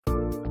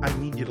I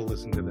need you to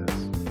listen to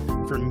this.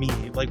 For me,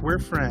 like, we're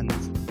friends,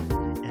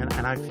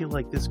 and I feel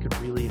like this could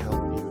really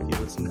help you if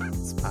you listen to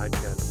this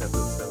podcast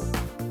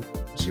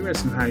episode. She read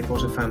some Harry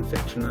Potter fan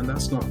fiction, and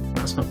that's not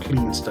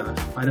clean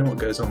stuff. I know what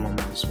goes on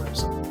those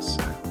websites.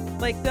 So.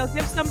 Like, they'll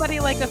give somebody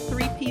like a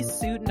 3-piece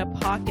suit and a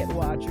pocket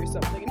watch or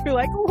something, and you're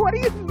like, what do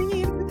you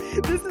mean?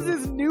 This is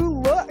his new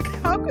look.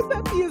 How could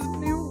that be his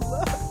new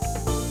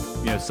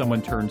look? You know,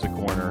 someone turns a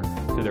corner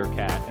to their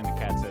cat, and the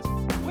cat says,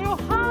 "Well,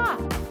 hi,"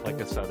 like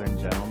a Southern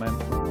gentleman.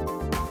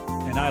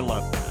 And I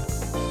love that.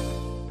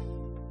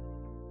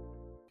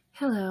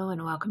 Hello,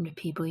 and welcome to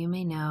People You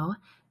May Know,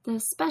 the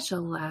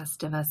special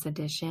Last of Us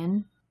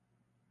edition.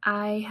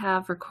 I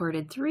have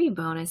recorded 3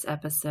 bonus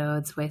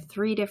episodes with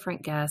 3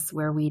 different guests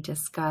where we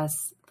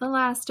discuss The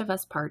Last of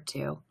Us Part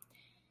 2.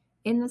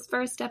 In this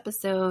first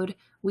episode,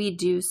 we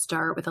do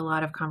start with a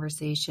lot of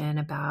conversation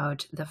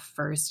about the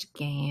first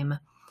game,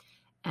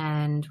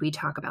 and we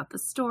talk about the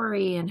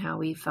story and how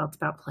we felt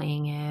about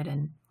playing it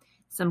and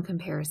some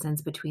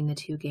comparisons between the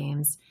 2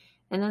 games.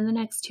 And then the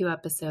next 2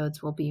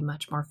 episodes will be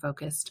much more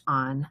focused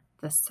on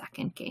the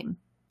second game.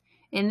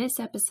 In this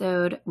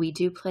episode, we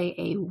do play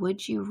a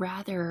Would You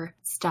Rather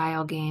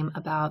style game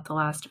about The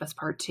Last of Us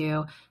Part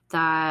 2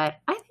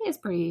 that I think is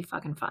pretty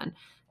fucking fun.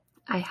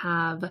 I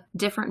have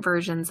different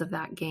versions of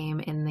that game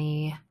in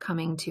the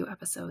coming 2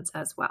 episodes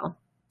as well.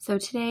 So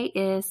today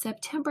is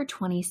September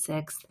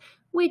 26th,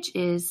 which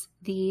is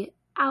the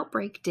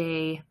outbreak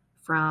day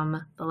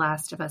from The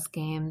Last of Us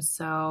games.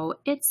 So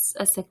it's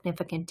a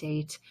significant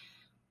date.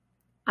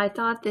 I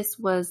thought this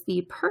was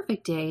the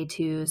perfect day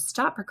to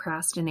stop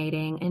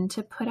procrastinating and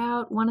to put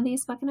out one of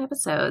these fucking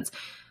episodes.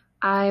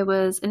 I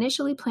was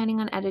initially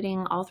planning on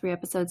editing all 3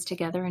 episodes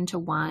together into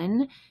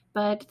one,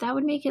 but that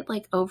would make it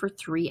like over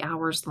 3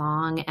 hours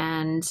long.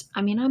 And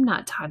I mean, I'm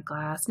not Todd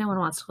Glass. No one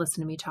wants to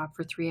listen to me talk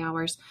for 3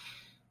 hours.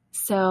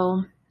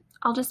 So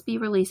I'll just be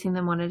releasing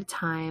them one at a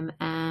time,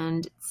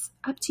 and it's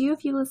up to you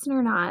if you listen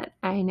or not.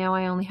 I know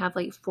I only have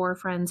like 4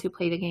 friends who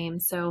play the game,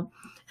 so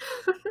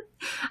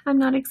I'm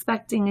not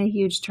expecting a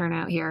huge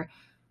turnout here.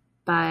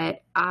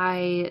 But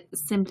I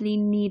simply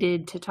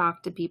needed to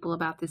talk to people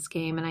about this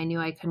game, and I knew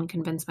I couldn't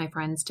convince my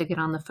friends to get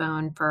on the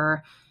phone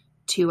for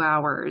 2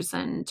 hours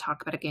and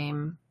talk about a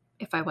game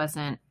if I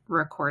wasn't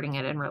recording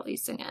it and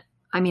releasing it.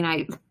 I mean,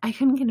 I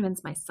couldn't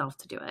convince myself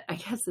to do it, I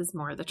guess is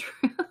more the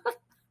truth.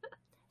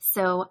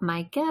 So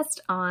my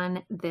guest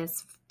on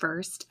this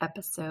first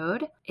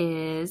episode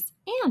is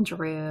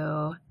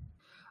Andrew,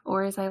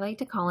 or as I like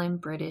to call him,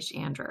 British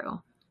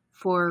Andrew,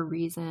 for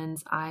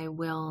reasons I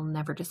will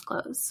never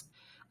disclose.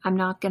 I'm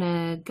not going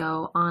to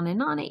go on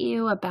and on at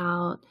you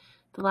about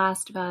The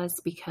Last of Us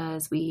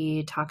because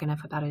we talk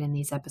enough about it in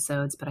these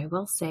episodes, but I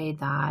will say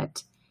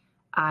that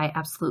I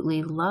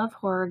absolutely love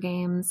horror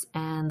games,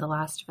 and The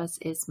Last of Us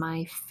is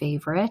my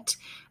favorite.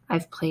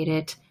 I've played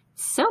it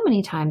so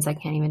many times I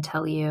can't even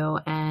tell you,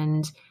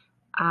 and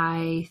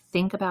I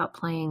think about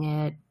playing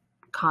it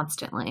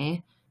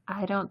constantly.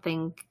 I don't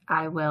think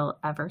I will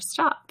ever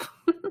stop.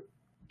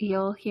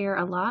 You'll hear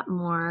a lot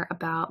more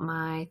about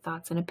my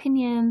thoughts and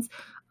opinions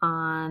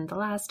on The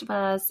Last of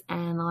Us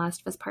and The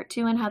Last of Us Part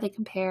 2 and how they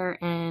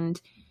compare, and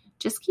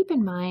just keep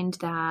in mind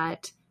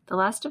that The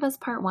Last of Us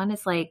Part 1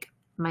 is like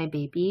my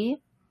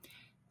baby.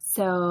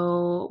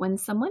 So when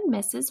someone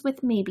messes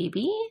with my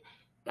baby,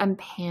 I'm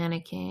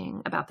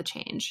panicking about the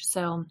change.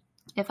 So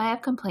if I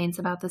have complaints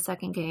about the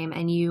second game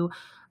and you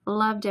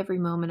loved every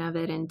moment of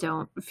it and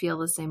don't feel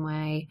the same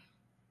way,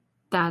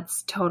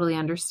 that's totally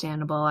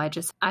understandable. I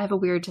have a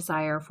weird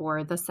desire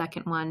for the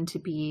second one to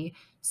be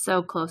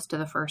so close to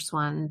the first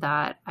one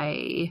that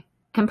I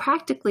am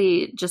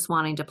practically just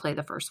wanting to play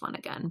the first one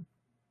again.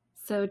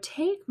 So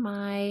take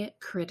my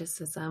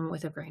criticism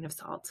with a grain of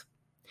salt.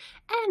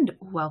 And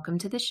welcome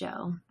to the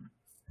show.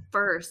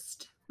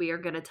 First, we are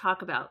going to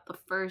talk about the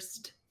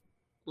first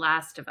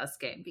Last of Us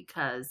game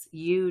because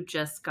you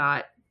just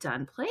got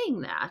done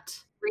playing that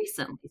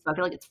recently. So I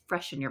feel like it's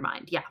fresh in your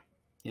mind. Yeah.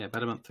 Yeah,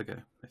 about a month ago,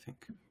 I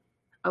think.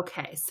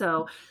 Okay,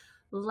 so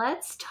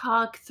let's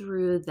talk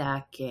through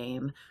that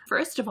game.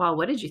 First of all,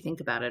 what did you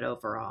think about it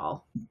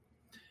overall?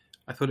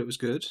 I thought it was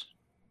good.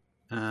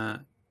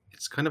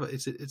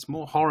 It's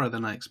more horror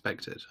than I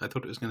expected. I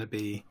thought it was going to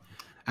be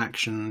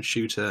action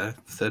shooter,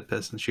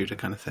 third-person shooter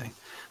kind of thing.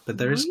 But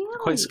there is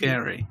quite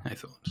scary, I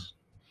thought,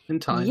 in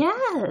time.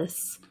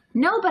 Yes.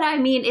 No, but I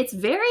mean, it's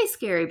very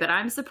scary, but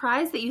I'm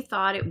surprised that you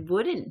thought it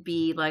wouldn't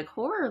be like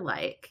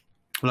horror-like.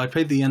 Well, I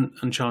played the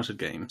Uncharted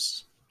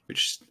games,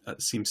 which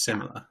seems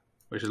similar,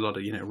 which is a lot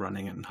of,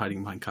 running and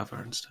hiding behind cover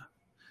and stuff.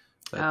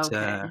 But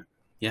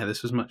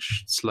this was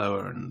much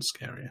slower and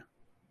scarier.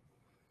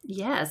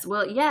 Yes.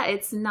 Well, yeah,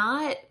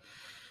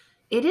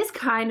 it is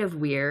kind of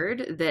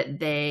weird that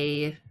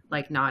they,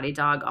 like Naughty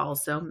Dog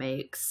also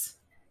makes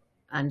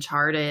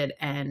Uncharted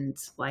and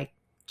like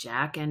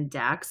Jack and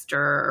Daxter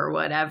or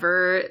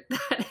whatever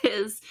that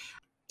is.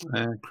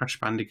 Crash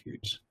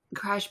Bandicoot.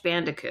 Crash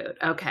Bandicoot.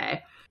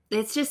 Okay.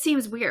 It just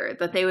seems weird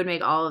that they would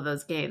make all of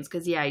those games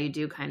because, yeah, you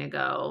do kind of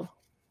go,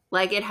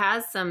 Like, it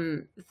has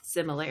some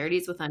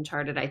similarities with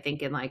Uncharted, I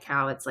think, in like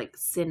how it's like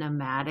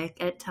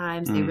cinematic at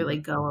times. They really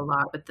go a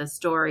lot with the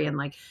story and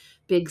like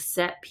big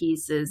set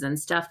pieces and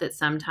stuff that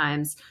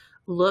sometimes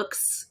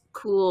looks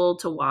cool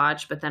to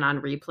watch, but then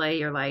on replay,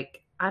 you're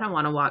like, I don't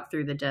want to walk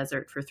through the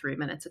desert for 3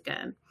 minutes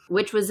again,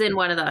 which was in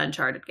one of the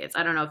Uncharted games.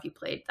 I don't know if you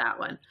played that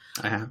one.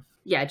 I have.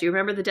 Yeah. Do you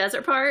remember the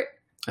desert part?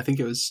 I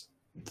think it was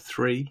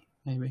 3,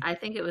 maybe. I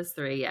think it was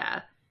 3.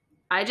 Yeah.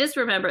 I just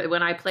remember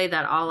when I played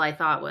that, all I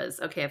thought was,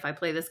 okay, if I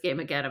play this game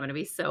again, I'm going to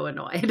be so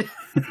annoyed.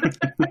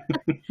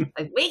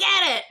 Like, we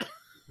get it.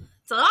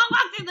 So I'll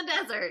walk through the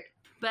desert.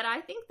 But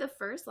I think the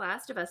first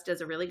Last of Us does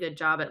a really good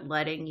job at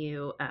letting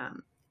you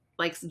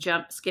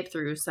skip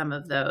through some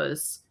of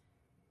those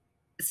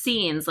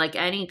scenes. Like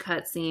any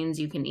cut scenes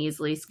you can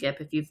easily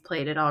skip if you've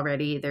played it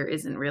already. There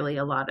isn't really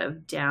a lot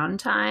of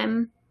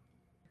downtime.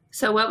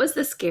 So what was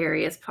the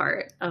scariest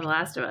part of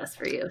Last of Us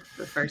for you,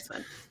 the first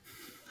one?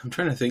 I'm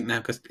trying to think now,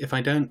 because if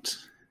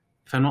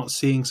I'm not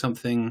seeing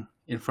something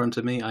in front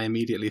of me, I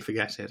immediately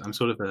forget it. I'm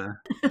sort of a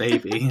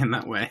baby in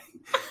that way.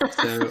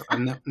 So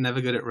I'm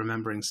never good at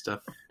remembering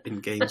stuff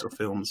in games or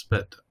films,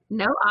 but...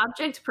 No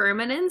object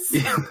permanence?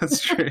 Yeah, that's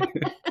true.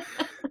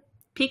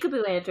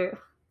 Peekaboo, Andrew.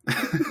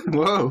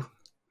 Whoa.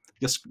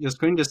 Your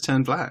screen just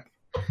turned black.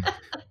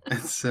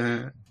 It's,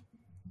 I'm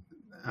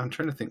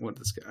trying to think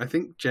I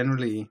think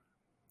generally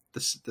the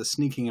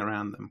sneaking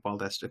around them while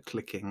they're still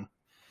clicking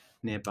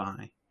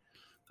nearby.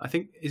 I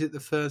think it's the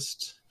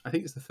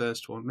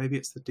first one. Maybe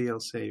it's the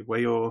DLC where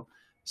you're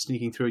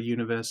sneaking through a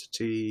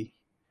university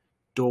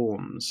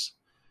dorms,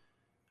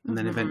 and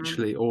then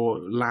eventually, or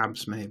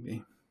labs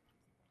maybe,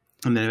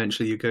 and then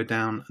eventually you go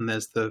down, and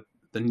there's the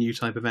new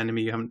type of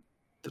enemy you haven't,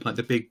 like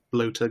the big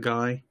bloater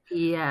guy.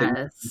 Yes. That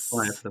you can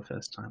fire for the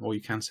first time, or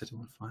you can set him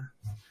on fire.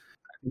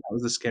 I think that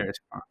was the scariest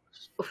part.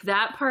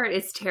 That part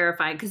is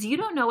terrifying because you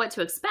don't know what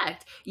to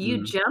expect.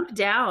 You jump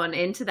down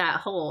into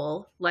that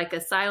hole like a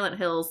Silent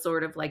Hill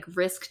sort of like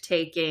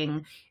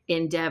risk-taking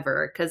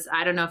endeavor. Because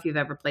I don't know if you've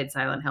ever played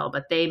Silent Hill,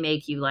 but they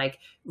make you like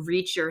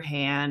reach your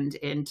hand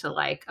into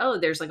like, oh,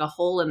 there's like a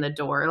hole in the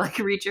door, like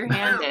reach your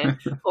hand in.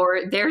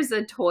 Or there's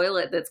a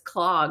toilet that's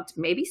clogged.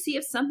 Maybe see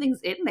if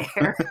something's in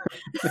there.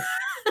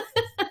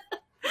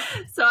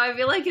 So I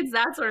feel like it's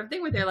that sort of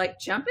thing where they're like,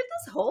 jump in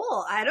this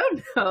hole. I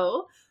don't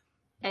know.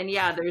 And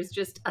yeah, there's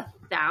just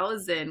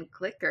 1,000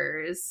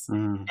 clickers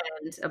and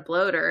a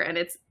bloater, and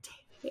it's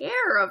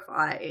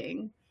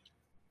terrifying.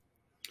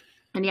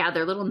 And yeah,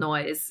 their little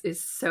noise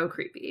is so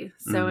creepy,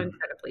 so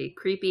incredibly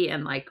creepy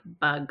and like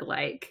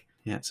bug-like.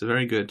 Yeah, it's a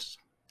very good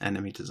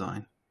enemy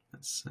design.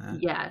 That's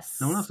yes.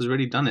 No one else has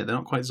really done it. They're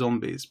not quite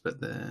zombies, but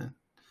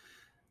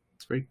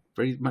it's very,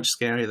 very much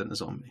scarier than a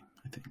zombie,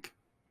 I think,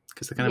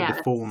 because they're kind of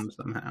deformed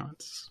somehow.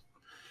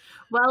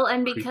 Well,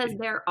 and because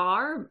there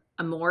are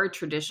more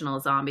traditional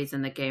zombies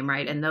in the game,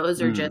 right? And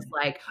those are just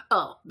like,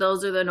 oh,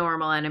 those are the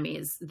normal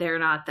enemies. They're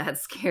not that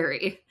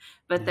scary.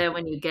 But then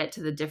when you get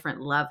to the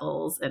different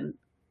levels and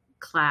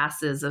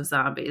classes of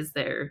zombies,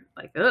 they're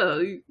like,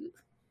 oh,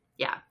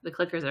 yeah, the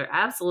clickers are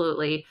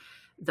absolutely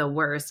the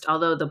worst.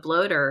 Although the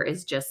bloater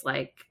is just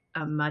like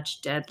a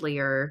much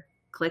deadlier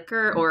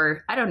clicker,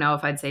 or I don't know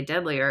if I'd say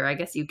deadlier. I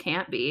guess you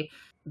can't be,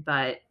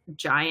 but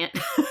giant,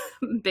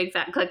 big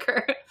fat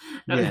clicker.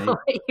 I don't know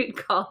what you'd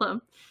call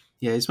them.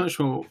 Yeah, it's much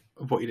more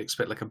of what you'd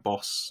expect, like a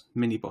boss,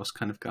 mini boss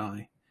kind of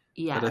guy.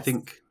 Yeah. But I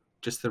think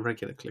just the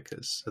regular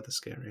clickers are the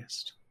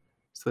scariest.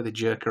 It's the way they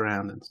jerk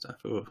around and stuff.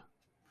 Ooh.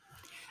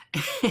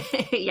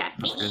 Yeah.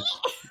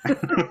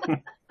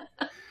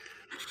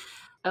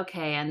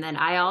 Okay, and then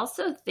I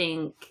also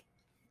think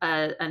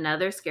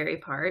another scary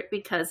part,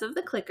 because of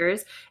the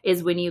clickers,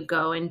 is when you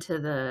go into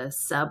the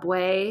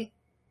subway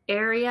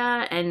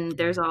area and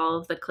there's all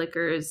of the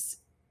clickers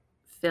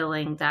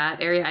filling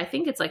that area. I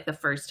think it's like the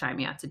first time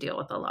you have to deal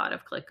with a lot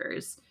of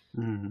clickers.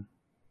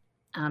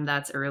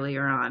 That's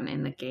earlier on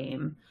in the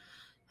game,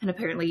 and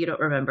apparently you don't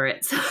remember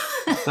it. So.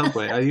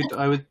 Subway.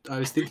 I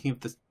was thinking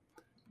of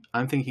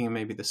I'm thinking of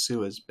maybe the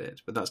sewers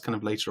bit, but that's kind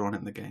of later on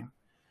in the game.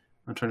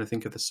 I'm trying to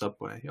think of the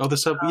subway. Oh, the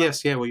subway.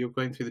 Yes, yeah. Well, you're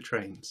going through the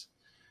trains.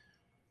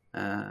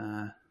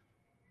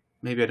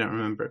 Maybe I don't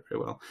remember it very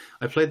well.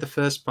 I played the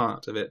first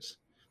part of it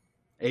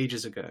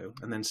ages ago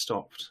and then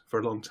stopped for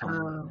a long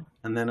time,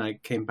 and then I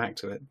came back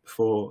to it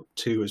before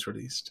 2 was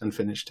released and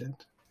finished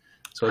it.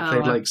 So I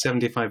played like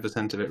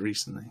 75% of it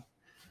recently,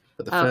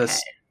 but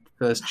the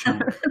first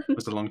chunk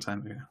was a long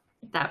time ago.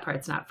 That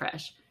part's not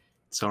fresh.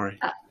 Sorry.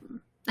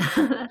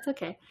 That's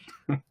okay.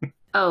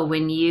 Oh,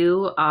 when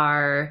you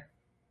are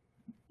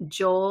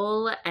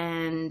Joel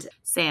and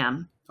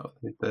Sam. Oh,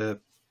 the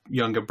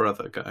younger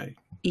brother guy.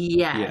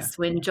 Yes,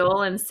 when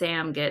Joel and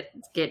Sam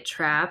get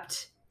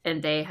trapped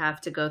and they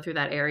have to go through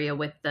that area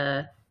with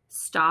the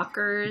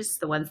stalkers,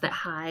 the ones that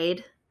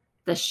hide,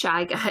 the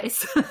shy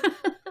guys.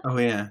 Oh,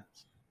 yeah.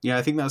 Yeah,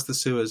 I think that's the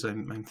sewers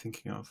I'm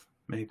thinking of,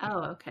 maybe.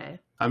 Oh, okay.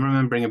 I'm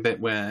remembering a bit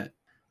where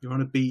you're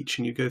on a beach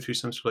and you go through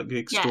some sort of like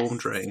big storm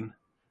drain.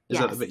 Is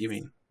that the bit you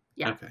mean?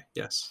 Yeah. Okay,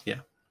 yes,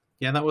 yeah.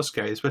 Yeah, that was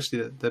scary, especially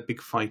the big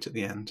fight at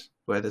the end,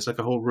 where there's like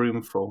a whole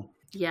room full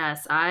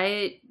Yes,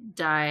 I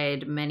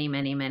died many,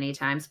 many, many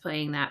times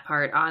playing that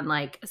part on,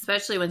 like,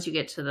 especially once you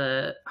get to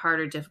the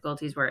harder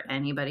difficulties where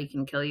anybody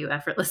can kill you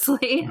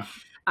effortlessly.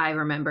 I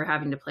remember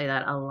having to play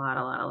that a lot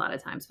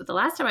of times. But the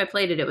last time I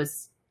played it,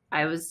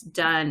 I was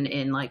done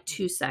in like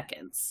 2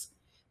 seconds.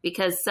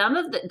 Because some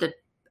of the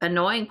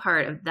annoying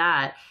part of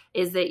that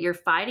is that you're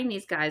fighting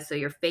these guys, so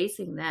you're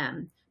facing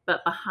them.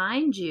 But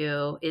behind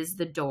you is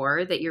the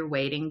door that you're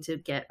waiting to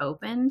get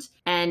opened.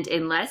 And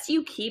unless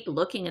you keep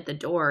looking at the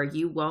door,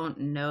 you won't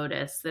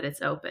notice that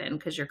it's open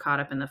because you're caught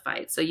up in the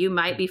fight. So you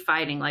might be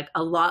fighting like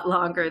a lot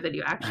longer than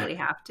you actually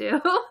have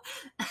to.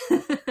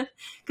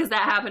 Because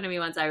that happened to me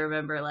once. I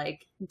remember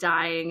like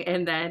dying,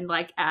 and then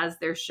like as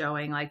they're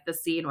showing like the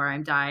scene where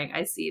I'm dying,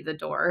 I see the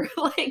door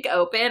like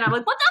open. I'm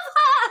like, what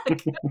the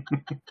fuck?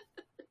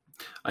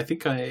 I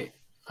think I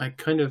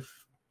kind of,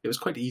 it was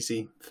quite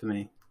easy for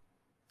me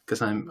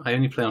because I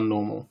only play on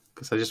normal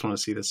because I just want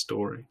to see the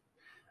story,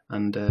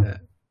 and I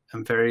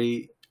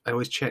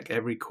always check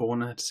every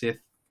corner to see if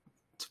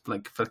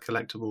like for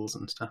collectibles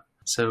and stuff.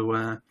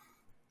 So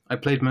I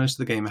played most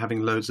of the game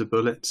having loads of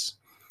bullets,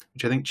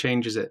 which I think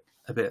changes it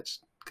a bit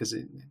because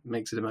it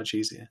makes it much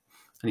easier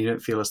and you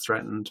don't feel as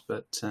threatened.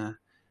 But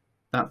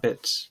that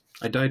bit,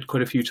 I died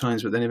quite a few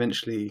times, but then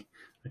eventually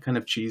I kind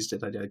of cheesed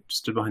it. I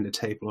stood behind a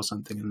table or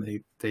something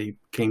and they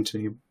came to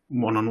me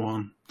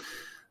one-on-one.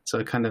 So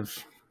I kind of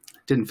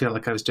didn't feel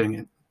like I was doing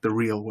it the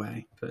real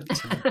way.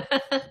 But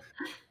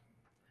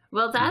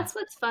well, that's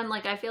what's fun.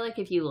 Like, I feel like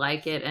if you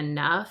like it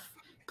enough,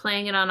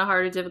 playing it on a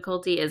harder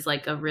difficulty is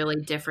like a really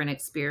different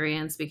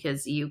experience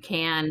because you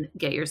can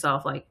get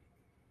yourself like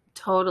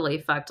totally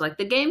fucked. Like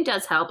the game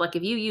does help. Like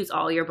if you use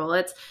all your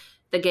bullets,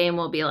 the game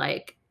will be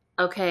like,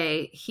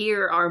 okay,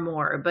 here are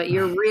more, but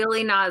you're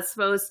really not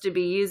supposed to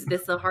be using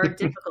this a hard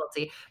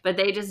difficulty, but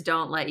they just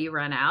don't let you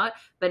run out.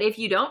 But if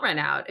you don't run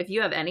out, if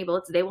you have any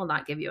bullets, they will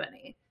not give you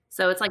any.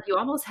 So it's like you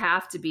almost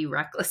have to be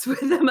reckless with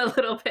them a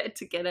little bit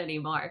to get any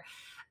more.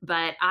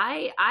 But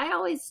I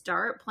always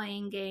start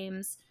playing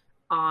games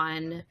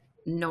on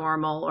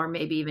normal or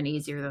maybe even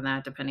easier than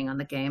that, depending on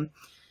the game.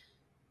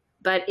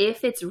 But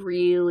if it's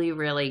really,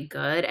 really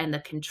good and the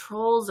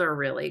controls are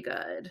really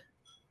good,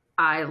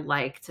 I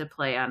like to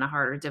play on a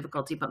harder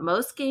difficulty. But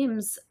most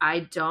games,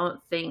 I don't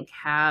think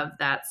have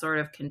that sort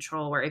of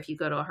control where if you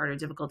go to a harder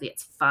difficulty,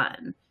 it's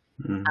fun.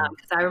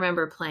 Because I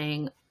remember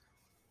playing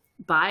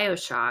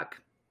BioShock,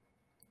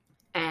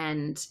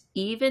 and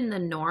even the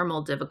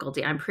normal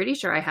difficulty, I'm pretty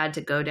sure I had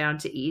to go down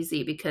to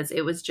easy because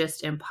it was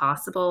just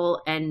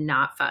impossible and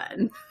not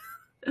fun.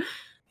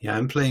 Yeah,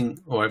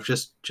 I've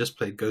just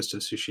played Ghost of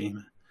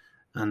Tsushima,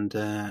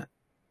 and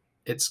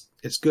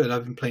it's good.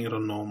 I've been playing it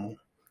on normal,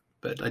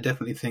 but I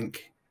definitely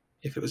think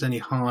if it was any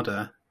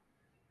harder,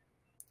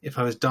 if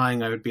I was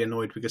dying, I would be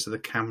annoyed because of the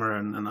camera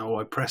and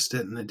I pressed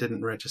it and it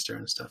didn't register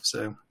and stuff.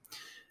 So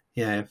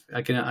yeah,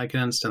 I can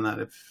understand that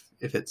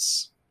if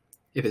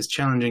it's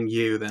challenging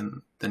you,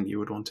 then you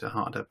would want it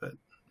harder. But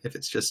if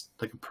it's just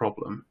like a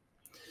problem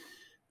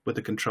with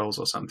the controls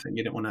or something,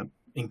 you don't want to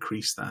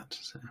increase that.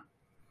 So.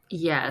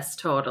 Yes,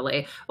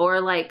 totally. Or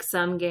like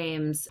some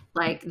games,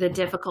 like the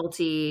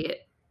difficulty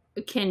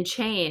can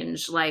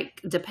change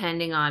like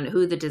depending on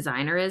who the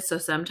designer is. So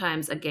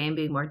sometimes a game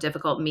being more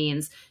difficult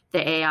means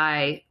the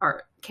AI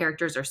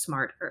characters are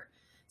smarter.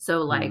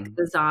 So like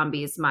the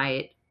zombies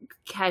might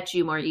catch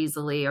you more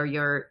easily, or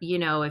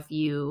if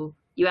you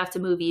have to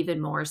move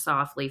even more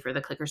softly for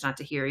the clickers not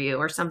to hear you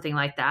or something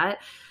like that.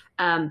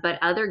 But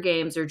other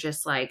games are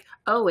just like,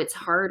 oh, it's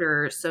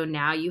harder, so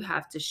now you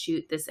have to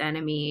shoot this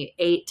enemy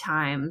 8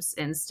 times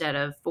instead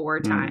of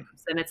 4 times.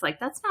 And it's like,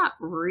 that's not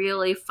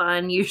really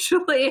fun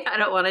usually. I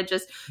don't want to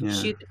just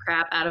shoot the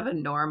crap out of a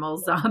normal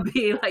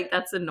zombie. Like,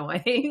 that's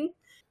annoying.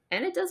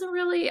 And it doesn't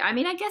really, I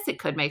mean, I guess it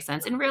could make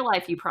sense. In real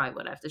life, you probably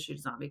would have to shoot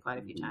a zombie quite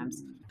a few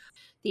times.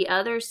 The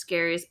other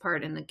scariest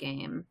part in the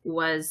game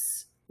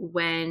was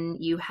when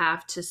you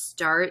have to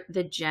start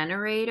the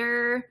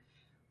generator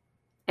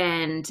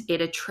and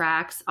it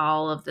attracts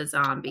all of the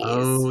zombies.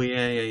 Oh,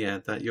 yeah.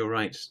 That you're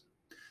right.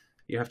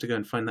 You have to go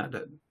and find that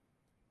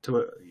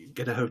to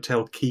get a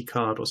hotel key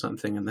card or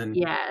something, and then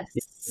yes,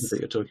 that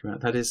you're talking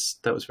about.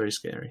 That was very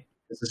scary.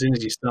 As soon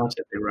as you start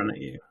it, they run at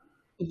you.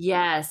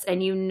 Yes,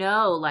 and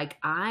like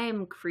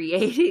I'm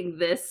creating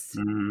this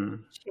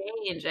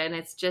change, and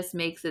it just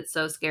makes it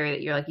so scary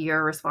that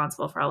you're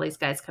responsible for all these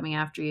guys coming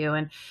after you,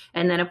 and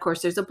then of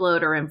course there's a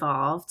bloater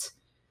involved.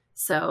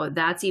 So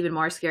that's even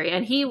more scary.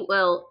 And he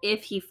will,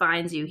 if he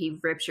finds you, he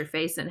rips your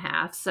face in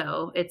half.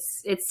 So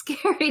it's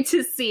scary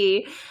to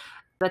see.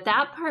 But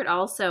that part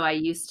also, I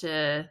used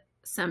to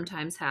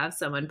sometimes have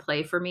someone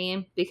play for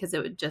me because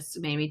it would just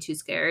made me too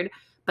scared.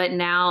 But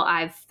now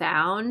I've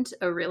found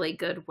a really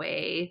good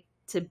way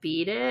to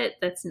beat it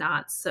that's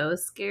not so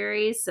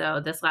scary. So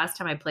this last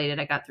time I played it,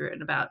 I got through it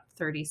in about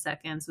 30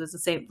 seconds. It was the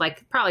same,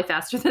 like probably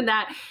faster than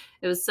that.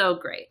 It was so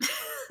great.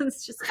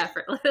 It's just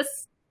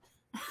effortless.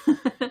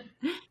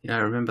 Yeah,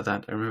 I remember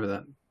that. I remember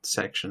that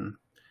section.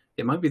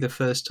 It might be the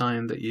first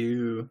time that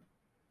you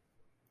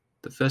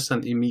the first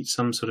time that you meet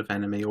some sort of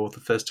enemy, or the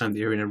first time that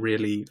you're in a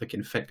really like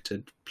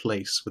infected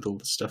place with all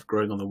the stuff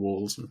growing on the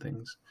walls and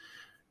things.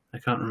 I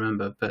can't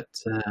remember, but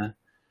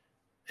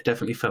it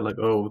definitely felt like,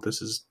 oh,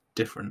 this is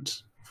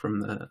different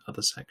from the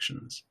other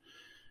sections.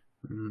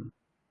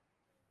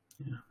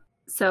 Yeah.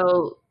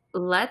 So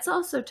let's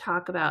also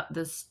talk about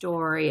the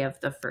story of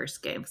the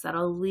first game, because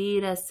that'll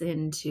lead us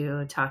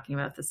into talking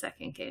about the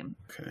second game.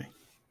 Okay.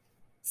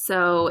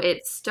 So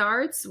it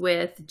starts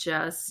with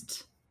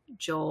just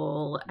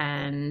Joel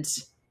and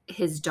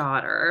his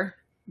daughter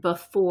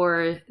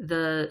before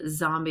the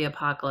zombie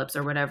apocalypse,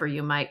 or whatever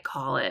you might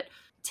call it,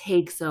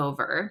 takes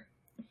over.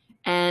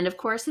 And of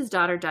course, his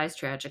daughter dies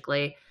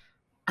tragically.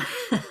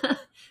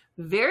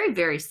 Very,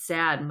 very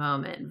sad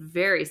moment.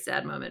 Very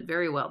sad moment.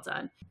 Very well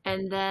done.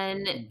 And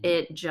then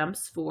it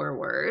jumps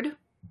forward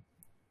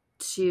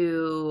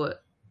to,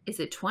 is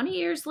it 20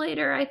 years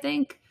later, I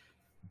think?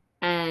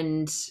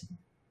 And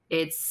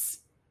it's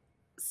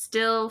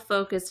still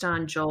focused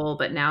on Joel,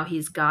 but now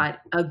he's got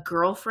a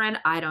girlfriend.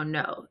 I don't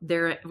know.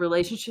 Their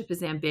relationship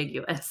is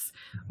ambiguous.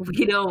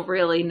 We don't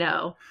really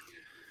know.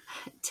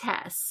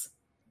 Tess.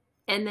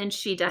 And then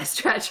she dies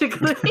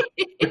tragically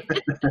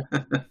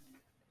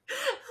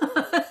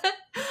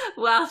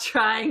while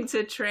trying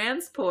to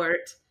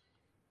transport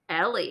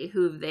Ellie,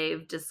 who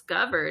they've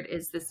discovered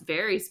is this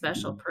very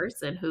special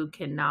person who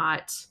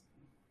cannot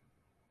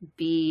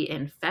be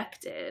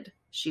infected.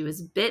 She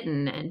was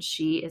bitten and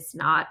she is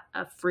not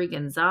a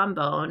friggin'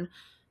 zombone.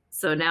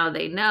 So now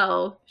they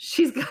know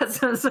she's got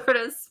some sort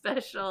of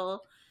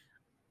special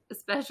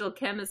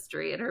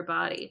chemistry in her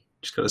body.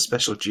 She's got a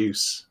special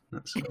juice.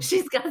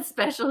 She's got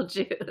special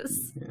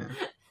juice.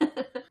 Yeah.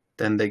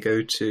 Then they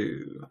go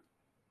to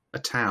a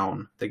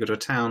town. They go to a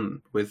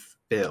town with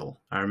Bill.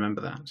 I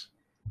remember that.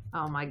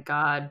 Oh my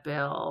God,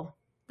 Bill.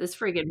 This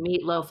friggin'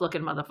 meatloaf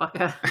looking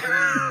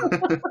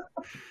motherfucker.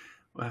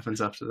 What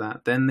happens after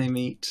that? Then they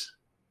meet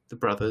the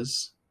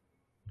brothers.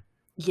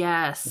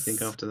 Yes. I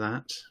think after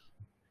that.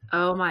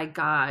 Oh my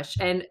gosh.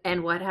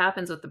 And what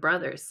happens with the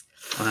brothers?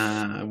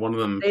 One of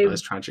them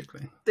dies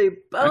tragically. They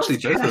both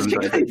Actually, both of them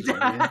tragically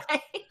die.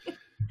 die.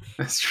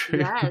 That's true.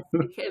 Yes.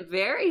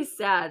 Very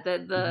sad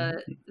that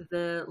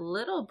the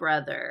little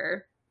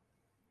brother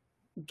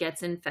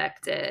gets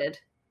infected.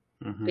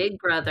 Mm-hmm. Big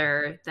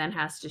brother then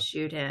has to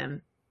shoot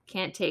him.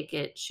 Can't take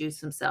it, shoots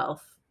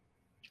himself.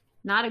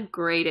 Not a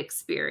great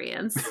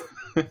experience.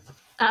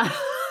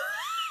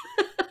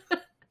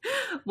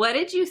 What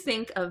did you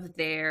think of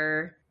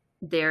their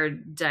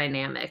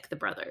dynamic, the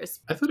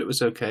brothers? I thought it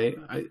was okay.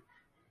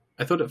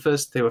 I thought at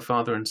first they were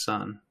father and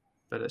son,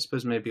 but I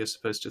suppose maybe you're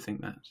supposed to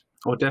think that.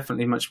 Or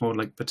definitely much more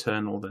like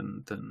paternal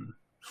than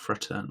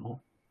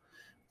fraternal.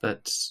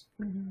 But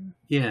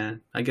yeah,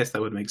 I guess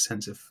that would make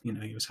sense if,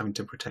 he was having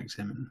to protect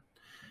him in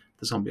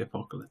the zombie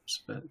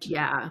apocalypse. But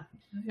yeah,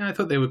 I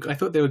thought they were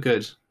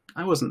good.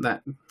 I wasn't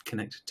that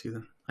connected to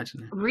them. I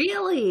don't know.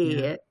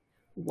 Really? Yeah.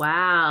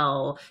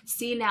 Wow.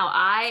 See, now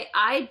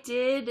I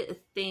did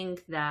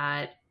think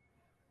that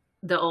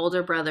the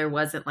older brother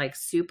wasn't like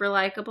super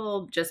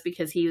likable, just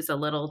because he was a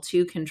little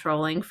too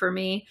controlling for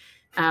me.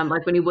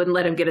 Like when he wouldn't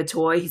let him get a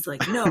toy, he's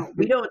like, no,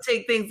 we don't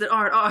take things that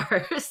aren't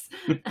ours.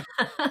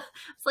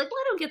 It's like,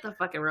 let him get the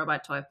fucking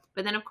robot toy.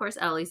 But then of course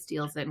Ellie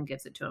steals it and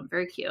gives it to him.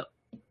 Very cute.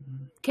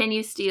 Can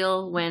you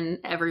steal when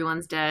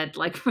everyone's dead?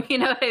 Like, you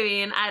know what I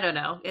mean? I don't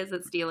know. Is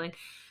it stealing?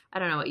 I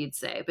don't know what you'd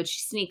say, but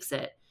she sneaks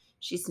it.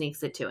 She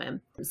sneaks it to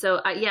him.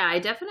 So I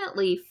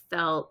definitely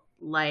felt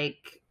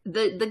like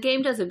the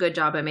game does a good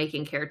job at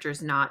making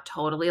characters not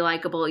totally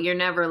likable. You're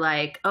never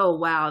like, oh,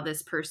 wow,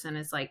 this person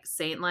is like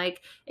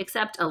saint-like,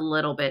 except a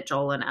little bit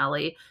Joel and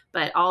Ellie.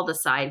 But all the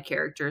side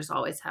characters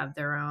always have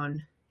their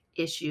own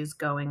issues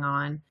going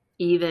on.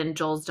 Even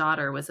Joel's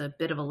daughter was a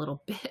bit of a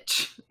little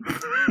bitch.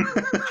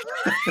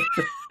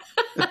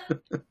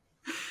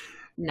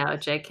 No,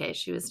 JK,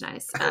 she was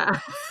nice.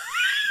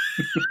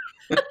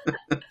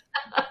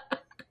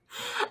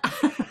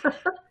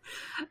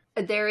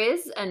 There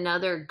is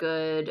another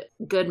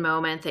good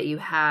moment that you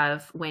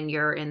have when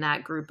you're in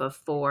that group of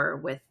 4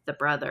 with the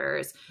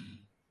brothers,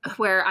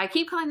 where I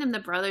keep calling them the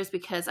brothers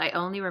because I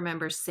only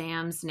remember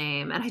Sam's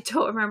name and I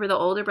don't remember the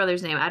older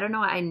brother's name. I don't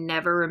know. I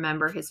never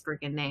remember his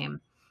freaking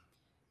name.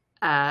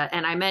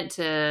 And I meant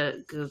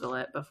to Google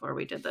it before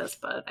we did this,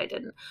 but I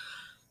didn't.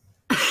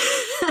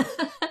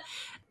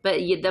 But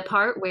the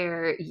part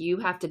where you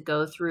have to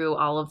go through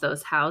all of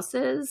those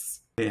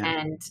houses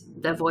and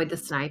avoid the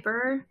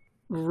sniper,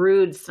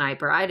 rude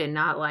sniper. I did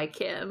not like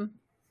him.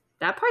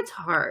 That part's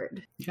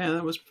hard. Yeah,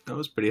 that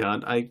was pretty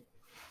hard.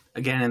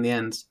 Again, in the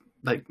end,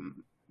 like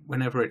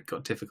whenever it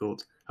got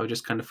difficult, I would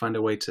just kind of find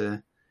a way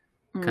to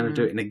kind of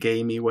do it in a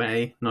gamey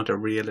way, not a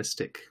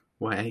realistic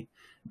way,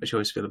 which I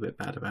always feel a bit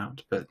bad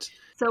about. But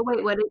so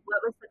wait, what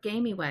was the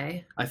gamey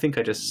way? I think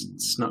I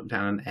just snuck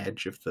down an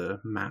edge of the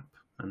map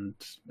and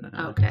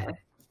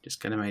just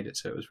kind of made it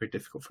so it was very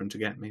difficult for him to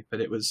get me.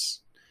 But it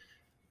was,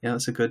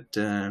 that's a good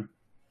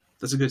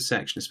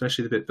section,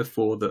 especially the bit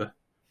before the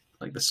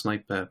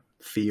sniper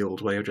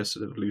field where you're just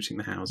sort of looting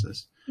the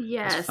houses.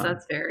 Yes,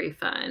 that's very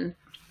fun.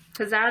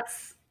 Because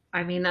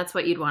I mean, that's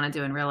what you'd want to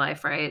do in real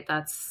life, right?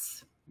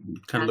 That's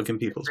Kind of look in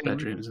people's dream.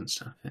 bedrooms and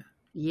stuff. Yeah.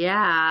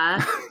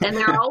 Yeah. And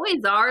there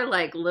always are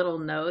like little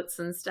notes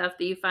and stuff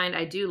that you find.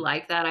 I do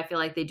like that. I feel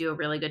like they do a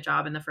really good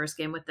job in the first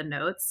game with the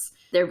notes.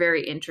 They're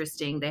very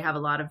interesting. They have a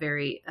lot of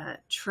very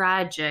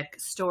tragic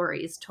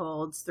stories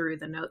told through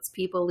the notes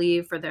people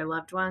leave for their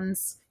loved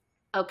ones.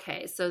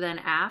 Okay, so then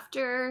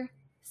after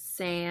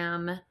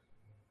Sam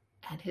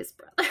and his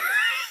brother,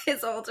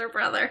 his older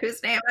brother,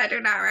 whose name I do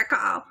not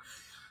recall,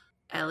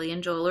 Ellie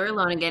and Joel are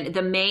alone again.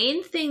 The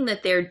main thing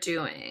that they're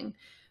doing,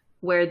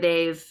 where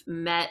they've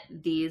met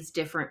these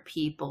different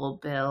people,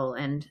 Bill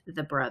and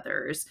the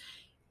brothers,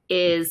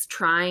 is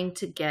trying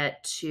to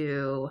get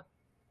to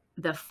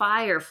the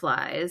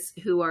Fireflies,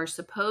 who are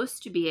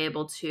supposed to be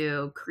able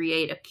to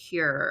create a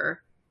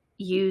cure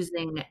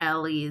using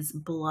Ellie's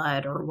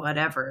blood or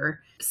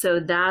whatever.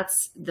 So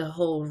that's the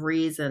whole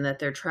reason that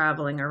they're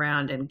traveling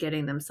around and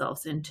getting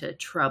themselves into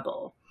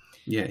trouble.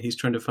 Yeah, he's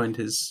trying to find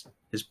his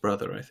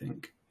brother, I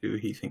think, who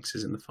he thinks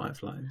is in the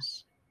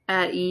Fireflies.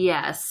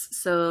 Yes.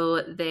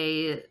 So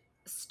they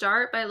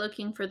start by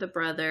looking for the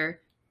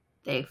brother.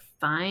 They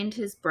find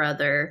his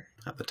brother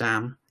At the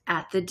dam.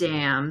 at the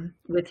dam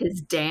with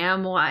his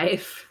damn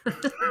wife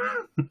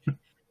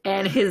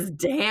and his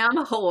damn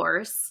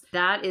horse.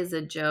 That is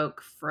a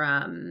joke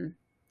from,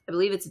 I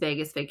believe it's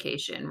Vegas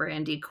Vacation.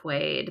 Randy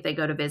Quaid, they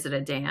go to visit a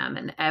dam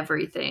and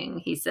everything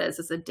he says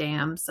is a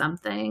damn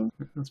something.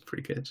 That's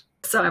pretty good.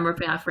 So I'm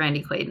ripping off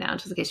Randy Quaid now,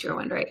 just in case you were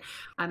wondering.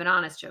 I'm an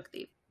honest joke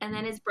thief. And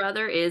then his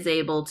brother is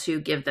able to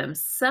give them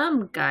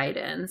some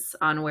guidance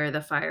on where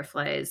the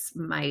Fireflies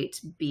might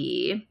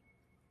be.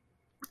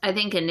 I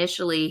think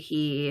initially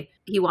he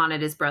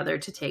wanted his brother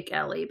to take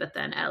Ellie, but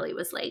then Ellie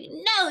was like,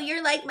 no,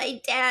 you're like my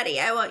daddy.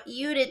 I want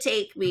you to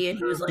take me. And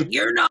he was like,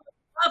 you're not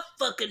my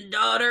fucking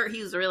daughter.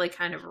 He was really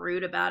kind of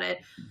rude about it.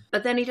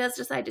 But then he does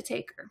decide to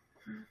take her.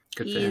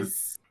 Good for him.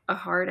 He's a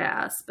hard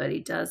ass, but he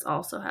does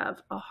also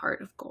have a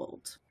heart of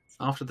gold.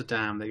 After the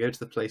dam, they go to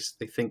the place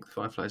they think the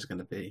Fireflies are going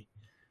to be.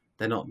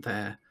 They're not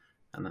there,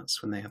 and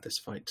that's when they have this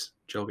fight.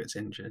 Joel gets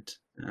injured,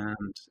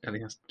 and Ellie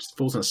just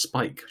falls on a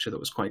spike, which I thought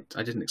was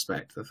I didn't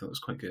expect. I thought it was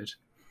quite good.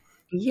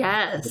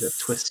 Yes. A bit of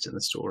a twist in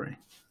the story.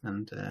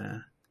 And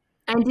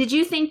did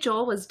you think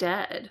Joel was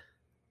dead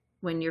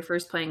when you're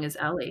first playing as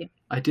Ellie?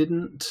 I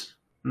didn't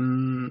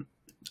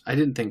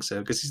think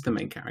so, because he's the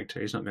main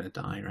character. He's not going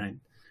to die, right?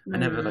 I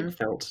never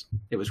felt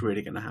it was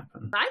really going to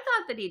happen. I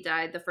thought that he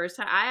died the first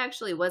time. I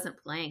actually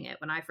wasn't playing it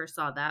when I first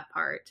saw that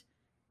part.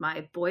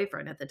 My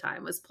boyfriend at the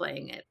time was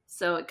playing it.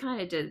 So it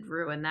kind of did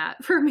ruin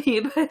that for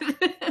me.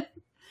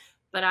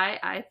 But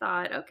I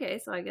thought, okay,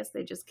 so I guess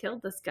they just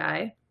killed this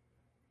guy.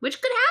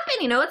 Which could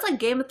happen, it's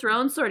like Game of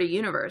Thrones sort of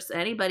universe.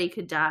 Anybody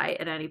could die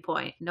at any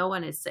point. No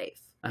one is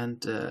safe.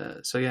 And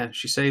so, yeah,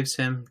 she saves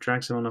him,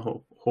 drags him on a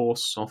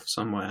horse off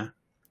somewhere.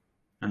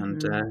 And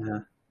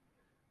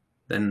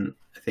then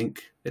I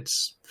think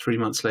it's 3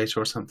 months later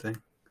or something.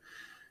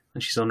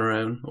 And she's on her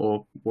own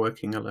or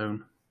working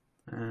alone.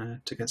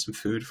 To get some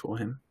food for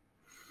him.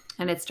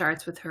 And it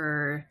starts with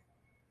her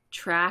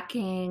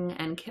tracking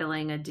and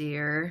killing a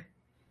deer,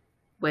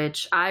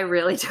 which I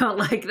really don't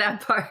like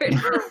that part.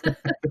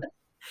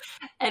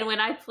 And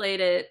when I played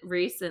it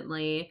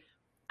recently,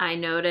 I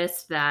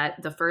noticed that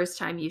the first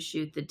time you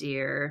shoot the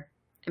deer,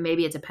 and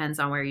maybe it depends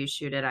on where you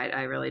shoot it,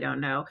 I really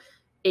don't know,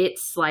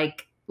 it's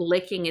like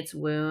licking its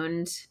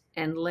wound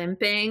and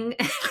limping.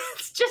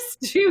 It's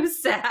just too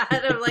sad.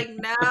 I'm like,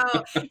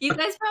 no, you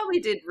guys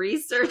probably did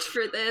research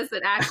for this.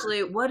 And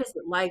actually, what is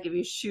it like if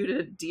you shoot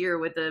a deer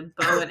with a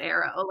bow and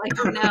arrow?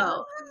 Like,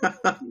 no.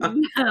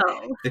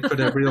 They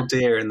put a real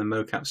deer in the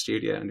mocap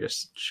studio and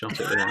just shot it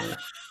with arrow.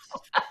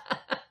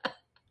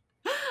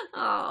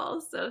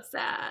 Oh, so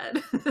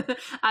sad.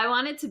 I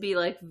want it to be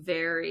like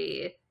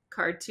very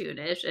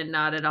cartoonish and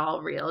not at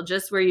all real.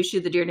 Just where you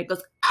shoot the deer and it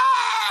goes,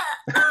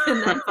 ah!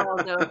 And then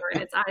falls over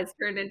and its eyes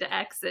turn into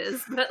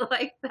X's. But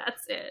like,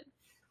 that's it.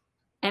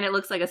 And it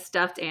looks like a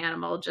stuffed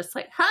animal, just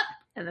like, hup,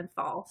 and then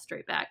fall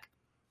straight back.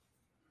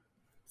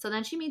 So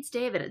then she meets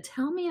David. And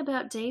tell me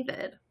about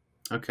David.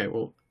 Okay,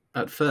 well,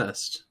 at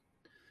first,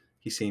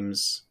 he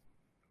seems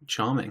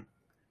charming.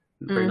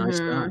 Very nice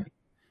guy.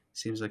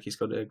 Seems like he's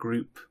got a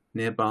group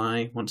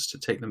nearby, wants to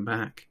take them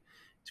back.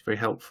 He's very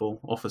helpful,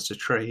 offers to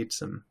trade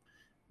some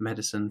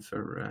medicine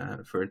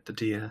for the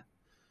deer.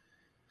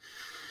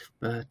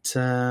 But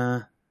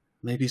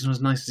maybe he's not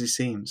as nice as he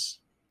seems.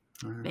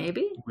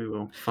 Maybe we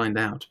will find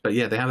out. But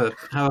yeah, they have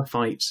a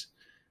fight.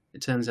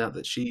 It turns out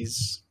that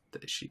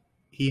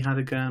he had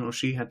a gun, or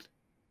she had.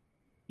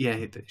 Yeah,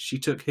 she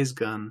took his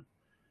gun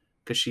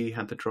because she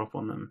had the drop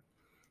on them,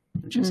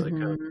 and she's like,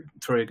 oh,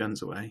 "Throw your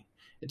guns away."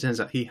 It turns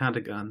out he had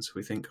a gun, so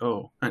we think,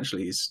 "Oh,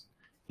 actually,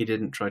 he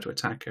didn't try to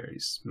attack her. He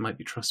might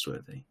be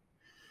trustworthy."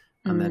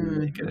 And then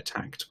they get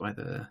attacked by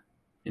the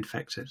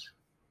infected,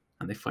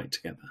 and they fight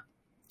together,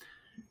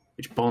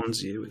 which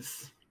bonds you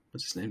with,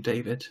 what's his name,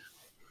 David.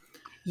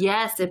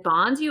 Yes, it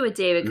bonds you with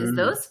David because Mm.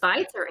 those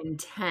fights are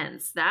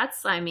intense.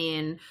 That's, I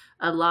mean,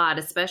 a lot,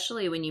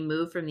 especially when you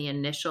move from the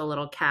initial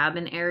little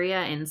cabin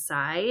area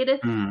inside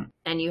Mm.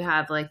 and you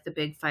have like the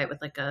big fight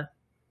with like a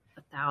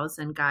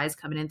 1,000 guys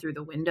coming in through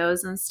the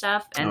windows and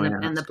stuff, and Oh, the yeah,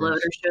 and the that's good.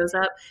 bloater shows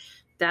up.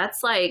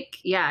 That's like,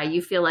 yeah,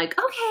 you feel like,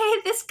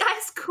 okay, this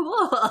guy's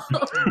cool.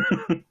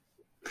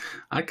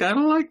 I kind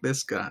of like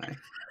this guy.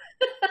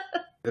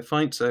 The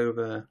fight's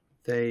over.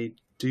 They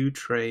do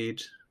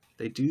trade.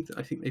 They do.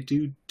 I think they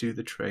do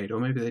the trade, or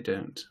maybe they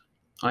don't.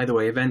 Either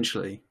way,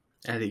 eventually,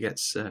 Ellie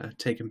gets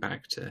taken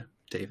back to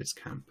David's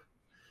camp,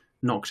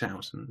 knocked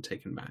out and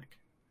taken back,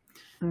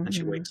 and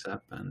she Mhm. wakes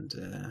up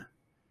and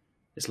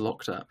is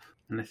locked up.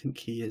 And I think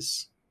he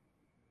is.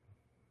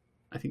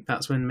 I think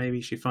that's when maybe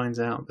she finds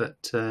out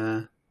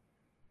that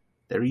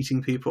they're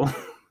eating people.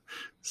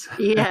 So-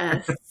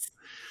 Yes.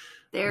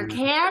 They're Mm.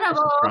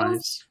 cannibals.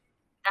 Surprise.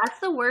 That's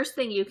the worst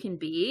thing you can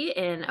be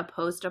in a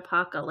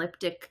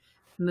post-apocalyptic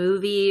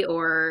movie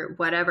or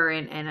whatever,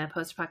 in a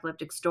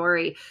post-apocalyptic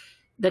story.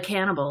 The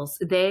cannibals,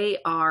 they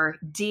are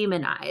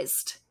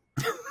demonized.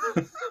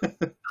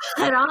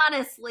 But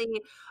honestly,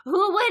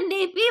 who wouldn't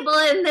eat people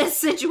in this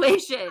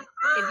situation?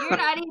 If you're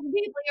not eating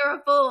people, you're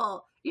a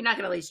fool. You're not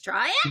going to at least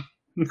try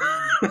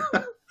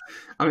it?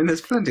 I mean,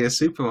 there's plenty of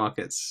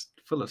supermarkets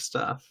full of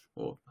stuff,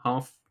 or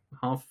half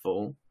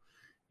full.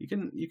 You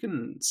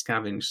can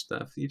scavenge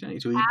stuff. You don't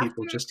need to eat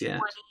people After just yet.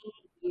 20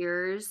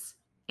 years,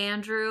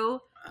 Andrew,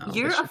 Oh,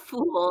 you're they a should-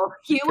 fool.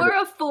 You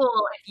are a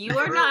fool if you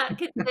are not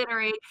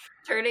considering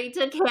turning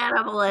to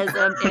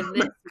cannibalism in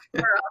this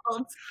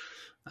world.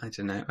 I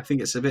don't know. I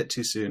think it's a bit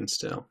too soon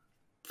still.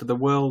 For the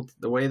world,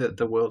 the way that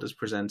the world is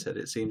presented,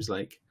 it seems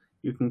like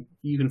you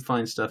can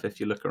find stuff if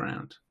you look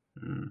around.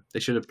 They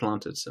should have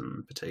planted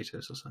some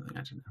potatoes or something.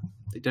 I don't know.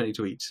 They don't need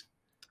to eat.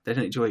 They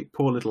don't need to eat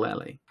poor little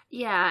Ellie.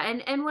 Yeah,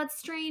 and what's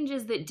strange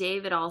is that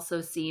David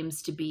also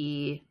seems to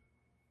be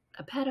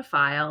a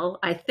pedophile,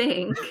 I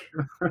think.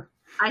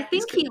 I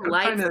think he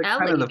likes Ellie.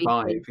 Kind of the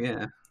because- vibe,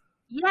 yeah.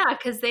 Yeah,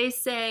 because they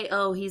say,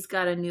 oh, he's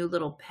got a new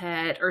little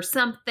pet or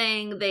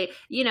something. They,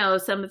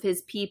 some of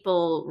his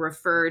people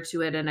refer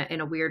to it in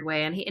a weird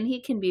way, and he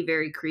can be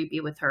very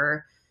creepy with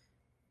her.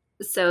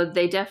 So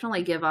they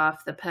definitely give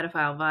off the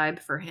pedophile vibe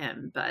for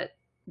him, but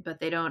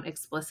they don't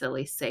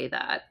explicitly say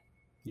that.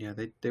 Yeah,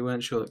 they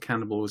weren't sure that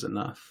cannibal was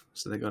enough,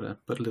 so they got to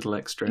put a little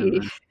extra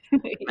in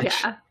there.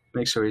 Yeah.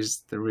 Make sure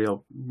he's the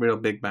real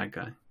big bad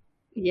guy.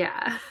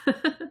 Yeah.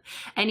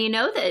 And you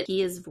know that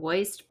he is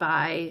voiced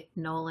by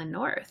Nolan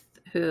North,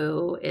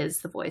 who is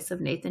the voice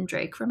of Nathan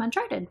Drake from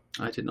Uncharted.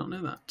 I did not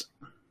know that.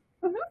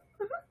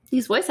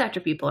 These voice actor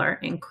people are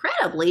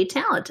incredibly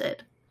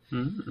talented.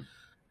 Mm.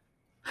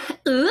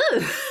 Ooh.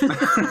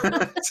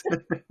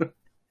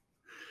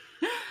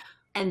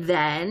 And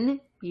then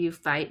you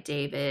fight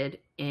David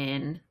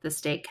in the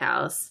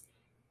steakhouse.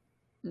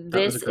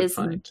 That was a good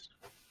fight.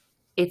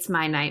 It's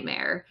my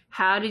nightmare.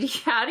 How do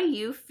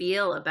you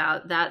feel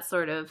about that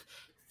sort of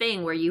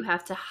thing where you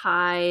have to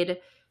hide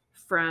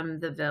from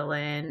the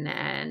villain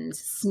and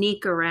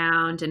sneak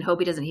around and hope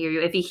he doesn't hear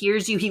you? If he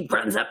hears you, he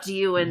runs up to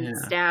you and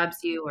stabs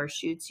you or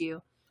shoots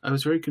you. I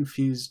was very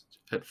confused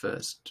at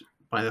first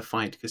by the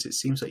fight because it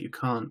seems like you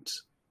can't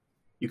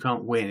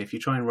win. If you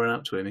try and run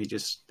up to him, it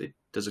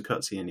does a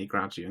cutscene and he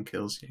grabs you and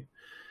kills you.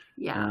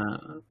 Yeah.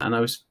 And I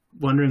was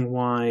wondering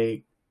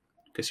why,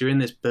 because you're in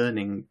this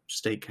burning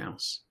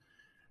steakhouse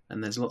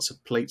and there's lots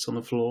of plates on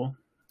the floor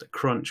that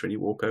crunch when you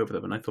walk over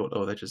them. And I thought,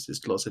 oh,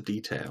 there's lots of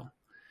detail.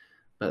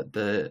 But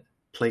the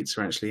plates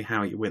are actually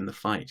how you win the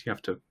fight. You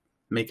have to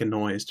make a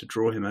noise to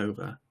draw him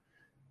over.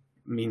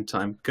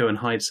 Meantime, go and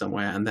hide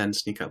somewhere and then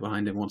sneak up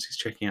behind him once he's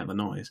checking out the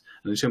noise.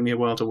 And it took me a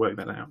while to work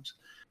that out.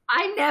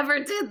 I never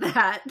did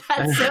that.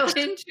 That's so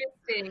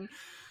interesting.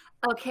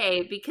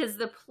 Okay, because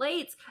the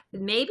plates,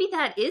 maybe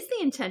that is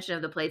the intention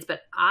of the plates,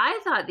 but I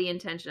thought the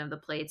intention of the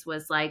plates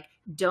was like,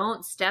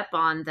 don't step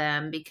on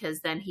them because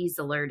then he's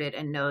alerted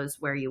and knows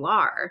where you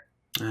are.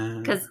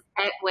 Because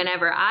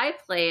whenever I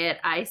play it,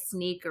 I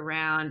sneak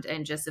around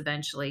and just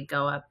eventually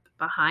go up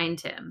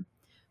behind him.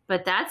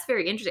 But that's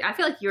very interesting. I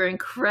feel like you're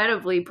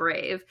incredibly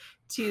brave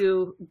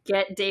to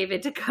get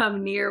David to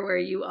come near where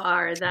you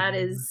are. That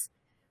is,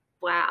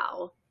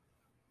 wow.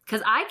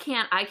 Because I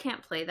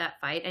can't play that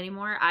fight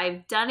anymore.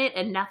 I've done it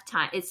enough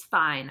time. It's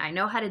fine. I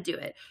know how to do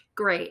it.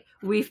 Great.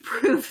 We've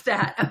proved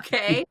that,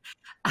 okay?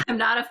 I'm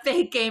not a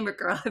fake gamer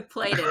girl. I've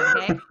played it,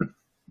 okay?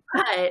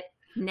 But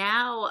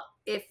now,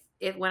 if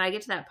when I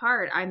get to that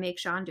part, I make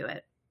Sean do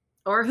it.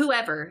 Or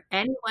whoever,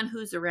 anyone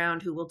who's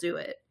around who will do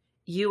it.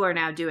 You are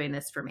now doing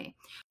this for me.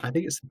 I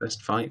think it's the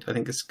best fight. I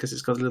think it's because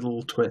it's got a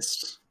little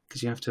twist.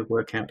 Because you have to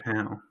work out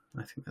how.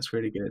 I think that's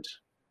really good.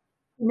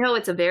 No,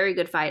 it's a very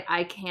good fight.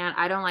 I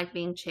don't like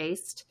being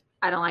chased.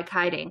 I don't like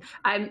hiding.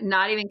 I'm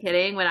not even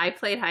kidding. When I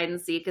played hide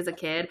and seek as a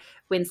kid,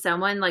 when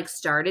someone like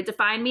started to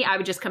find me, I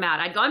would just come out.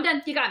 I'd go, I'm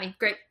done. You got me.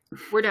 Great.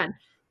 We're done.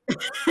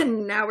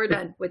 And now we're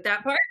done with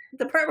that part.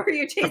 The part where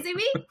you're chasing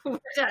me, we're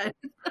done.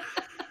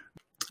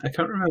 I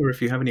can't remember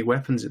if you have any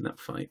weapons in that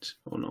fight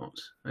or not.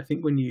 I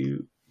think when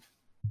you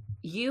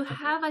You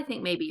have, I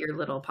think, maybe your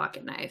little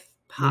pocket knife,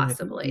 Yeah,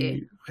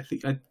 possibly.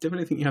 I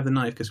definitely think you have the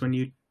knife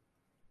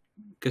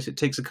because it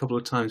takes a couple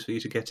of times for you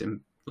to get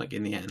him, like,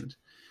 in the end.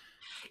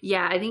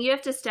 Yeah, I think you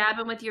have to stab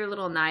him with your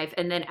little knife.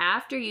 And then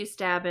after you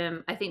stab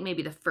him, I think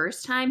maybe the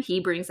first time, he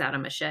brings out a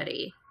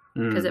machete.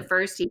 Because at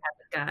first he has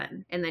a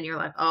gun. And then you're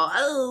like,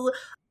 oh.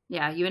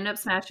 Yeah, you end up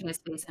smashing his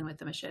face in with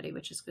the machete,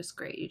 which is just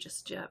great. You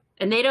just,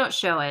 and they don't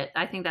show it.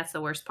 I think that's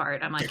the worst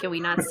part. I'm like, can we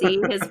not see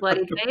his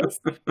bloody face?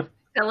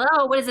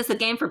 Hello, what is this, a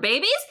game for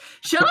babies?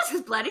 Show us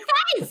his bloody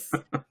face.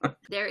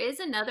 There is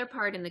another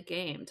part in the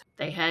game.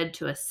 They head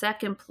to a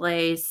second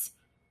place.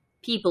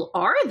 People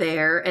are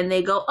there and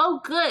they go, oh,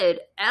 good,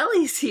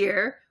 Ellie's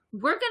here.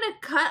 We're going to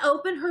cut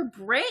open her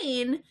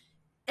brain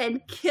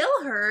and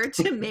kill her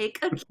to make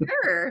a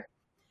cure.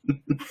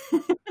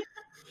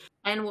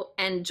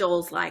 And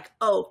Joel's like,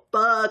 oh,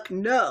 fuck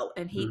no.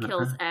 And he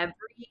kills every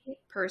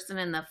person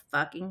in the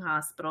fucking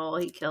hospital.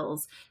 He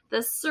kills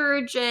the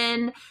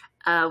surgeon,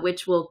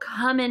 which will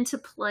come into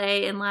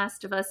play in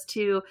Last of Us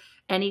 2.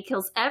 And he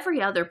kills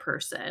every other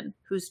person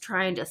who's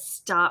trying to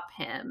stop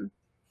him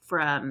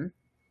from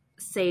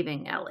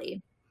saving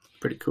Ellie.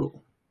 Pretty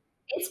cool.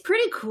 It's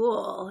pretty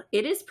cool.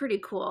 It is pretty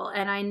cool.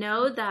 And I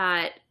know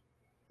that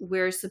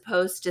we're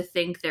supposed to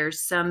think there's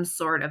some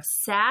sort of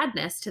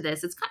sadness to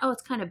this. It's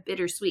kind of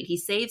bittersweet. He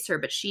saves her,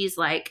 but she's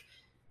like,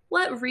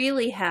 what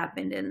really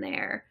happened in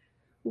there?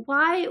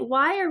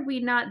 Why are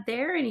we not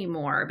there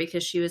anymore?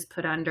 Because she was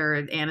put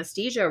under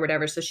anesthesia or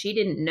whatever. So she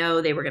didn't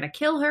know they were going to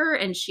kill her.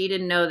 And she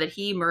didn't know that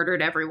he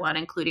murdered everyone,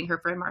 including her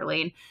friend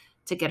Marlene,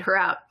 to get her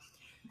out.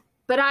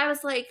 But I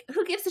was like,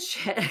 who gives a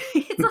shit?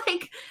 It's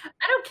like,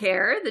 I don't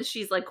care that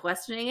she's like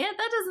questioning it.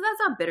 That's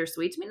not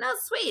bittersweet to me.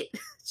 That's sweet.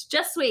 It's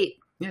just sweet.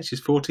 Yeah, she's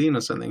 14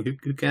 or something.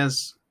 Who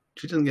cares?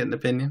 She doesn't get an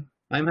opinion.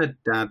 I'm her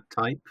dad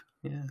type.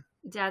 Yeah.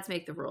 Dads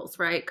make the rules,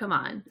 right? Come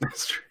on.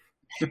 That's true.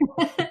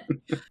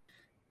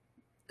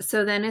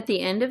 So then at the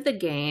end of the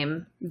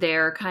game,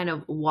 they're kind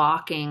of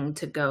walking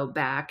to go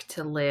back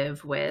to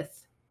live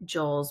with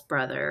Joel's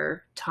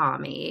brother,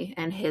 Tommy,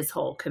 and his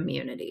whole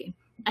community.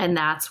 And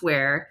that's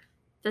where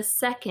the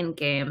second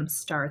game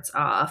starts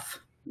off.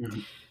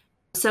 Mm-hmm.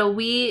 So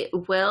we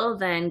will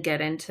then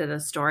get into the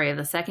story of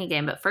the second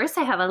game. But first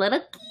I have a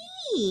little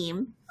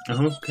game.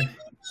 Okay.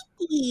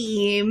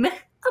 Game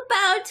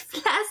about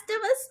Last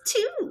of Us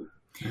 2.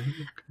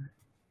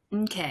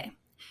 Okay.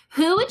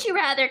 Who would you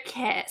rather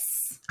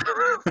kiss?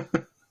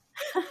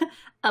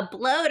 A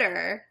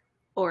bloater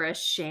or a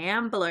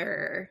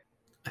shambler?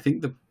 I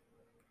think the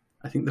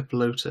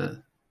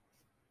bloater,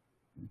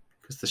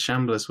 because the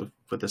shamblers were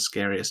the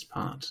scariest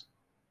part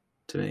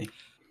to me.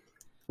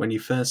 When you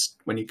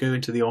go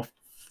into the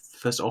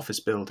first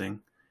office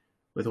building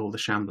with all the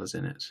shamblers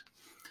in it,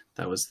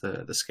 that was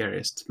the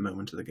scariest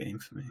moment of the game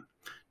for me.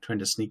 Trying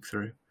to sneak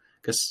through,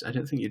 because I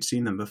don't think you'd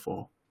seen them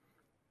before,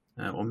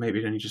 or maybe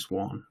you'd only just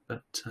one.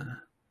 But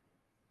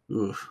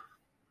oof,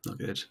 not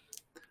good.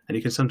 And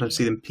you can sometimes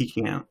see them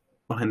peeking out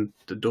behind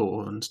the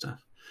door and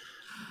stuff.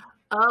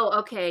 Oh,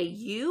 okay.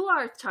 You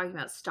are talking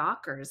about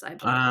stalkers, I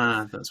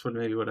believe. That's what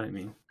I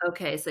mean.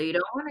 Okay, so you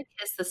don't want to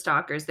kiss the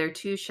stalkers. They're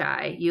too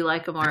shy. You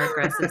like a more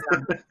aggressive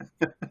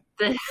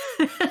The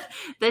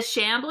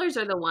shamblers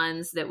are the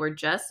ones that were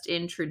just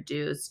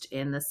introduced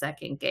in the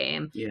second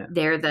game. Yeah.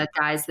 They're the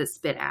guys that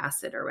spit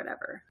acid or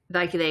whatever.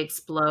 Like they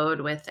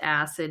explode with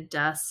acid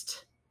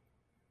dust.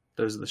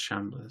 Those are the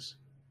shamblers.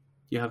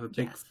 You have a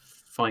big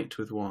fight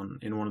with one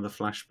in one of the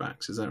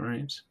flashbacks, is that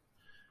right?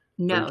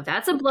 No,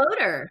 that's a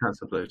bloater.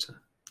 That's a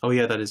bloater. Oh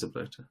yeah, that is a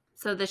bloater.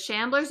 So the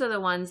shamblers are the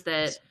ones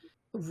that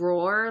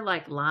roar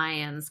like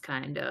lions,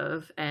 kind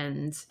of.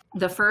 And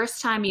the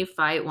first time you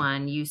fight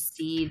one, you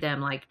see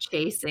them like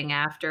chasing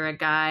after a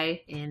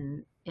guy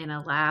in a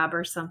lab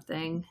or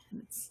something.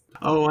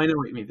 Oh, I know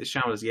what you mean. The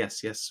shamblers,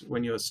 yes.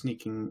 When you're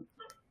sneaking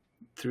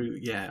through,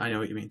 yeah, I know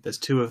what you mean. There's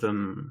two of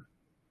them.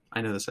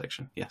 I know the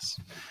section, yes.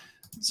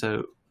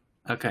 So,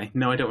 okay.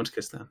 No, I don't want to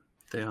kiss them.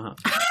 They are...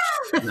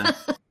 No.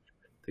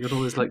 They got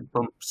all these like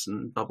bumps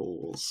and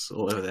bubbles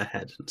all over their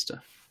head and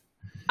stuff.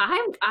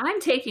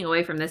 I'm taking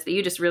away from this that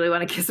you just really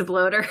want to kiss a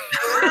bloater.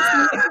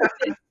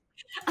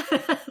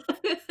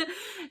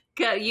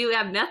 You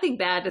have nothing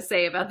bad to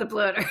say about the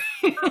bloater.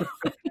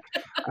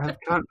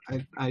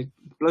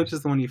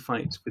 Bloater's the one you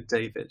fight with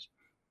David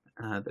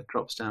that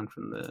drops down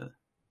from the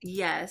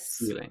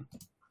ceiling.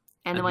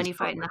 And the one you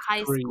fight in the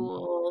high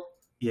school.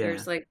 Yeah.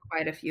 There's like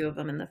quite a few of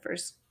them in the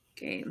first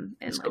game.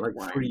 And he's got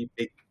like 3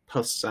 big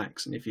pus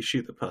sacs, and if you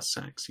shoot the pus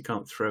sacs, he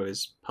can't throw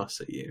his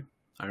pus at you.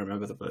 I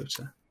remember the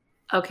bloater.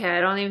 Okay,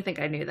 I don't even think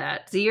I knew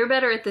that. So you're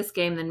better at this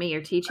game than me. You're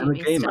teaching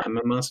me gamer. stuff. I'm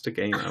a master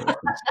gamer.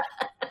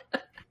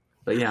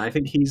 But yeah, I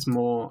think he's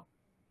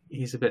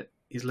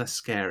less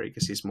scary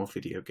because he's more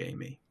video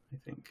gamey, I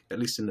think. At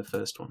least in the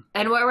first one.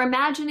 And we're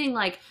imagining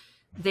like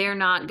they're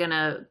not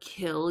gonna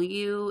kill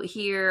you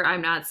here.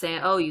 I'm not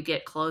saying, oh, you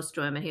get close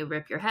to him and he'll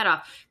rip your head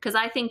off. Because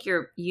I think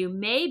you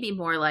may be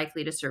more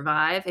likely to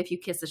survive if you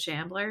kiss a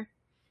shambler.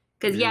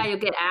 Because you'll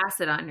get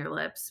acid on your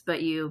lips,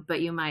 but you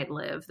might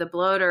live. The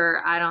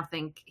bloater, I don't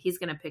think he's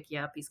going to pick you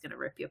up. He's going to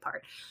rip you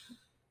apart.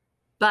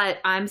 But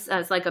I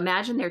was like,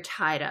 imagine they're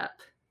tied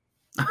up.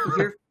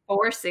 You're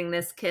forcing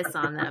this kiss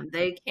on them.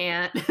 They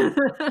can't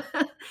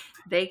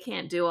they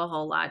can't do a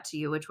whole lot to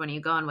you. Which one are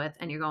you going with?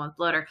 And you're going with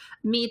Bloater.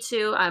 Me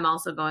too. I'm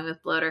also going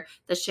with Bloater.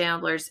 The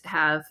Shamblers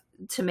have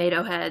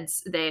tomato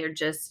heads. They are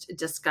just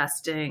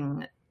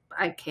disgusting.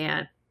 I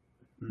can't.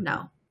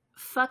 No.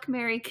 Fuck,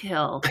 marry,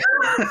 kill.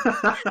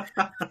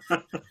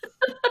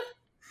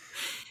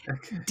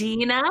 Okay.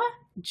 Dina,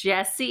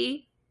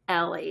 Jesse,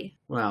 Ellie.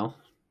 Well,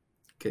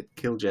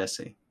 kill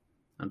Jesse,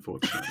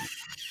 unfortunately.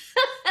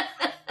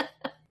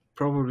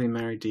 Probably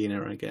marry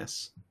Dina, I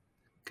guess,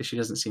 because she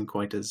doesn't seem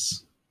quite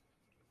as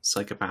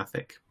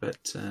psychopathic.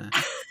 But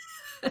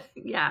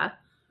Yeah.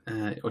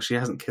 or she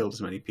hasn't killed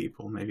as many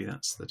people. Maybe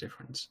that's the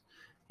difference.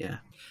 Yeah.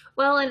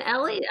 Well, and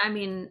Ellie, I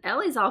mean,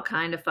 Ellie's all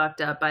kind of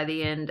fucked up by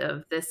the end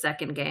of this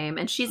second game,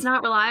 and she's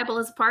not reliable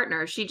as a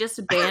partner. She just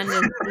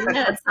abandoned Dina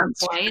at some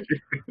point.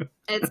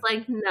 It's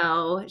like,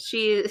 no,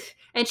 she's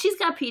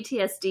got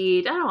PTSD.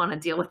 I don't want to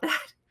deal with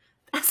that.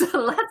 That's a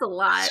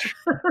lot.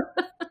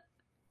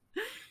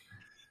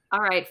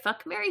 All right,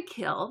 fuck, marry,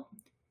 kill.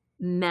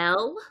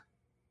 Mel,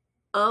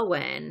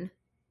 Owen,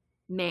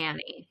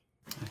 Manny.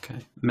 Okay.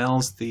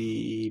 Mel's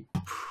the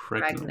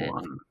pregnant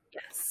one.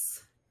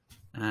 Yes.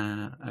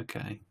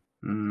 Okay.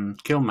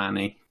 Kill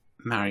Manny.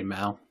 Marry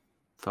Mel.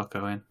 Fuck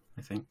Owen,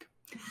 I think.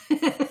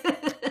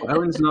 Well,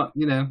 Owen's not,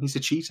 he's a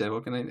cheater.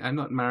 I'm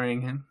not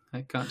marrying him.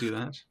 I can't do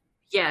that.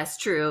 Yes,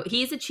 true.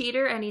 He's a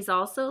cheater, and he's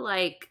also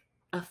like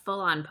a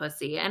full-on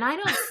pussy. And I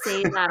don't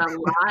say that a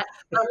lot,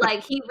 but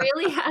like he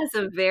really has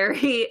a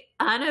very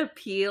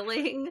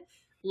unappealing,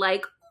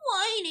 like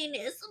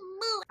whininess.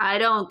 I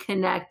don't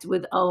connect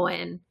with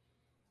Owen.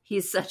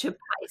 He's such a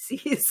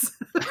Pisces.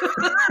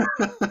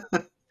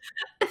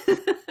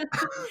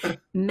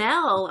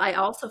 Mel, I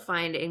also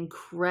find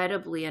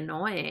incredibly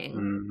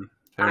annoying.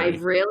 I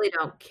really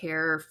don't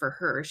care for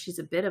her. She's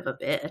a bit of a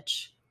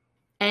bitch.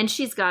 And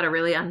she's got a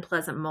really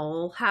unpleasant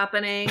mole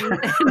happening.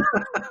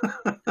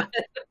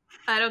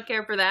 I don't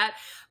care for that.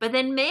 But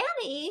then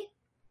Manny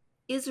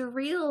is a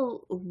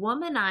real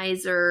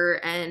womanizer,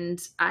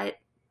 and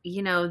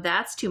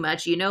that's too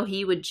much.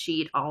 He would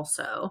cheat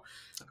also.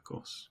 Of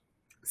course.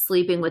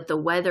 Sleeping with the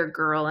weather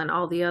girl and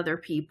all the other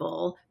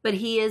people, but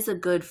he is a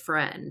good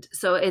friend.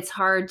 So it's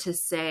hard to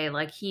say,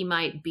 like, he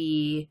might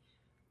be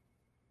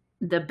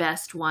the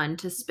best one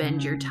to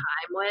spend your time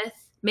with.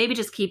 Maybe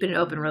just keep it an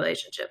open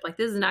relationship. Like,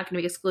 this is not going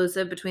to be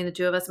exclusive between the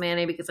two of us,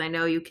 Manny, because I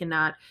know you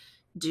cannot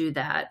do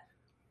that.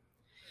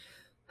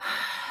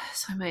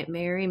 So I might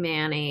marry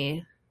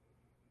Manny.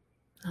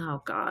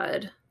 Oh,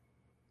 God.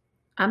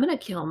 I'm going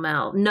to kill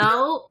Mel.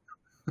 No.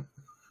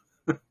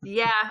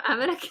 Yeah, I'm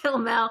going to kill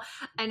Mel.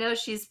 I know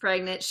she's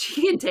pregnant.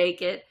 She can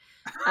take it.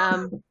 I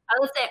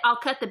would say I'll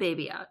cut the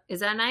baby out. Is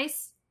that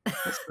nice?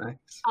 That's nice.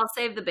 I'll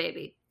save the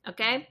baby.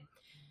 Okay.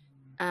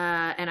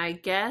 And I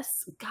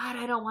guess, God,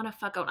 I don't want to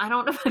fuck I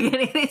don't want to fuck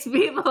any of these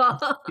people.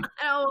 I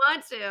don't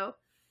want to.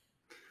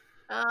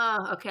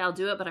 Okay, I'll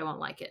do it, but I won't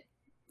like it.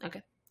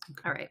 Okay.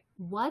 All right.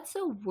 What's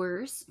a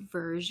worse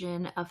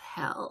version of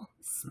hell?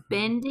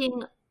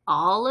 Spending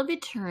all of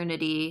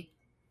eternity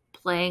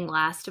playing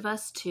Last of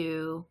Us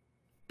 2,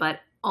 but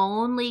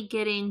only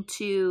getting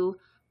to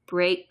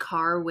break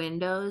car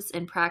windows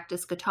and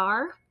practice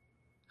guitar?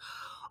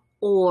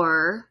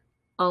 Or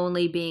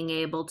only being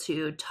able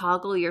to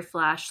toggle your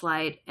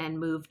flashlight and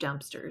move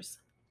dumpsters?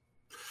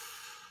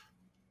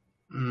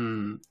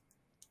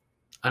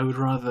 I would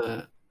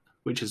rather,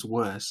 which is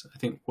worse, I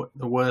think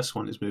the worst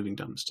one is moving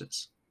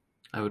dumpsters.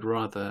 I would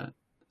rather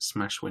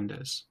smash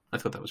windows. I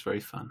thought that was very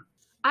fun.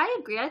 I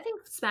agree. I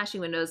think smashing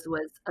windows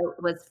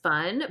was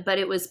fun, but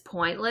it was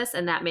pointless,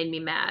 and that made me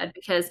mad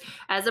because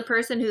as a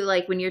person who,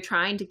 like, when you're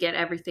trying to get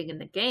everything in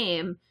the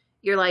game,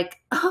 you're like,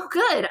 oh,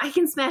 good, I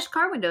can smash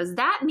car windows.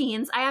 That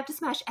means I have to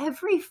smash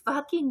every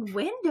fucking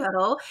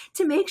window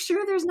to make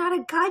sure there's not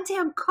a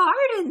goddamn card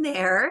in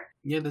there.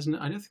 Yeah, I don't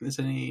think there's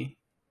any.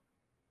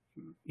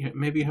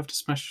 Maybe you have to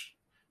smash.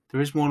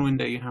 There is one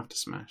window you have to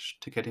smash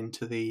to get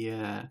into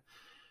the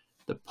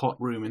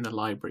pot room in the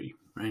library,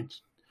 right?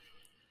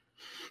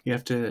 You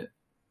have to,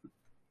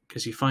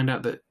 because you find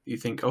out that you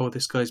think, oh,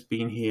 this guy's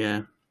been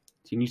here.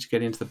 You need to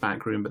get into the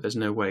back room, but there's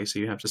no way. So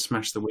you have to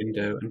smash the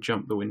window and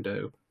jump the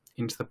window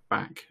into the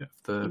back of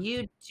the.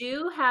 You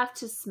do have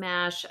to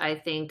smash, I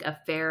think, a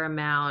fair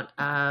amount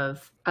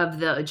of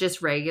the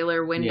just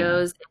regular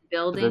windows in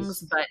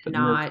buildings, but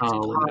not no car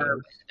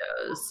windows.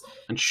 windows.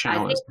 And showers.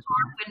 I think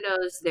car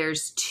windows,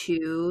 there's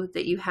 2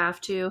 that you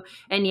have to.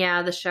 And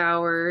yeah, the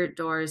shower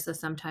doors,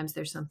 sometimes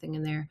there's something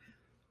in there.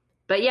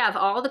 But yeah, of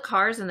all the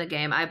cars in the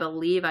game, I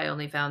believe I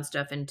only found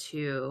stuff in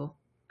 2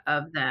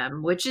 of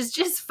them, which is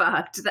just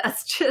fucked.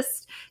 That's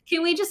just,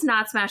 can we just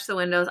not smash the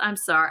windows? I'm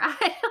sorry.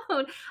 I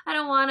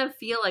don't want to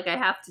feel like I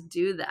have to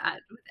do that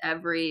with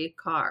every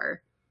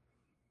car.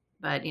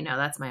 But,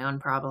 that's my own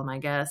problem, I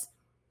guess.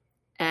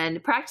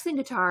 And practicing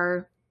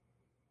guitar,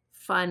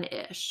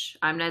 fun-ish.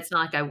 It's not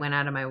like I went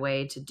out of my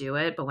way to do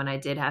it, but when I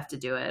did have to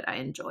do it, I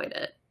enjoyed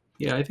it.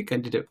 Yeah, I think I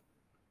did it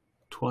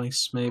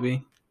twice,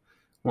 maybe.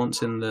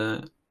 Once in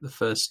the the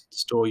first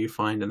store you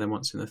find, and then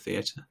once in the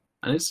theater.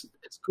 And it's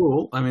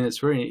cool. I mean, it's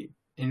a very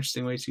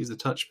interesting way to use the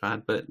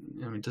touchpad, but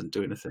I mean, it doesn't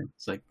do anything.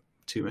 It's like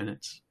 2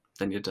 minutes,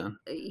 then you're done.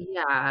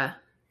 Yeah,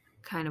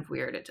 kind of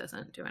weird. It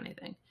doesn't do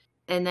anything.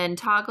 And then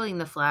toggling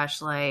the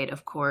flashlight,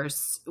 of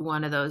course,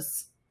 one of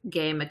those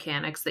game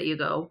mechanics that you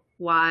go,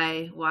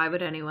 why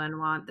would anyone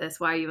want this?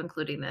 Why are you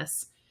including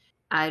this?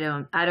 I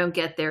don't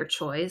get their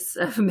choice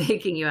of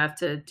making you have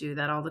to do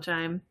that all the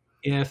time.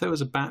 Yeah, if there was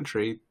a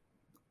battery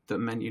that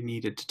meant you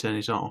needed to turn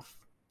it off,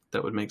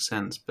 that would make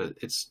sense, but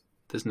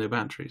there's no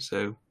battery,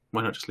 so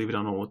why not just leave it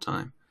on all the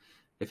time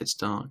if it's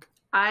dark?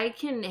 I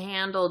can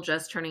handle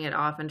just turning it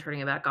off and turning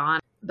it back on,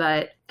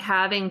 but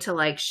having to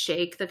like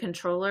shake the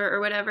controller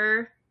or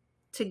whatever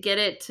to get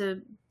it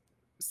to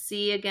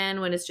see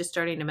again when it's just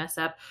starting to mess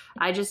up,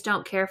 I just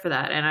don't care for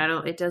that,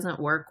 and it doesn't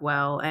work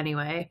well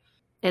anyway.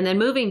 And then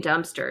moving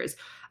dumpsters,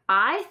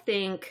 I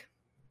think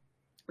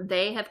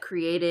they have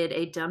created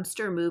a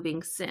dumpster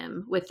moving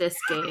sim with this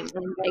game.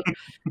 And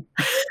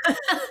like,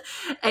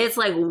 it's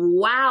like,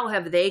 wow,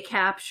 have they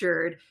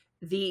captured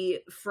the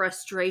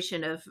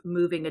frustration of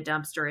moving a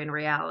dumpster in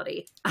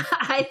reality?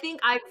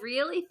 I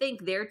really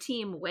think their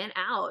team went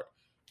out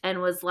and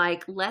was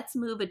like, let's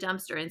move a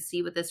dumpster and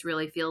see what this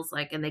really feels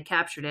like. And they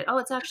captured it. Oh,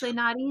 it's actually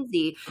not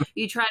easy.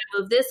 You try to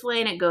move this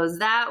way and it goes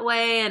that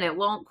way and it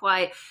won't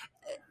quite.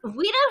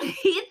 We don't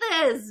need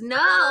this.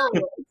 No.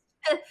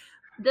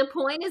 The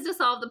point is to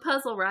solve the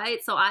puzzle,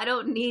 right? So I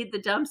don't need the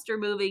dumpster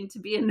moving to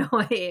be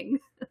annoying.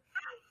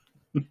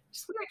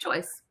 Just weird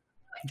choice.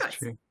 That's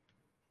true.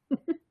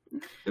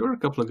 There were a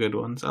couple of good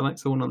ones. I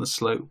liked the one on the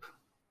slope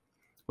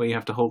where you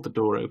have to hold the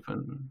door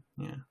open.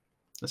 Yeah.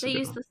 They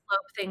used the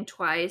slope thing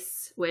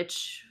twice,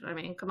 which, I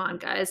mean, come on,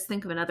 guys,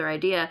 think of another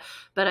idea.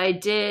 But I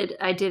did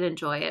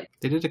enjoy it.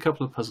 They did a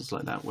couple of puzzles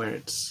like that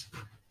where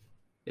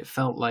it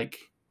felt like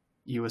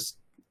you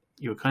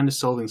were kind of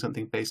solving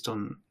something based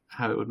on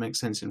how it would make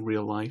sense in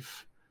real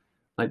life.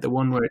 Like the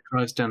one where it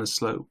drives down a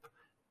slope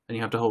and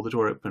you have to hold the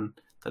door open.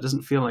 That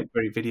doesn't feel like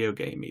very video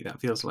gamey. That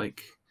feels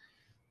like,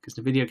 because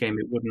in a video game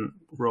it wouldn't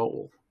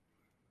roll.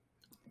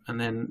 And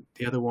then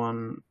the other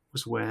one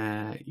was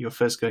where you're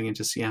first going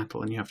into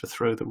Seattle and you have to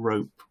throw the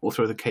rope or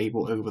throw the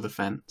cable over the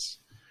fence.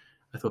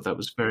 I thought that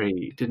was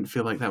didn't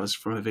feel like that was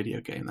from a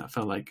video game. That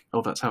felt like,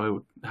 oh, that's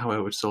how I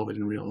would solve it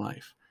in real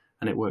life.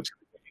 And it worked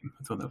in the game.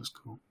 I thought that was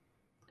cool.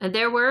 And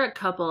there were a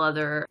couple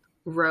other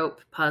rope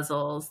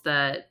puzzles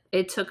that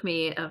it took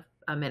me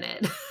a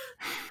minute.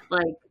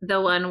 Like the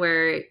one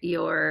where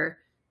you're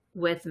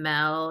with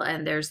Mel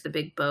and there's the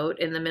big boat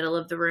in the middle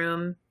of the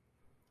room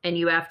and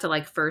you have to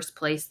like first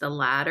place the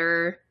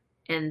ladder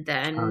and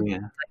then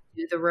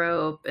do the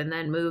rope and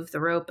then move the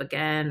rope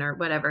again or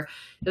whatever.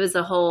 It was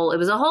a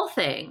whole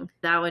thing.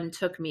 That one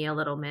took me a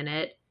little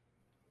minute.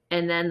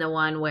 And then the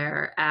one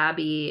where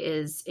Abby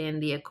is in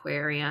the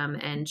aquarium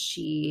and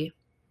she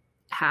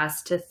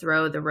has to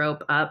throw the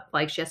rope up,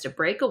 like she has to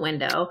break a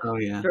window, throw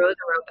the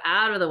rope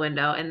out of the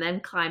window, and then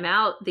climb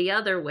out the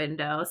other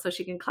window so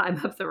she can climb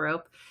up the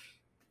rope.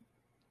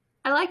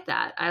 I like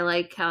that. I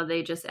like how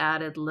they just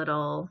added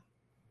little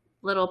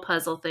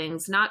puzzle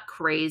things, not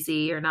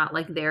crazy or not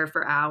like there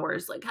for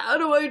hours, like how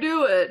do I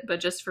do it? But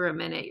just for a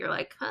minute, you're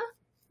like, huh?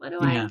 What do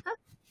I? Huh?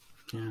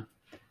 Yeah.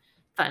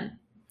 Fun.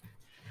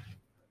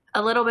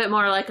 A little bit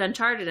more like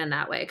Uncharted in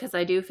that way, because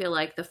I do feel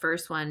like the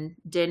first one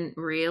didn't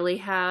really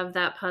have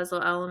that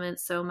puzzle element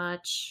so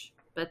much,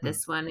 but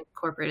this one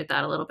incorporated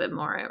that a little bit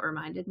more. It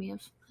reminded me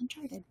of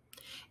Uncharted.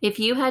 If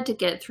you had to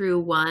get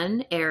through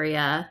one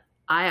area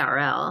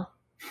IRL,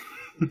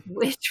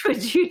 which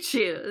would you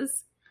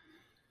choose?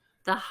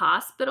 The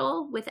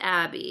hospital with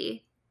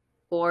Abby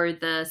or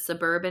the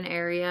suburban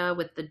area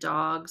with the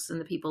dogs and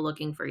the people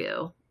looking for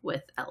you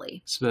with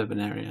Ellie? Suburban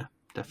area,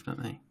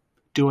 definitely.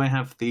 Do I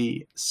have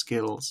the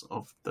skills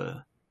of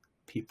the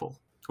people?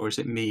 Or is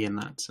it me in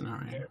that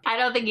scenario? I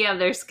don't think you have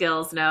their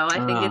skills, no.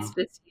 I think it's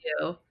just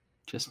you.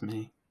 Just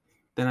me.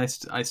 Then I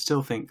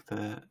still think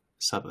the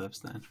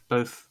suburbs then.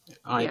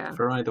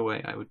 For either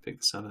way, I would pick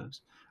the suburbs.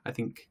 I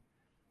think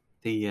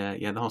the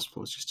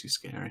hospital is just too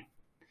scary.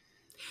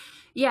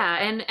 Yeah,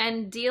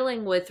 and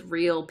dealing with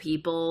real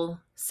people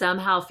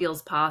somehow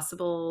feels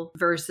possible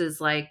versus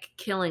like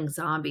killing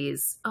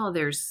zombies. Oh,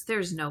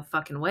 there's no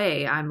fucking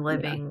way I'm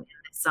living in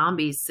a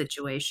zombie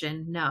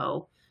situation.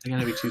 No. They're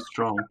going to be too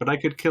strong. But I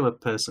could kill a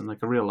person,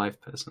 like a real life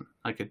person.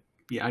 I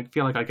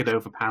feel like I could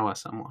overpower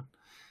someone.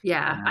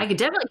 Yeah, I could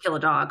definitely kill a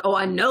dog. Oh,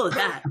 I know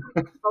that.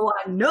 I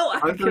know I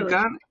could kill a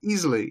dog.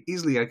 Easily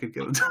I could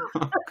kill a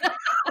dog.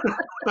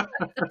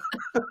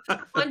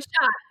 One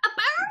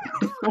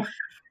shot.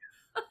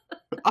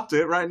 I'll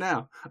do it right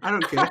now. I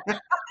don't care.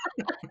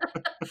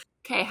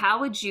 Okay, how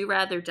would you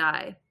rather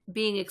die?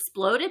 Being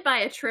exploded by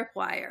a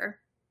tripwire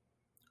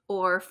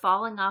or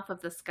falling off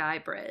of the sky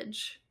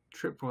bridge?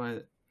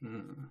 Tripwire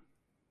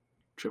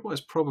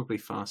is probably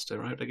faster,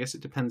 right? I guess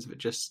it depends if it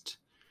just...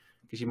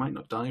 because you might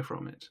not die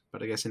from it.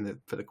 But I guess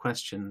for the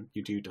question,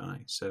 you do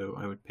die. So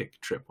I would pick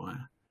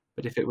tripwire.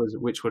 But if it was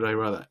which would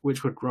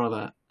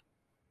rather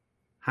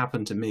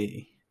happen to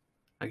me,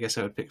 I guess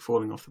I would pick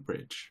falling off the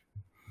bridge.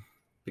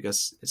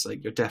 because it's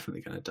like you're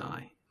definitely going to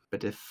die.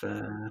 But if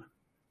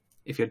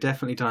you're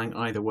definitely dying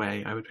either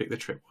way, I would pick the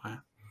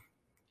tripwire.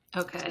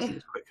 Okay.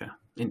 It's quicker,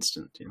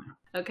 instant, you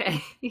know. Okay.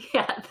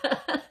 Yeah.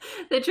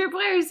 The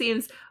tripwire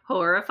seems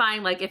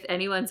horrifying. Like if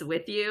anyone's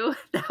with you,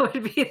 that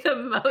would be the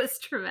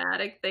most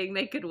traumatic thing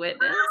they could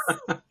witness.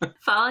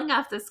 Falling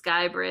off the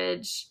sky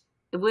bridge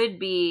would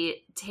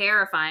be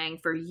terrifying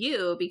for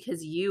you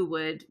because you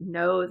would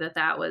know that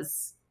that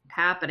was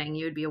happening.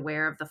 You would be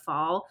aware of the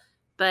fall.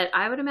 But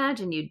I would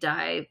imagine you'd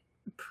die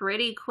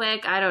pretty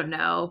quick. I don't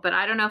know. But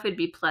I don't know if it'd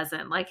be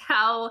pleasant. Like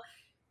how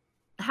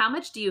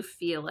much do you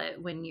feel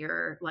it when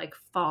you're like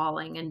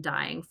falling and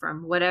dying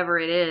from whatever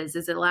it is?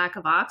 Is it lack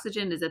of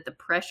oxygen? Is it the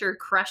pressure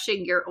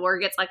crushing your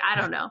organs? Like, I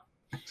don't know.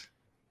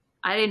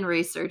 I didn't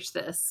research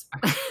this.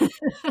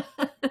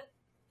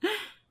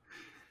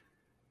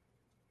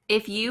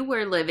 If you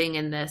were living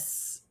in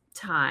this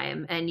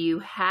time and you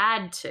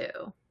had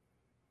to,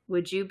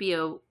 would you be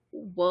a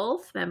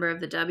wolf, member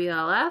of the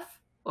WLF,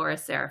 or a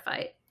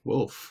Seraphite?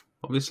 Wolf,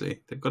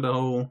 obviously. They've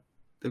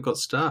got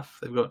stuff.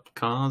 They've got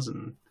cars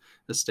and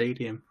the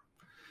stadium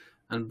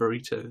and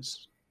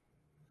burritos.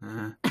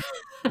 The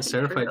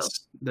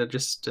Seraphites, they're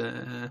just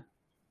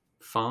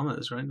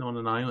farmers, right? On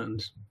an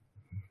island.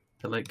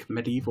 They're like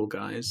medieval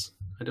guys.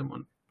 I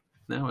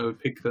would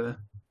pick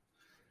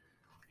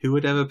who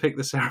would ever pick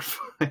the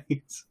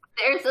Seraphites?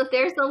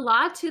 There's a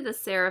lot to the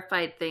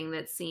Seraphite thing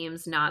that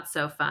seems not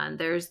so fun.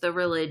 There's the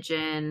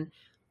religion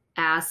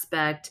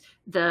aspect,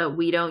 the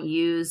we don't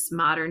use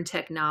modern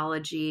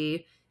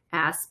technology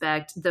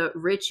aspect, the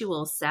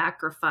ritual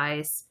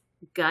sacrifice,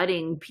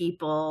 gutting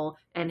people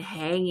and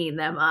hanging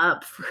them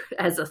up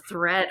as a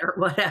threat or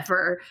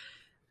whatever.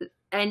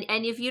 And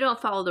if you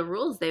don't follow the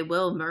rules, they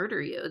will murder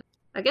you.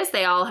 I guess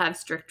they all have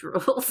strict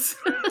rules.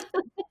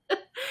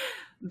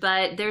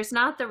 But there's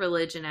not the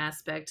religion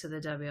aspect to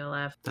the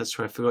WLF. That's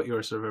true. I forgot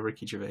you're sort of a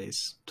Ricky Gervais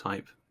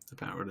type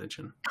about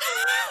religion.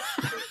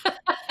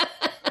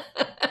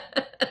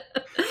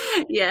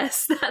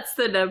 Yes, that's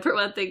the number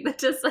one thing that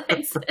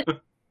decides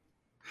it.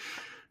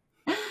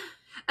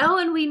 Oh,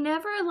 and we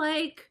never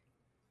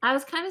I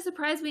was kind of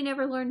surprised we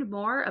never learned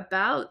more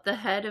about the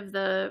head of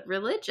the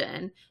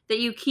religion, that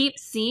you keep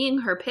seeing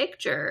her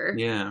picture.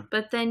 Yeah.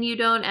 But then you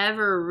don't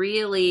ever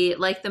really,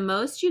 the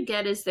most you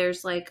get is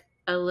there's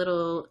a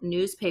little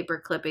newspaper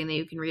clipping that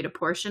you can read a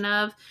portion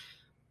of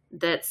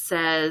that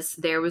says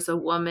there was a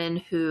woman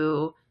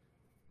who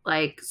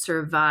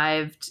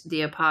survived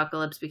the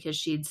apocalypse because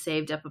she'd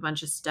saved up a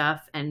bunch of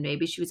stuff and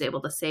maybe she was able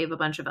to save a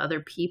bunch of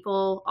other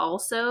people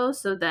also.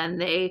 So then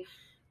they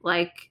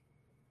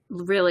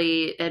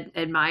really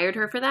admired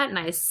her for that. And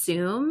I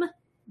assume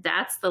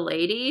that's the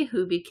lady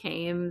who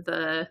became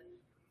the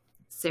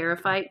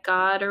Seraphite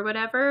god or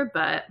whatever,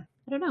 but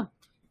I don't know.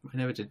 I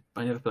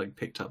never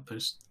picked up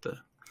the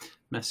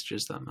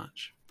messages that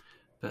much.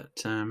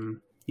 But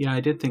yeah, I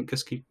did think,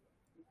 because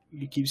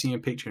you keep seeing a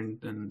picture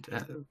and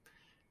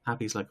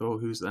Abby's like, oh,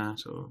 who's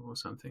that? Or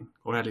something.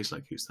 Or Ellie's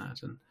like, who's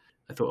that? And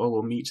I thought, oh,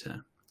 we'll meet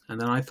her. And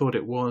then I thought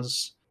it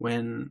was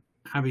when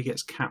Abby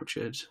gets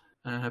captured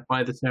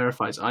by the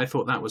Seraphites. I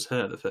thought that was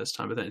her the first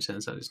time, but then it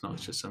turns out it's not.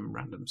 It's just some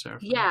random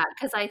Seraphite. Yeah,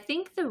 because I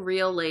think the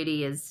real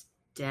lady is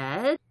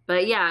dead.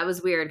 But yeah, it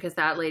was weird because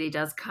that lady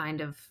does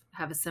kind of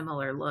have a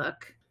similar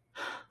look.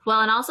 Well,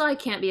 and also I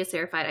can't be a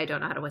Seraphite. I don't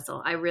know how to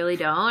whistle. I really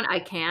don't. I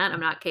can't. I'm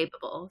not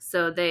capable.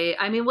 So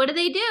what do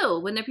they do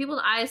when they're people?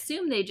 I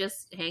assume they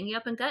just hang you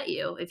up and gut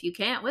you if you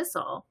can't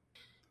whistle.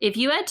 If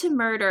you had to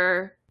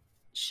murder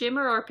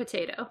Shimmer or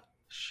Potato?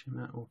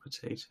 Shimmer or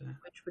Potato?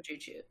 Which would you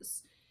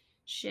choose?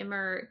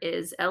 Shimmer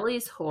is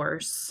Ellie's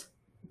horse.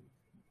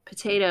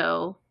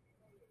 Potato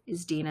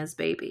is Dina's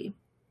baby.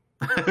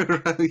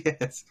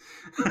 Yes.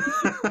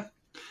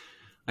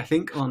 I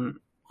think on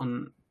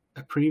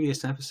a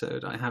previous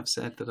episode, I have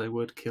said that I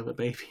would kill a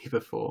baby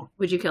before.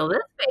 Would you kill this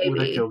baby?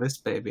 Would I kill this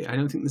baby? I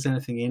don't think there's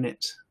anything in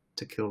it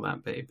to kill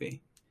that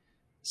baby.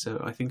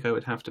 So I think I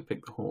would have to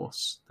pick the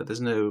horse, that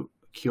there's no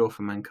cure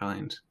for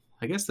mankind.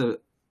 I guess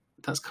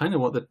that's kind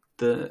of what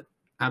the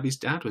Abby's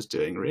dad was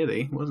doing,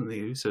 really, wasn't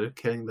he? Sort of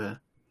killing the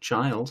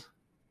child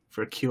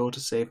for a cure to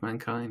save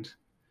mankind.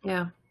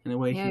 Yeah. In a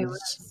way, he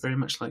was very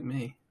much like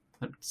me.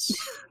 That's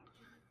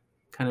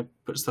kind of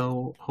puts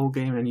the whole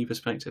game in a new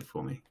perspective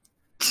for me.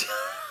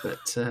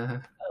 But oh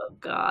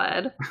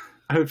God,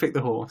 I would pick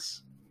the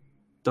horse.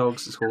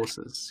 Dogs as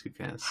horses. Who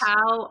cares?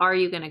 How are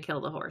you going to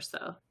kill the horse,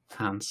 though?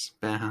 Hands,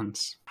 bare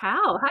hands.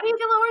 How? How do you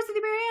kill a horse with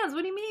your bare hands?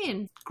 What do you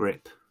mean?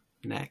 Grip,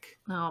 neck.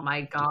 Oh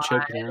my God!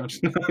 Choke it out.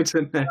 No, I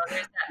don't know. Oh,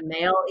 there's that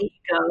male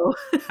ego.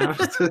 How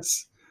does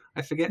this?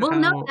 I forget. Well,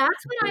 no,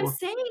 that's what I'm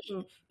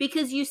saying.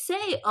 Because you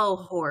say, oh,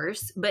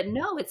 horse, but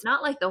no, it's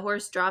not like the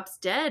horse drops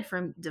dead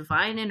from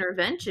divine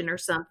intervention or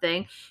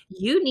something.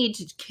 You need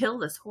to kill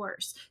this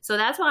horse. So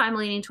that's why I'm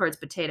leaning towards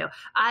Potato.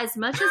 As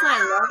much as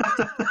I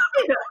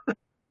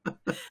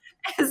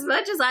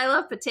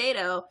love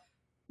Potato,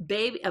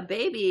 a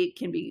baby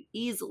can be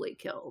easily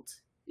killed.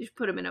 You should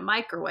put him in a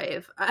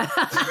microwave.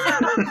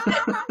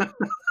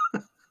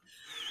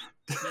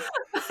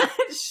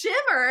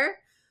 Shimmer?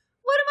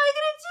 What am I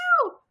going to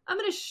do? I'm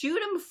going to shoot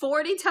him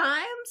 40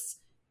 times?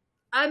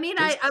 I mean,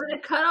 I'm going to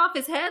cut off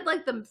his head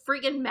like the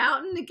freaking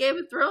mountain in Game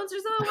of Thrones or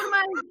something? What am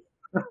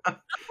I...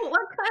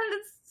 what kind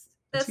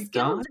of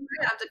skills do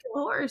I have to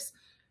kill a horse?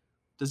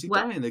 Does he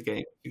die in the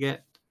game? You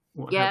get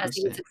what yes, happens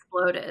he gets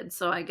exploded.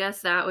 So I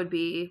guess that would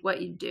be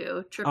what you'd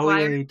do.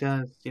 Yeah, he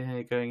does.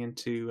 Yeah, going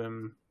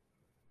into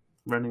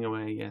running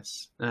away.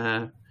 Yes.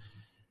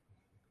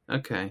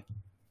 Okay.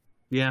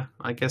 Yeah,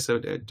 I guess I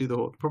would do the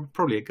whole.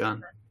 Probably a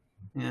gun.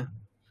 Yeah.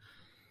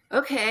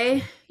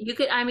 Okay, you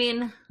could. I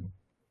mean,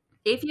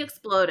 if you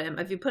explode him,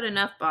 if you put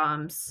enough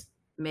bombs,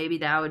 maybe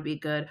that would be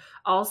good.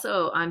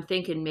 Also, I'm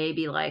thinking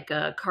maybe like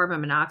a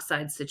carbon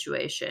monoxide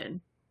situation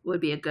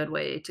would be a good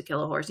way to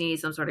kill a horse. You need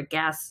some sort of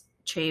gas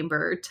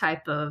chamber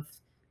type of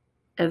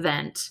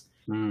event.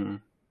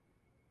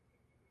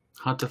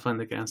 Hard to find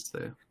the gas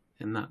though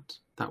in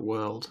that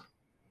world.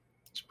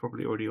 It's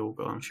probably already all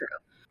gone. True.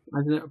 I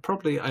don't know,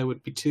 probably I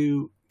would be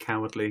too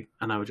cowardly,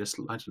 and I would just,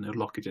 I don't know,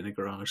 lock it in a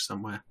garage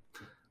somewhere,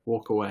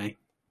 walk away,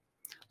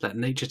 let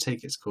nature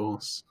take its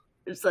course.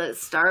 Just let it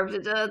starve to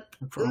death.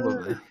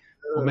 Probably.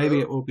 Or maybe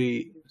it will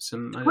be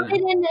some. Put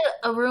it into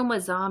a room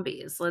with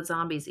zombies. Let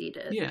zombies eat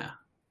it. Yeah.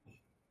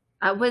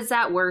 Was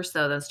that worse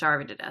though than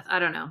starving to death? I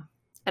don't know.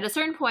 At a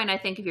certain point, I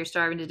think if you're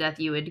starving to death,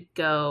 you would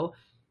go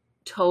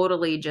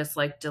totally just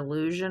like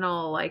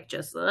delusional, like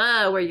just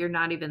where you're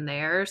not even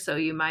there, so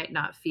you might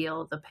not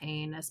feel the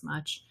pain as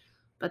much.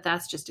 But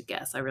that's just a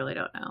guess. I really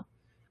don't know.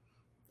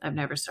 I've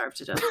never starved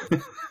to death.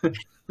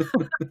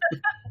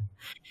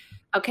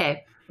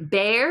 Okay,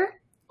 Bear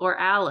or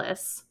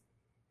Alice?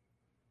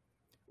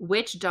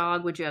 Which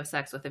dog would you have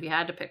sex with if you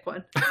had to pick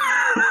one?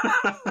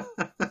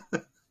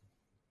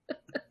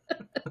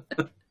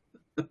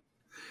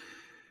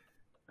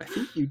 I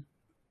think you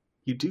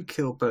do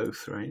kill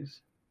both, right?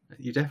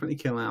 You definitely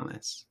kill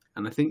Alice,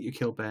 and I think you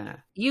kill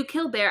Bear. You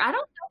kill Bear. I don't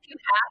know if you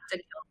have to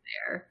kill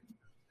Bear.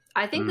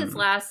 I think this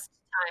last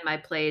time I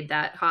played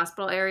that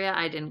hospital area,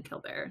 I didn't kill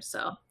Bear,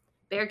 so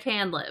Bear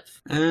can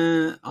live.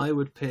 I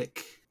would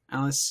pick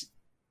Alice.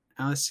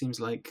 Alice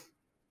seems like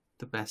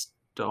the best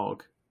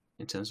dog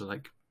in terms of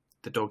like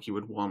the dog you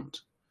would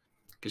want,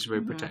 because she's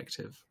very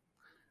protective.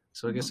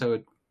 So I guess I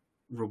would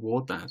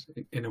reward that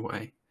in a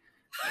way.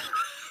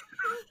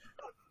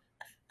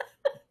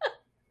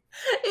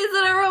 Is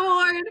it a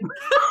reward?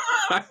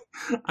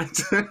 I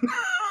don't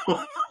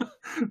know.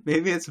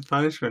 Maybe it's a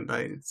punishment.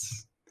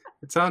 It's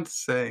hard to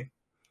say.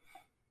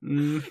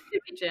 Be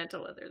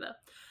gentle with her,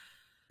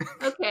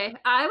 though. Okay,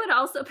 I would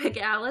also pick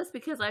Alice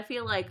because I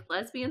feel like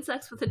lesbian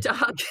sex with a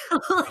dog a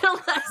little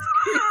less.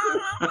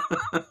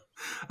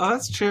 Oh,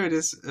 that's true. It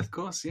is, of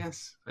course.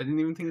 Yes, I didn't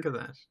even think of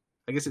that.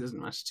 I guess it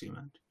doesn't matter too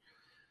much.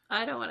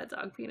 I don't want a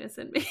dog penis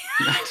in me.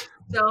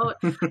 Don't.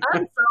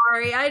 I'm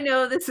sorry. I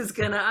know I'm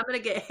gonna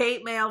get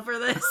hate mail for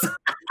this.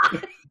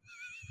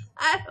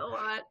 I don't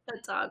want a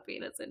dog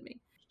penis in me.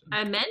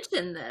 I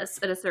mentioned this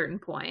at a certain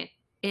point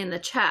in the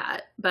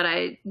chat, but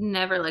I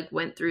never like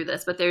went through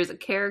this. But there's a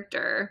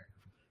character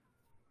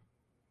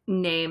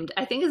named,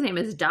 I think his name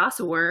is Das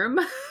Worm.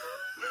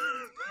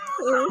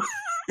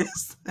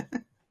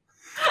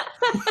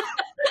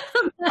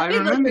 I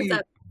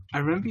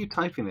remember you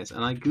typing this,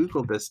 and I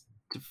googled this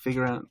to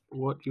figure out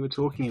what you were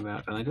talking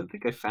about, and I don't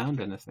think I found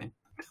anything.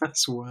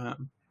 Das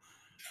Worm.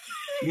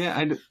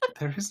 Yeah,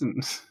 there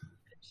isn't.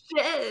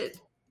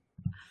 Shit.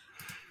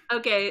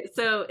 Okay,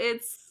 so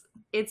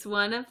it's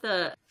one of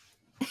the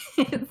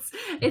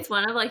it's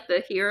one of like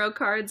the hero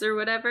cards or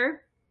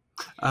whatever.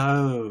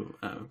 Oh,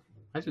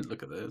 I didn't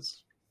look at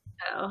those.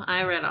 Oh,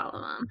 I read all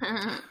of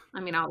them. I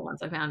mean, all the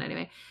ones I found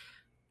anyway.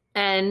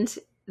 And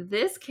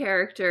this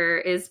character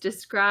is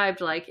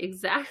described like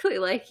exactly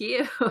like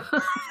you.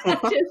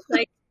 Just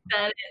like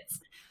that.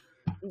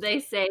 They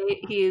say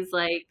he's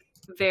like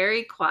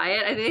very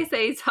quiet. I think they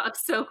say he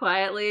talks so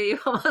quietly you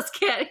almost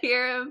can't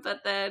hear him.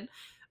 But then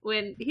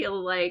when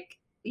he'll like,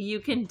 you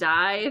can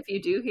die if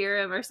you do hear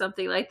him or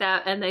something like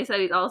that. And they said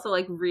he's also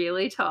like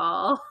really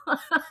tall.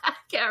 I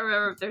can't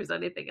remember if there's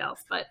anything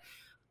else, but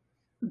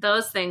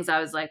those things I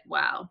was like,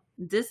 wow,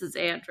 this is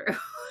Andrew.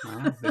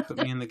 Wow, they put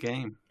me in the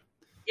game.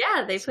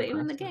 Yeah, they put you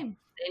in the game.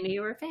 They knew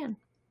you were a fan.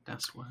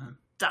 Das Worm.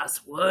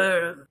 Das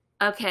Worm.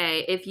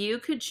 Okay, if you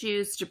could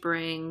choose to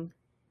bring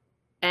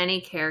any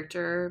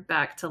character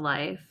back to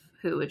life,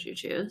 who would you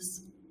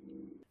choose?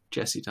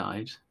 Jesse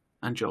died,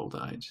 and Joel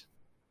died.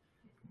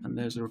 And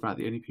those are about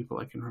the only people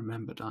I can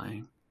remember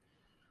dying.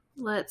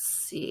 Let's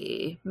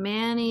see.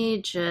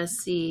 Manny,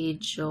 Jesse,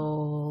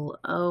 Joel,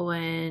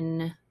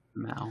 Owen.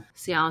 Mel.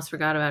 See, I almost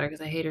forgot about her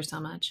because I hate her so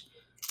much.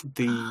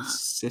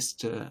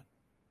 The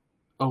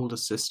older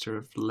sister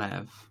of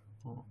Lev.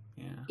 Oh,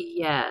 yeah.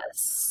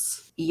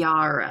 Yes.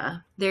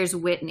 Yara. There's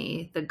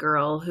Whitney, the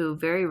girl who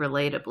very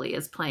relatably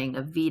is playing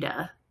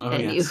Evita. Oh,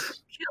 and yes. you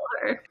kill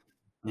her.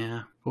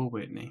 Yeah, poor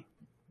Whitney.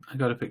 I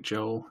got to pick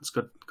Joel. It's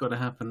got to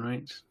happen,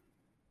 right?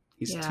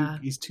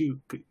 He's too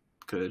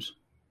good.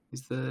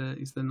 He's the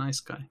nice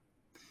guy.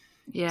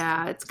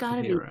 Yeah, it's got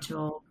to be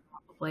Joel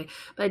probably.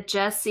 But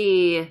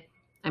Jesse,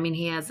 I mean,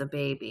 he has a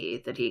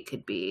baby that he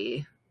could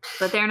be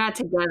But they're not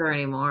together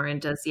anymore.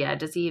 And does he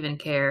even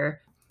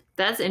care?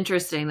 That's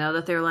interesting, though,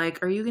 that they're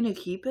like, are you going to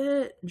keep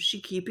it? Is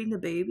she keeping the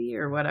baby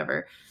or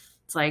whatever?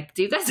 It's like,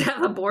 do you guys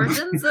have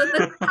abortions? I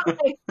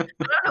don't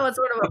know what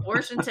sort of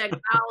abortion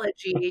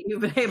technology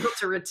you've been able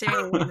to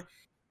retain. I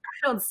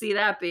don't see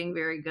that being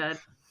very good.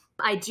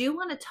 I do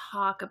want to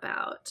talk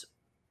about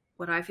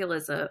what I feel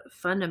is a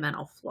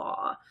fundamental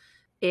flaw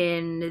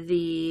in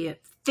the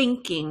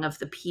thinking of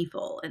the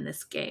people in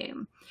this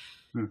game.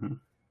 Mm-hmm.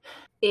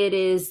 It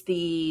is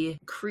the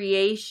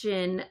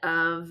creation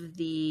of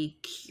the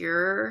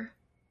cure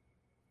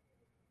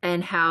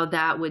and how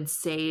that would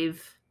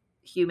save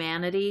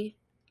humanity.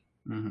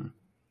 Mm-hmm.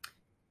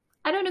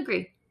 I don't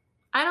agree.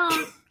 I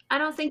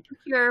don't think the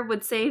cure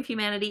would save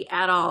humanity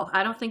at all.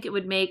 I don't think it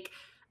would make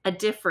a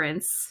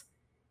difference.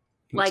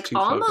 Like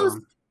almost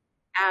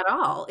at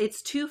all.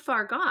 It's too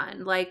far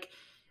gone. Like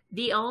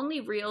the only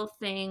real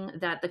thing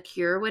that the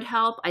cure would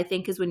help, I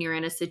think, is when you're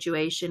in a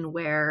situation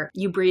where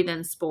you breathe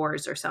in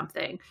spores or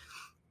something.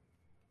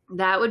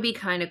 That would be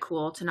kind of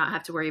cool to not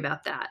have to worry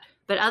about that.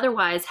 But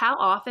otherwise, how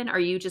often are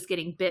you just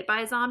getting bit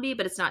by a zombie,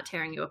 but it's not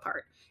tearing you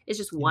apart? It's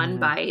just one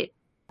bite.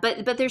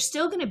 But there's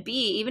still going to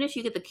be, even if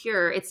you get the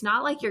cure, it's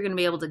not like you're going to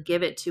be able to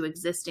give it to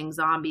existing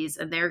zombies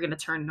and they're going to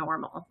turn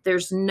normal.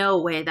 There's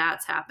no way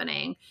that's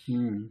happening.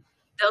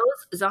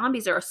 Those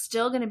zombies are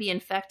still going to be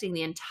infecting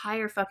the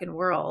entire fucking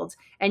world.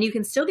 And you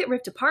can still get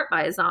ripped apart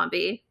by a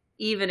zombie,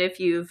 even if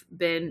you've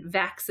been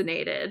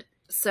vaccinated.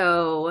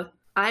 So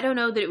I don't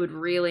know that it would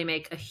really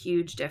make a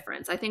huge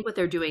difference. I think what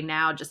they're doing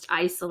now, just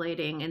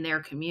isolating in their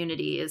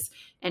communities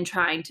and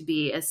trying to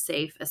be as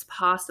safe as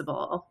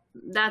possible,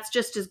 that's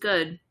just as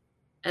good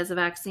as a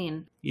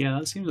vaccine. Yeah,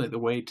 that seems like the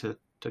way to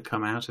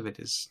come out of it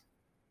is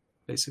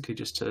basically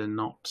just to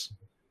not...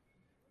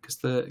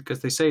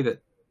 Because they say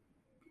that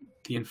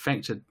the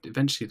infected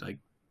eventually like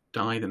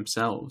die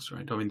themselves,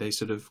 right? I mean, they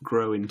sort of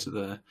grow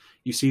into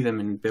you see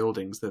them in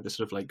buildings that they're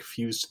sort of like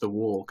fused to the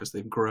wall because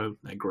their growth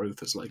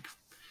has like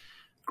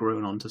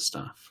grown onto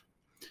stuff.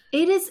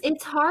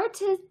 It's hard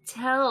to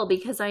tell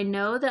because I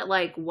know that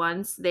like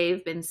once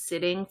they've been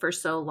sitting for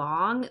so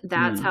long,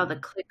 that's how the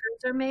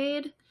clickers are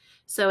made.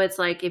 So it's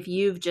like if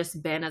you've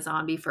just been a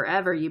zombie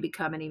forever, you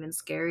become an even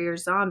scarier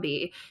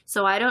zombie.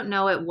 So I don't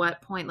know at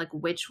what point, like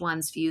which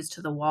ones fuse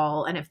to the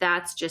wall. And if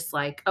that's just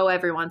like, oh,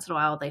 every once in a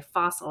while they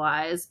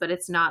fossilize, but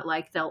it's not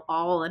like they'll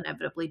all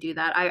inevitably do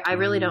that. I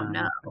really don't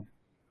know.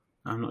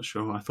 I'm not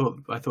sure. I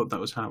thought that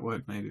was how it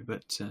worked maybe,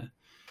 but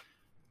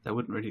that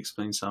wouldn't really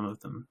explain some of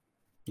them.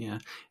 Yeah.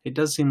 It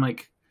does seem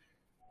like,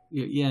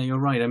 yeah, you're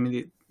right. I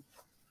mean,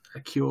 a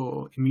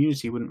cure,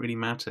 immunity wouldn't really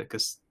matter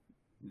because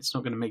it's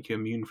not going to make you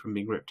immune from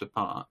being ripped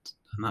apart,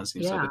 and that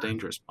seems like the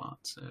dangerous part.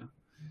 So,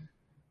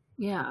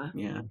 yeah.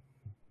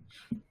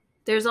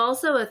 There's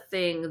also a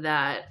thing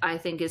that I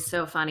think is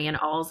so funny in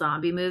all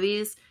zombie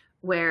movies,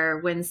 where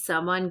when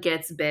someone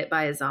gets bit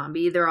by a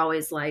zombie, they're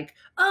always like,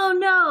 "Oh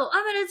no,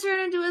 I'm going to turn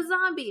into a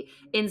zombie,"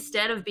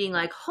 instead of being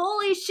like,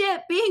 "Holy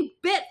shit, being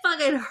bit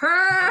fucking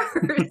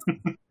hurts."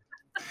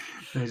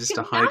 They're just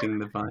hiding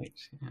the bite.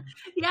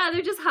 Yeah,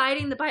 they're just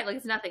hiding the bite like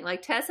it's nothing.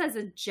 Like Tess has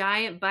a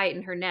giant bite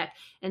in her neck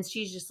and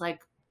she's just like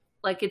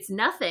it's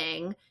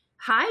nothing,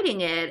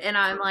 hiding it. And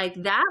I'm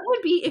like, that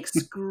would be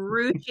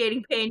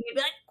excruciating pain. You'd be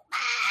like,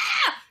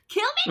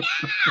 kill me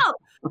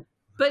now!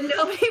 But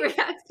nobody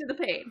reacts to the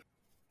pain.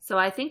 So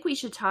I think we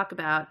should talk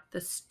about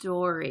the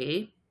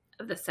story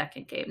of the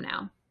second game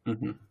now.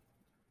 Mm-hmm.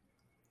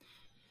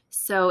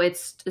 So it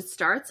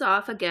starts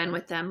off again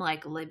with them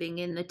like living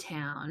in the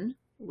town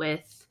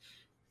with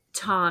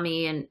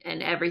Tommy and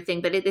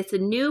everything, but it's a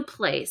new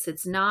place.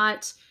 It's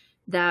not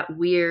that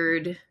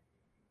weird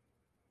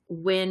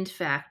wind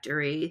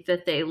factory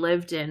that they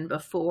lived in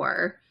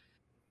before.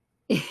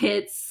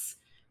 It's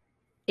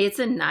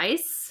a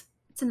nice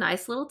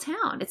little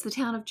town. It's the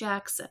town of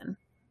Jackson,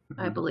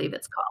 I believe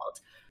it's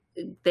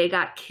called. They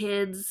got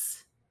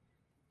kids,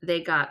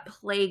 they got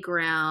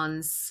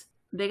playgrounds,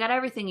 they got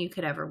everything you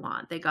could ever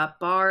want. They got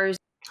bars.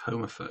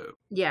 Homophobe.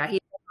 Yeah, he's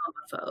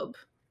a homophobe.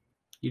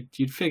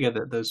 You'd figure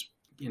that those,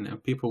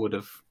 people would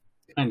have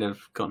kind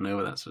of gotten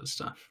over that sort of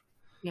stuff.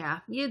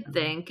 Yeah, you'd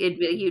think it'd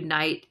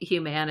unite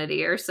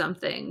humanity or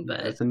something, but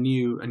it's a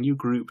new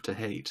group to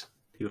hate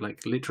who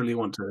like literally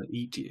want to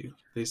eat you.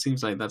 It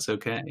seems like that's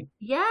okay.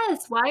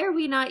 Yes, why are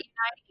we not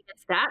uniting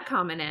against that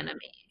common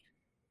enemy?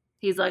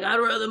 He's like, I'd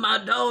rather my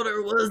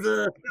daughter was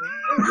a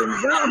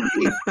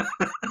zombie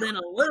than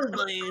a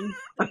lesbian.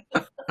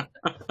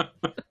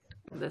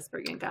 This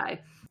friggin' guy.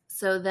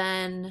 So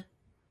then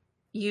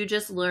you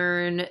just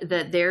learn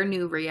that their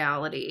new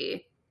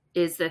reality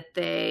is that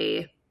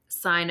they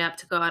sign up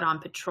to go out on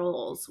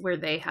patrols where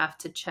they have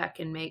to check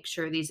and make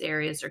sure these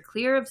areas are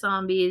clear of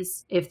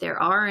zombies. If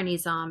there are any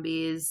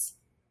zombies,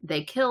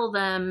 they kill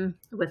them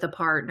with a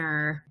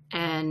partner.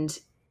 And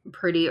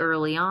pretty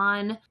early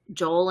on,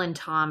 Joel and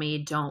Tommy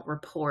don't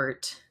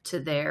report to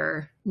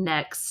their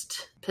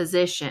next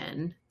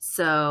position.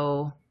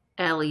 So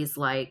Ellie's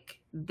like,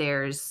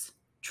 there's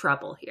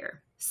trouble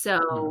here.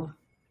 So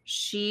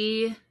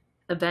she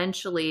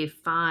eventually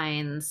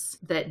finds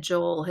that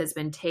Joel has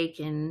been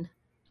taken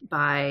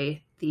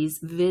by these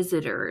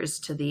visitors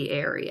to the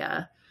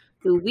area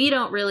who we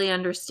don't really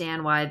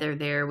understand why they're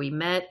there. We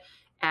met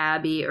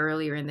Abby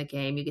earlier in the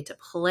game. You get to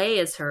play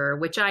as her,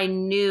 which I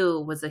knew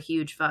was a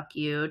huge fuck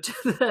you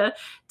to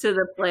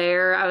the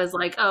player. I was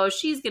like, oh,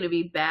 she's going to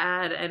be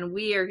bad and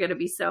we are going to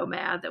be so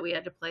mad that we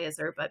had to play as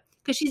her, but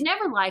because she's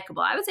never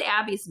likable. I would say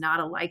Abby's not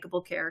a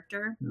likable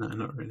character. No,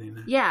 not really.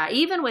 No. Yeah,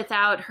 even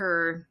without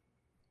her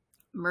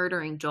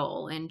murdering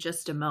Joel in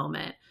just a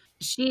moment,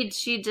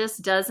 she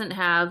just doesn't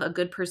have a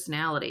good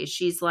personality.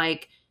 She's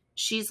like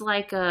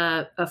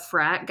a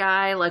frat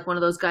guy, like one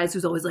of those guys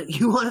who's always like,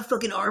 you want to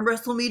fucking arm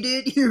wrestle me,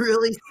 dude? You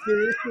really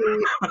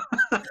seriously?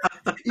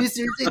 You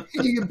seriously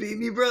think you can beat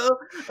me, bro?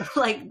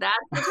 Like, that's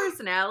the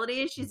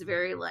personality. She's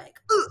very like,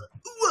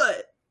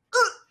 what?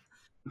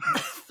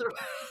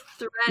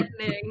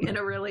 Threatening in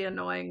a really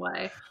annoying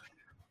way.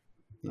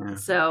 Yeah.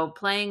 So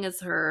playing as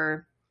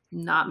her,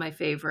 not my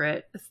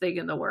favorite thing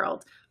in the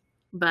world.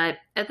 But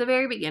at the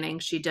very beginning,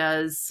 she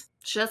does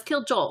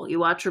kill Joel. You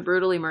watch her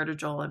brutally murder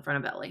Joel in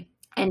front of Ellie.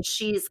 And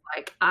she's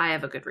like, I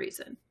have a good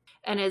reason.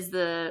 And as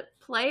the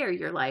player,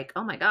 you're like,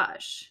 oh my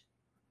gosh,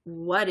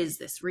 what is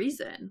this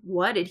reason?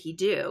 What did he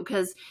do?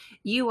 Because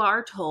you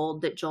are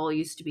told that Joel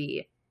used to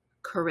be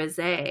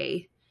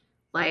Karazé,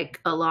 like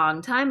a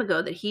long time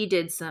ago, that he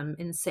did some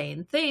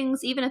insane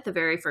things. Even at the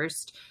very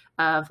first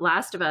of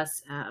Last of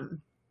Us,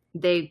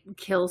 they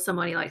kill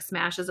someone, he like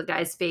smashes a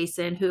guy's face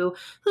in who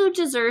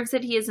deserves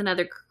it. He is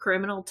another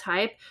criminal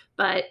type,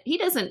 but he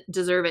doesn't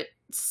deserve it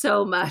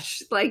so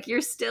much. Like,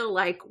 you're still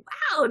like,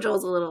 wow,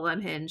 Joel's a little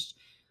unhinged.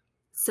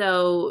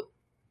 So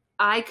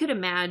I could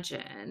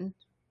imagine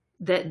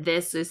that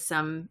this is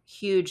some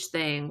huge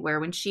thing where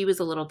when she was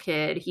a little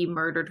kid, he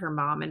murdered her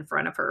mom in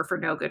front of her for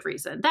no good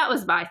reason. That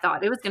was my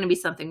thought. It was going to be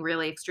something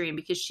really extreme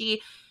because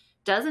she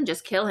doesn't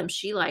just kill him.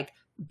 She like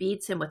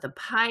beats him with a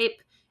pipe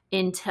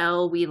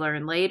until we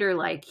learn later,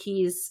 like,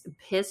 he's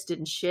pissed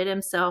and shit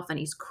himself and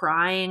he's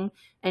crying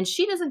and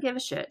she doesn't give a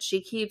shit. She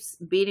keeps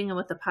beating him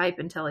with the pipe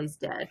until he's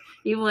dead,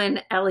 even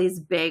when Ellie's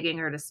begging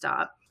her to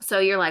stop. So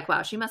you're like,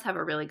 wow, she must have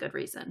a really good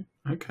reason.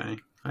 Okay.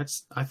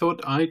 I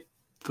thought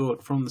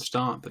from the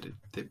start that it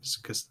was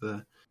because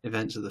the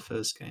events of the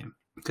first game.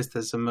 Because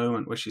there's a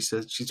moment where she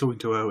says, she's talking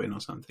to Owen or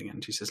something,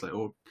 and she says like,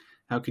 oh,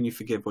 how can you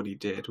forgive what he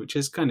did? Which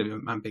is kind of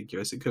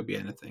ambiguous. It could be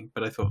anything.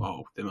 But I thought,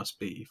 oh, there must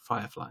be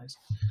fireflies.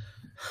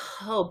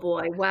 Oh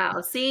boy, wow.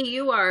 See,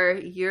 you're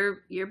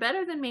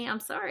better than me.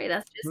 I'm sorry.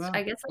 That's just, well,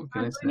 I guess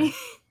that's for me.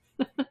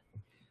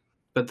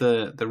 But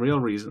the real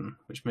reason,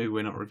 which maybe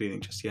we're not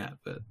revealing just yet,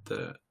 but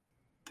the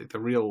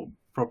real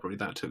property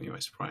that took me by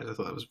surprise. I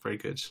thought that was a very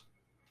good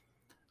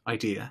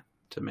idea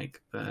to make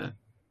that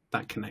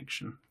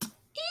connection.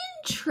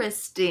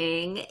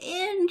 Interesting.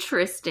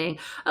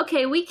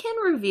 Okay, we can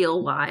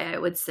reveal why, I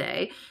would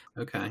say.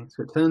 Okay,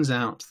 so it turns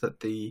out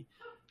that the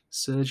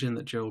surgeon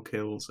that Joel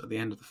kills at the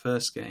end of the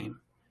first game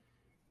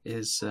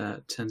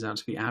turns out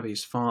to be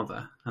Abby's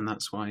father, and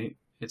that's why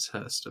it's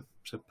her so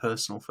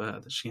personal for her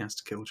that she has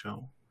to kill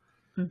Joel.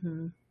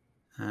 Mm-hmm.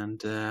 And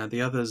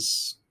the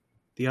others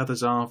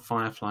are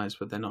fireflies,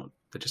 but they're not.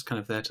 They're just kind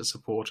of there to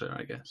support her,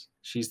 I guess.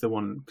 She's the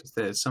one,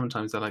 because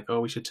sometimes they're like,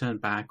 oh, we should turn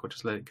back or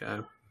just let it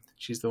go.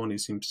 She's the one who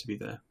seems to be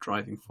the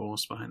driving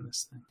force behind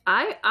this thing.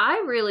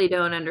 I really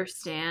don't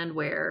understand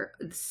where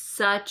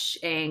such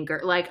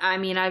anger, like, I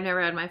mean, I've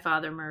never had my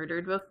father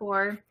murdered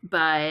before,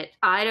 but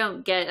I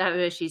don't get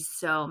how she's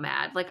so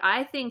mad. Like,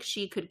 I think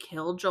she could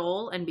kill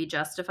Joel and be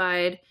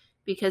justified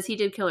because he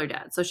did kill her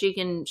dad. So she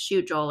can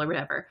shoot Joel or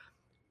whatever.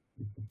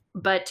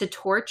 But to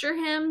torture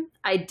him,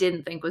 I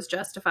didn't think was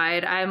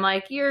justified. I'm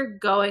like, you're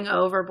going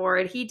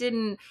overboard. You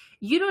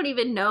don't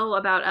even know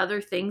about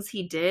other things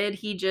he did.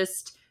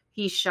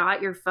 He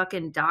shot your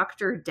fucking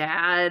doctor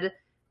dad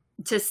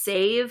to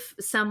save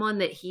someone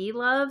that he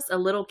loves, a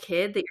little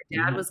kid that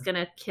your dad was going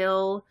to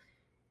kill,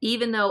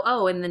 even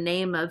though, in the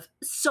name of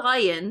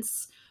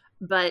science,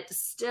 but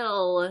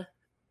still,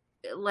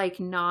 like,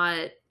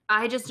 not,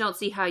 I just don't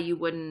see how you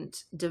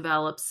wouldn't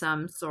develop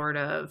some sort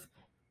of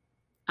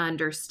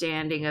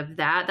understanding of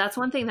that. That's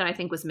one thing that I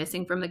think was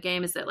missing from the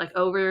game, is that, like,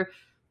 over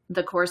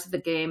the course of the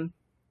game,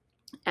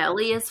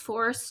 Ellie is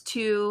forced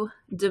to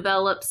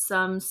develop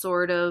some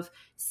sort of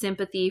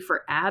sympathy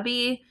for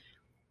Abby,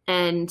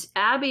 and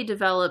Abby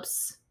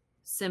develops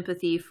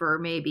sympathy for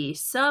maybe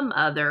some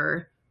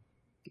other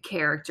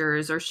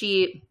characters, or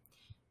she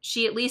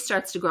at least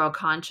starts to grow a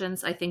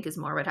conscience, I think, is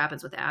more what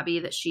happens with Abby,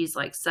 that she's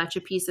like such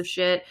a piece of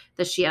shit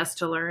that she has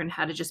to learn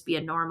how to just be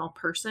a normal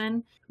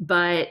person.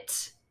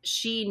 But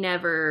she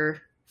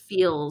never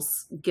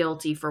feels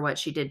guilty for what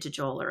she did to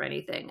Joel or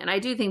anything. And I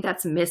do think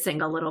that's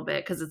missing a little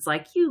bit, because it's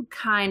like, you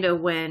kind of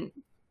went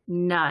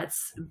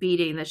nuts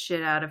beating the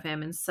shit out of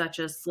him in such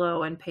a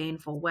slow and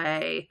painful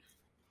way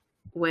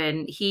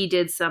when he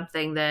did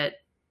something that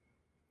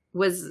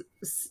was,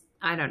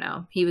 I don't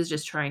know, he was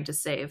just trying to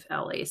save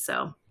Ellie.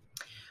 So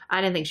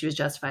I didn't think she was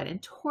justified in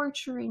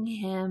torturing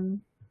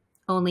him,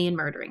 only in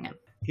murdering him.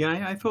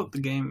 Yeah, I thought the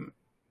game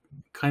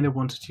kind of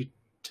wanted you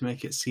to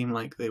make it seem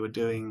like they were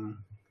doing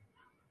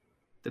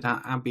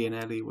that. Abby and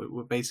Ellie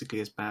were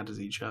basically as bad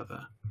as each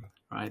other,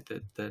 right?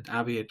 That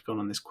Abby had gone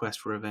on this quest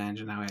for revenge,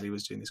 and now Ellie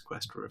was doing this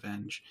quest for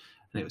revenge,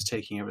 and it was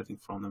taking everything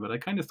from them. But I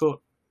kind of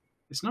thought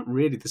it's not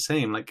really the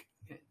same. Like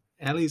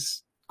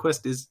Ellie's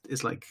quest is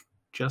like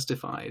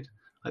justified.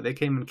 Like they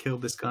came and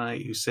killed this guy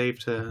who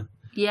saved her.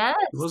 Yes.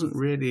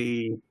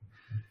 He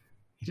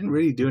didn't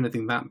really do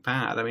anything that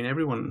bad. I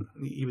mean,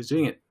 he was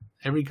doing it.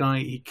 Every guy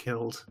he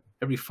killed,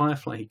 every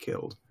Firefly he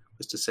killed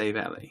was to save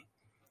Ellie.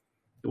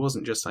 It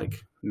wasn't just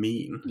like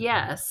mean.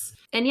 Yes.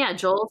 And yeah,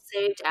 Joel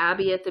saved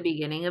Abby at the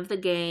beginning of the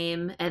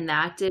game, and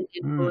that did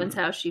influence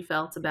how she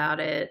felt about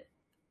it.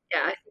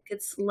 Yeah, I think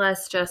it's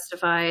less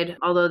justified,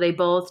 although they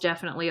both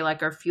definitely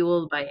like are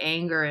fueled by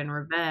anger and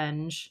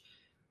revenge,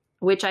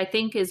 which I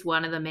think is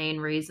one of the main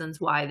reasons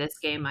why this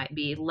game might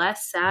be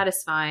less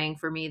satisfying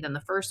for me than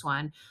the first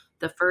one.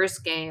 The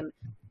first game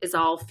is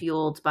all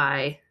fueled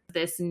by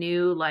this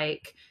new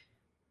like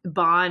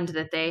bond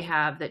that they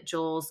have, that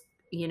Joel's,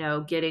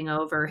 getting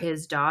over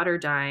his daughter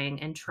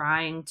dying and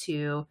trying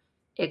to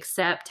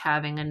accept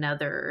having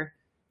another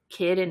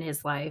kid in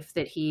his life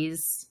that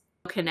he's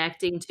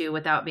connecting to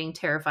without being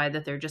terrified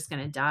that they're just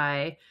going to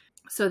die.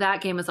 So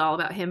that game is all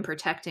about him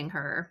protecting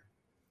her.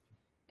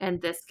 And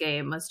this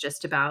game was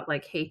just about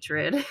like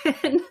hatred.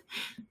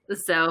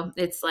 So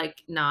it's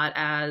like not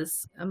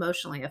as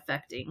emotionally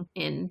affecting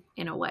in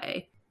a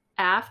way.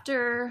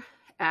 After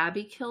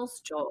Abby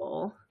kills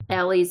Joel,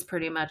 Ellie's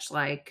pretty much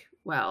like,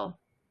 well,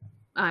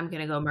 I'm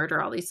going to go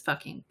murder all these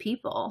fucking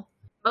people.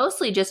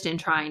 Mostly just in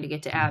trying to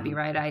get to Abby,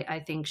 right? I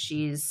think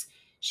she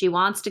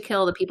wants to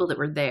kill the people that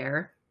were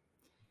there,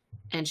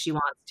 and she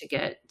wants to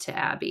get to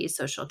Abby,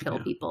 so she'll kill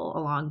people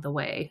along the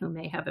way who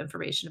may have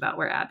information about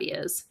where Abby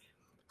is.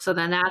 So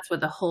then that's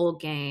what the whole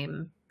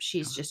game,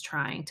 she's just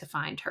trying to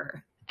find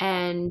her.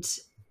 And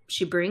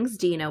she brings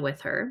Dina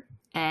with her,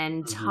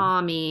 and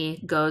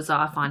Tommy goes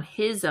off on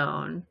his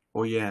own.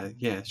 Oh, yeah.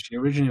 She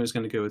originally was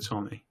going to go with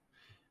Tommy.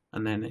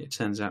 And then it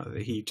turns out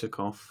that he took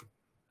off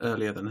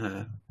earlier than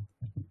her,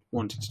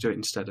 wanted to do it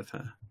instead of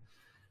her.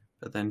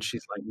 But then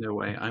she's like, no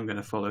way, I'm going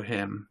to follow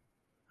him.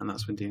 And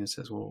that's when Dina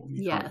says, well,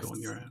 you can't go on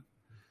your own.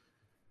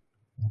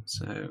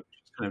 So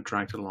she's kind of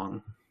dragged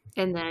along.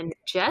 And then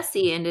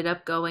Jesse ended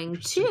up going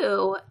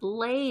too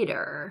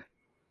later.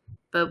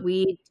 But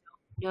we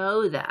don't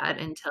know that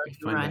until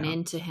you run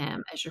into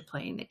him as you're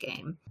playing the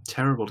game.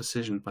 Terrible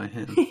decision by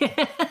him.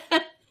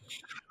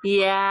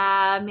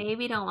 Yeah,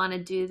 maybe don't want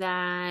to do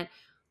that.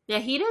 Yeah,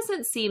 he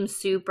doesn't seem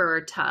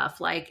super tough.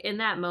 Like in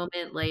that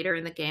moment later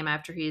in the game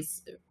after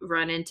he's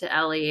run into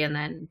Ellie and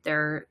then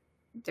they're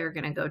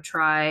going to go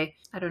try.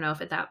 I don't know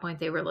if at that point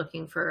they were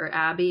looking for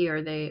Abby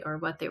or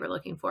what they were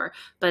looking for,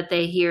 but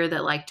they hear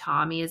that like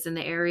Tommy is in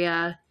the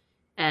area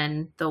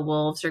and the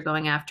wolves are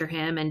going after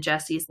him. And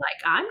Jesse's like,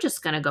 I'm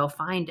just going to go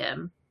find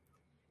him.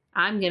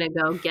 I'm going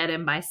to go get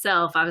him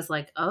myself. I was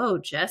like, oh,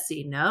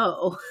 Jesse,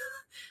 no,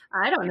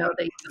 I don't know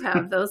that you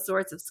have those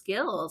sorts of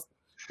skills.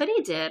 But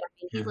he did. I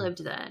mean, he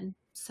lived then.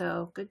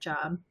 So good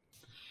job.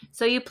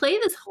 So you play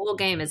this whole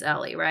game as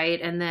Ellie, right?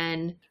 And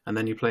then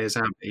you play as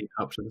Abby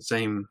up to the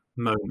same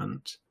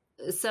moment.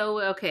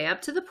 So, okay,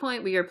 up to the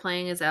point where you're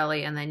playing as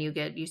Ellie and then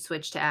you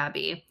switch to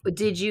Abby.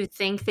 Did you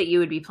think that you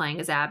would be playing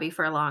as Abby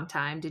for a long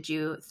time? Did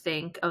you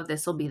think, oh,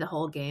 this will be the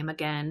whole game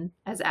again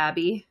as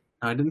Abby?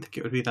 I didn't think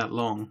it would be that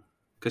long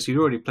because you'd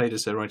already played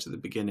as her right at the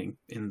beginning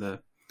in the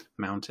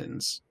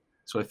mountains.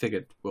 So I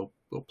figured we'll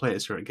play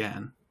as her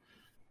again.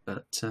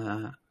 But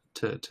to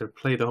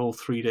play the whole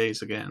 3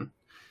 days again,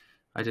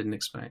 I didn't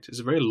expect.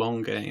 It's a very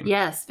long game.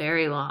 Yes,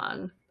 very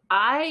long.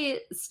 I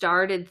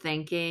started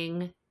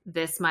thinking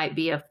this might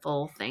be a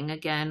full thing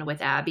again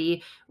with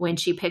Abby when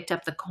she picked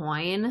up the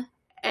coin.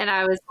 And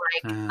I was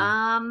like,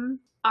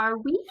 are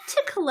we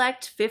to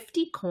collect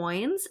 50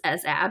 coins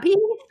as Abby?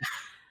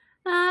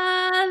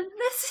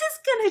 This is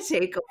going to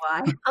take a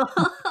while.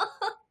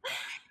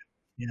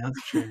 Yeah,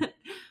 that's true.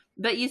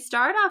 But you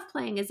start off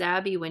playing as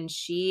Abby when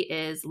she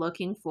is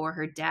looking for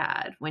her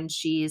dad, when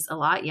she's a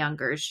lot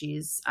younger.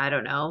 She's, I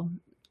don't know,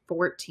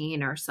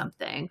 14 or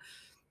something.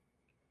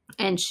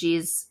 And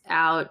she's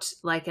out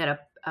like at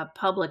a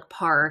public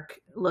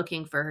park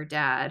looking for her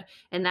dad.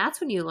 And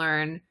that's when you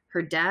learn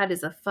her dad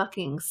is a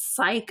fucking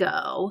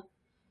psycho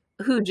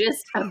who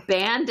just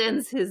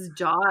abandons his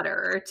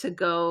daughter to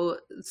go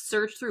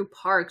search through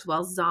parks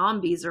while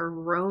zombies are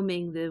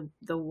roaming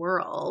the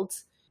world.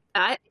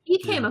 He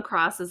came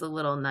across as a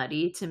little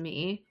nutty to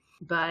me,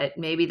 but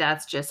maybe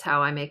that's just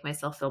how I make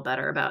myself feel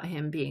better about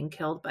him being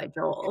killed by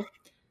Joel.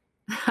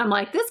 I'm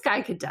like, this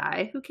guy could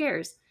die. Who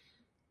cares?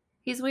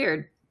 He's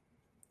weird.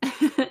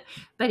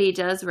 But he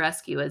does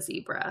rescue a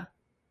zebra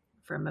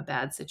from a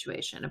bad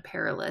situation, a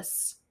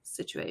perilous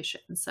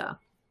situation. So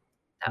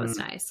that was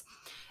nice.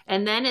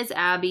 And then as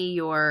Abby,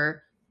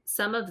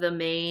 some of the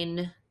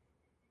main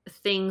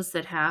things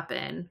that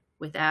happen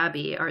with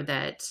Abby are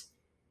that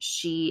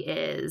she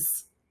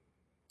is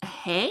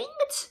hanged,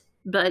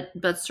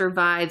 but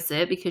survives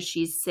it because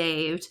she's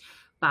saved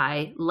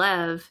by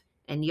Lev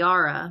and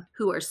Yara,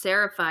 who are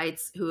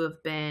Seraphites who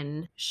have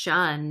been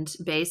shunned.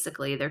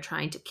 Basically, they're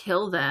trying to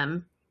kill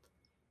them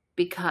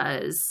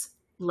because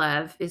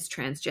Lev is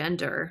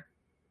transgender,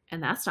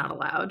 and that's not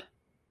allowed.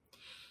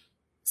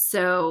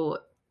 So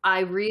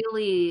I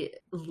really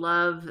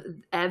love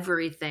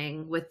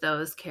everything with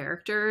those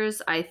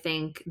characters. I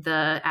think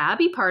the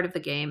Abby part of the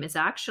game is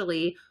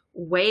actually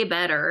way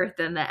better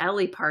than the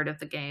Ellie part of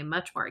the game.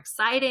 Much more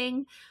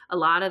exciting. A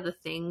lot of the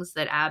things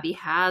that Abby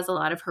has, a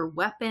lot of her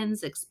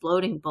weapons,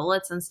 exploding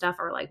bullets and stuff,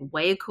 are like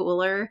way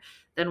cooler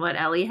than what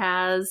Ellie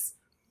has.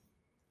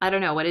 I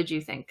don't know. What did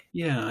you think?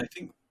 Yeah, I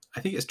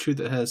think it's true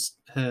that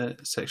her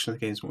section of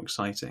the game is more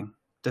exciting.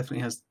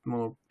 Definitely has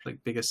more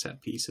like bigger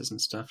set pieces and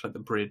stuff, like the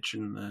bridge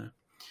and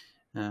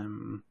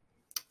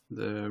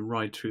the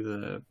ride through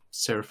the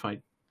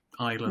Seraphite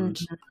Island,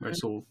 where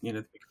it's all, the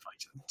big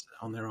fight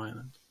on their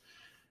island.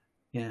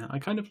 Yeah, I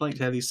kind of liked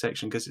Ellie's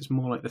section because it's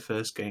more like the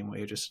first game where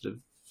you're just sort of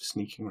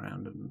sneaking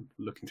around and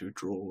looking through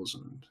drawers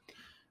and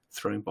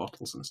throwing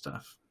bottles and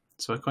stuff.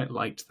 So I quite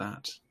liked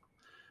that.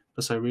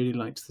 Plus, I really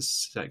liked the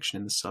section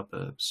in the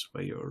suburbs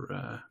where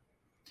you're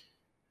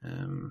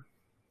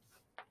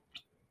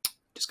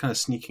just kind of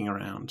sneaking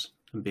around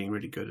and being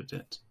really good at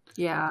it.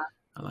 Yeah.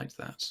 I liked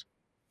that.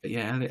 But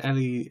yeah,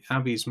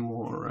 Abby's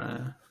more...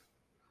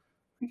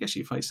 I guess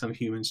she fights some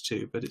humans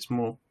too, but it's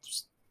more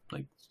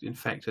like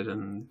infected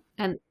and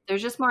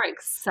there's just more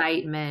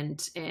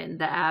excitement in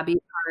the Abby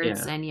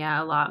parts, and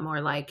a lot more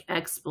like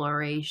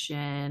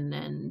exploration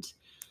and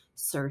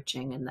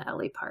searching in the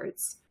Ellie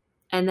parts.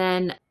 And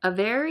then a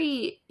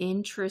very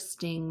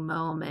interesting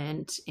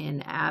moment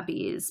in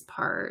Abby's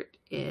part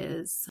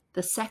is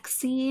the sex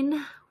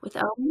scene with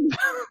Ellie.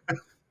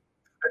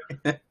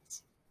 Yes.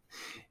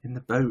 In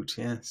the boat,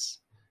 yes.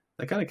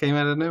 That kind of came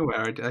out of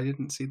nowhere. I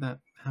didn't see that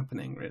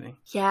happening, really.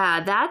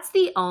 Yeah, that's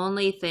the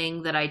only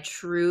thing that I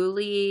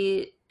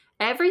truly...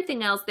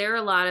 Everything else, there are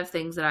a lot of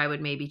things that I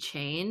would maybe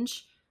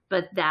change,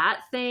 but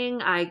that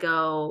thing, I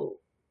go,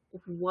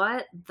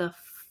 what the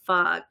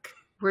fuck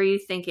were you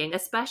thinking?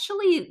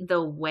 Especially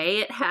the way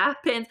it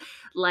happened.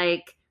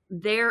 Like,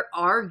 they're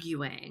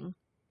arguing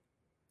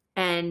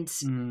and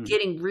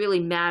getting really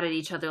mad at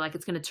each other, like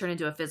it's going to turn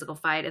into a physical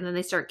fight, and then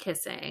they start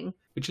kissing.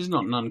 Which is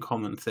not an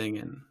uncommon thing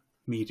in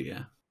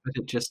media, but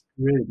it just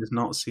really does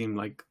not seem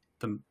like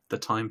the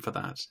time for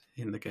that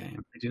in the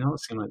game. They do not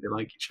seem like they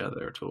like each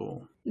other at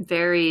all.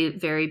 Very,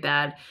 very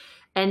bad.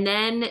 And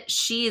then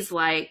she's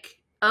like,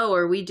 oh,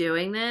 are we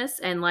doing this?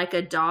 And like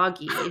a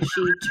doggy,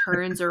 she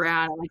turns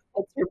around and like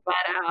puts her butt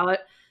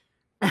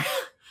out.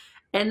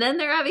 And then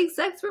they're having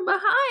sex from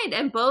behind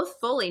and both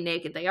fully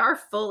naked. They are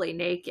fully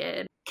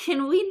naked.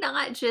 Can we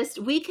not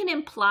we can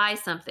imply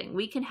something.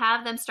 We can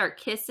have them start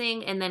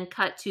kissing and then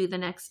cut to the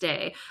next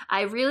day.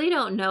 I really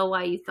don't know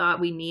why you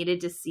thought we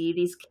needed to see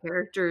these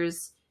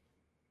characters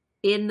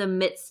in the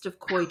midst of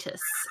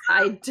coitus.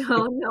 I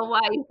don't know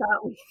why you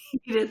thought we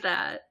needed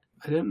that.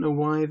 I don't know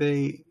why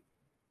they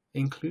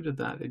included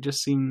that. It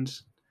just seemed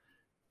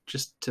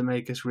just to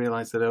make us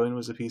realize that Owen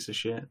was a piece of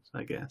shit,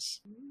 I guess.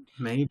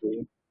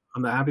 Maybe.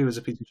 And that Abby was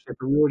a piece of shit,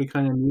 but we already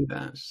kind of knew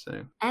that.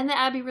 So. And that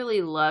Abby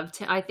really loved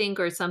him, I think,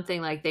 or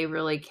something, like they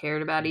really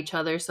cared about each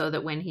other so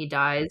that when he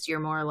dies, you're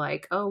more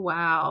like, oh,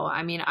 wow.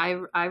 I mean,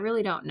 I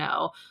really don't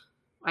know.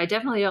 I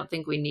definitely don't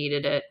think we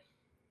needed it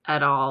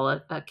at all.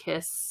 A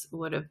kiss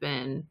would have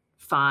been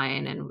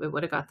fine and it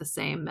would have got the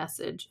same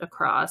message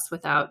across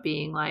without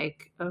being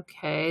like,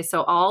 okay.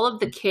 So all of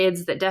the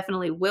kids that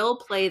definitely will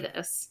play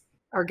this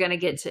are going to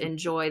get to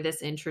enjoy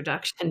this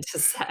introduction to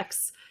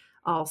sex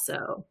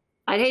also.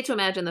 I'd hate to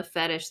imagine the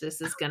fetish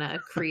this is going to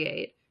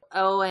create.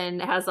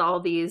 Owen has all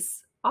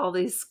these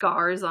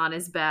scars on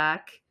his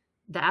back.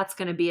 That's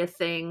going to be a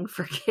thing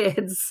for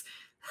kids.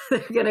 They're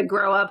going to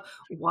grow up.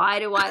 Why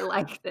do I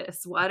like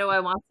this? Why do I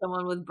want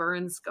someone with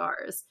burn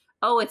scars?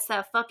 Oh, it's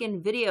that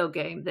fucking video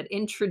game that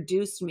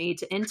introduced me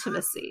to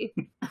intimacy.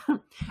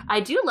 I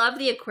do love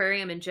the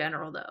aquarium in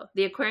general, though.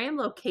 The aquarium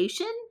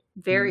location,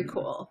 very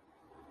cool.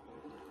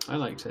 I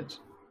liked it.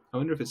 I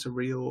wonder if it's a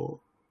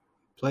real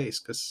place,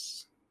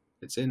 because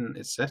it's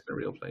set in a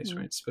real place,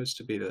 right? It's supposed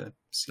to be the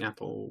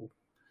Seattle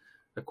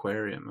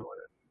Aquarium or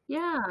whatever.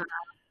 Yeah.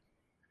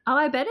 Oh,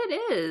 I bet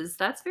it is.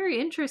 That's very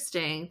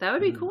interesting. That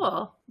would be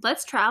cool.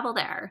 Let's travel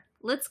there.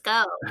 Let's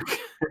go.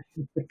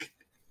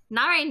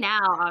 Not right now,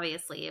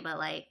 obviously, but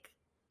like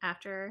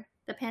after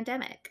the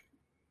pandemic.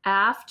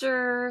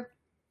 After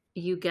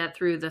you get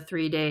through the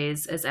 3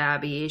 days as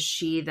Abby,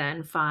 she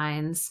then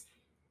finds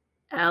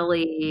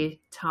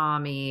Ellie,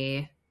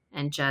 Tommy,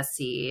 and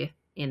Jesse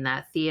in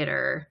that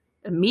theater.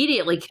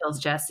 Immediately kills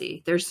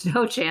Jesse. There's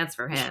no chance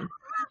for him.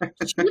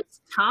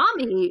 Shoots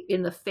Tommy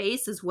in the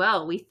face as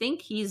well. We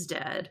think he's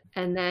dead.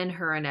 And then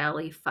her and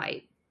Ellie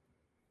fight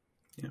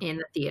in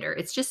the theater.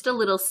 It's just a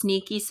little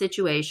sneaky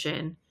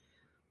situation.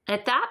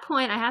 At that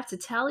point, I have to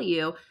tell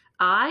you,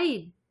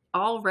 I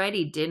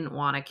already didn't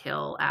want to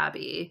kill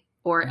Abby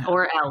or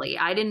Ellie.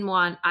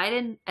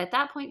 At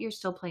that point, you're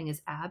still playing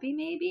as Abby,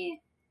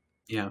 maybe?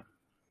 Yeah.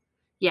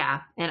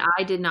 Yeah. And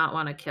I did not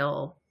want to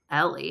kill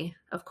Ellie,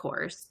 of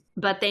course,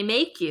 but they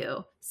make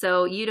you.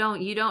 So you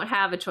don't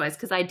have a choice.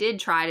 Cause I did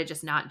try to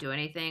just not do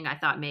anything. I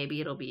thought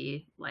maybe it'll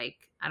be like,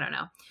 I don't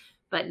know,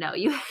 but no,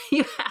 you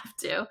have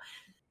to.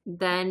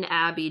 Then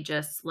Abby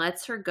just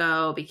lets her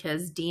go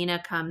because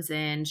Dina comes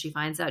in. She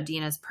finds out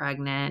Dina's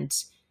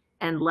pregnant,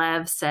 and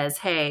Lev says,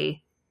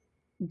 hey,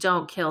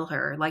 don't kill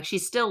her. Like,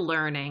 she's still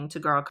learning to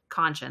grow a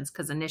conscience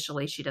because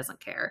initially she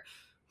doesn't care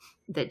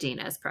that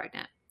Dina is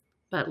pregnant.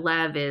 But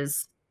Lev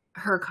is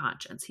her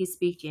conscience. He's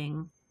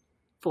speaking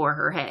for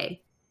her.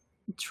 Hey,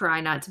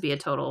 try not to be a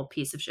total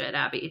piece of shit,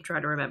 Abby.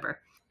 Try to remember.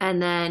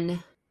 And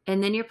then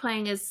you're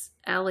playing as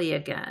Ellie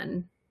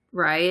again,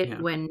 right? Yeah.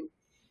 When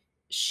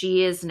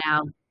she is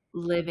now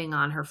living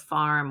on her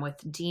farm with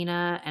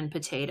Dina and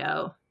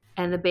Potato.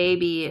 And the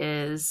baby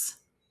is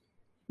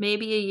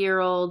maybe a year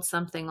old,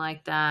 something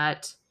like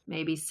that.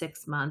 Maybe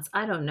 6 months.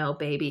 I don't know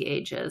baby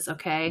ages,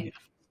 okay? Yeah.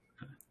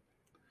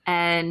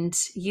 And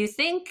you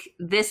think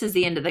this is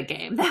the end of the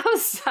game.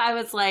 I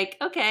was like,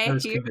 okay, I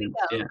was here we convinced,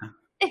 go. yeah.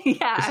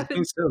 Yeah. It's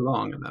been so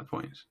long at that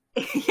point.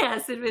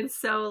 Yes, it'd been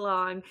so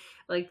long.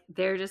 Like,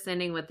 they're just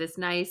ending with this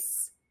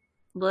nice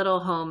little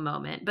home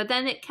moment. But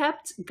then it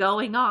kept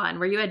going on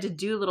where you had to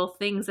do little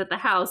things at the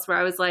house where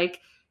I was like,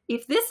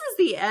 if this is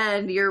the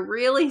end, you're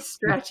really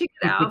stretching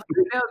it out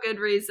for no good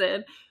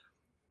reason.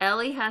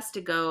 Ellie has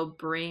to go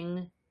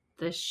bring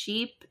the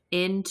sheep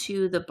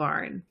into the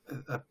barn.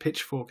 A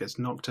pitchfork gets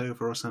knocked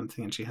over or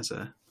something, and she has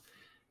a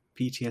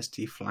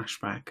PTSD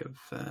flashback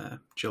of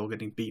Joel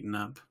getting beaten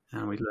up,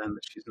 and we learn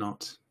that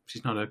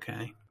she's not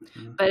okay.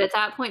 But at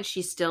that point,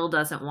 she still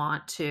doesn't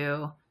want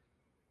to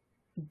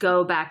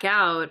go back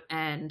out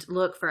and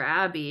look for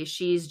Abby.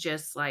 She's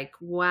just like,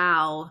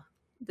 wow,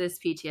 this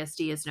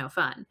PTSD is no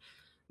fun.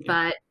 Yeah.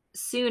 But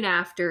soon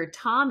after,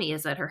 Tommy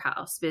is at her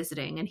house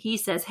visiting, and he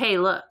says, hey,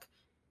 look,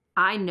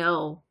 I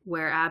know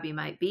where Abby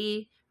might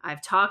be.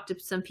 I've talked to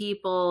some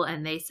people,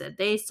 and they said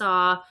they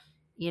saw,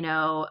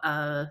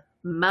 a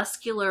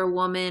muscular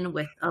woman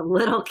with a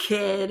little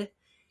kid,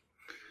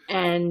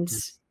 and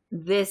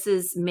this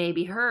is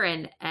maybe her.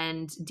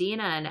 And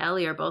Dina and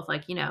Ellie are both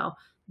like,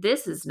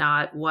 this is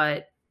not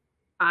what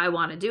I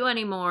want to do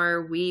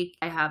anymore.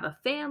 I have a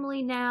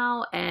family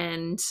now,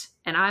 and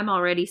I'm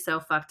already so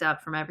fucked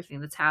up from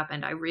everything that's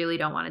happened. I really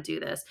don't want to do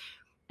this.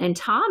 And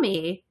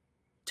Tommy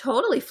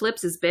totally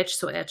flips his bitch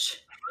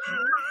switch.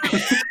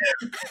 And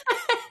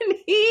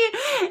he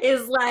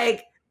is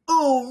like,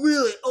 oh,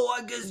 really? Oh,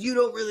 I guess you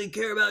don't really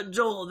care about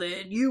Joel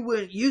then.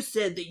 You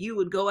said that you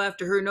would go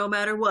after her no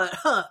matter what.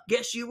 Huh,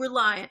 guess you were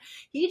lying.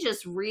 He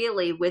just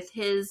really, with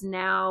his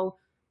now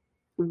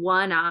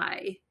one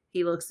eye,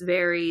 he looks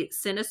very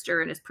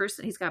sinister in his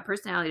person. He's got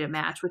personality to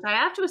match, which I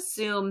have to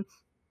assume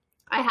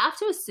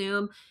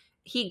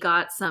he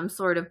got some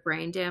sort of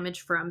brain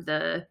damage from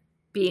the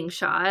being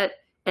shot.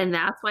 And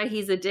that's why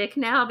he's a dick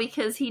now,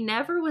 because he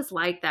never was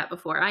like that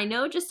before. I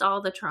know just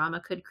all the trauma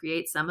could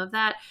create some of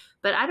that,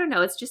 but I don't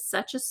know. It's just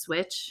such a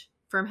switch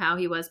from how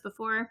he was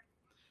before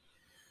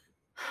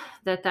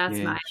that's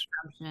my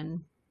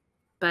assumption.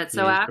 But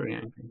so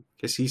after,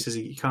 because he says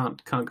he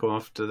can't go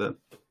after the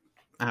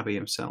Abby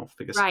himself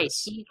because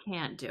he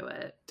can't do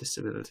it.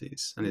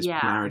 Disabilities, and his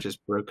marriage is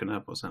broken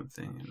up or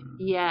something.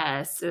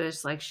 Yes, it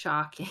was like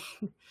shocking.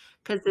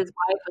 Because his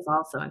wife was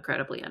also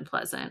incredibly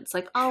unpleasant. It's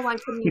like, oh, why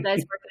couldn't you guys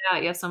work it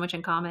out? You have so much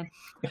in common.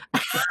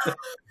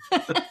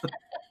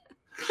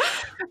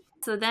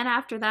 So then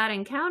after that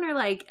encounter,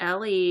 like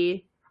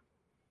Ellie,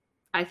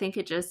 I think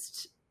it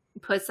just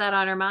puts that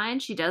on her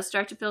mind. She does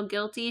start to feel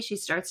guilty. She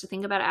starts to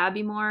think about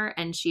Abby more,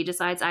 and she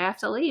decides, I have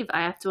to leave.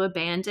 I have to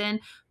abandon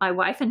my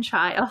wife and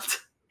child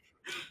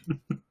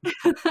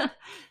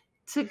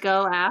to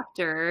go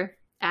after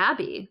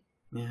Abby.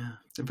 Yeah,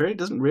 it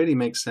doesn't really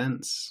make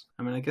sense.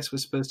 I mean, I guess we're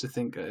supposed to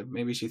think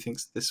maybe she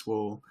thinks that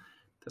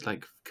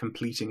like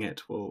completing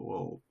it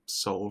will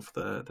solve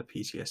the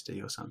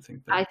PTSD or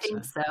something. But, I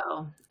think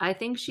so. I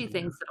think she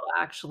thinks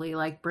it'll actually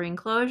like bring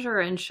closure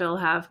and she'll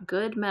have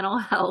good mental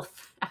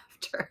health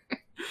after.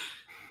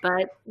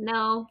 But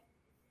no.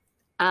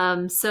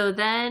 So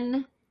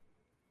then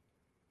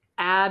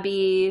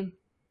Abby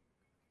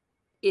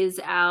is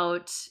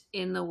out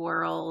in the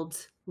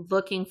world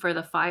looking for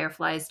the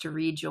Fireflies to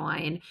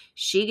rejoin.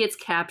 She gets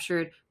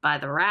captured by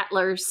the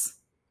Rattlers.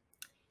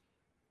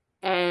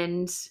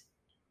 And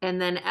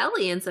then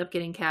Ellie ends up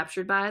getting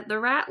captured by the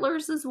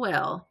Rattlers as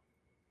well.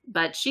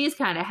 But she's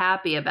kind of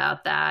happy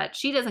about that.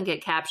 She doesn't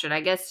get captured. I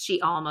guess she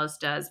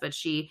almost does, but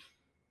she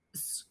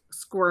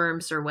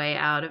squirms her way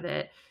out of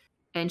it.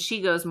 And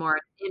she goes more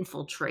and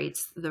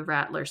infiltrates the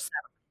Rattlers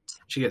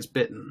settlement. She gets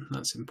bitten.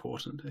 That's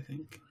important, I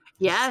think.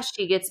 Yeah,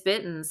 she gets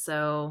bitten,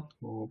 so...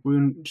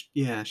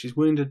 she's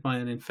wounded by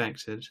an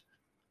infected.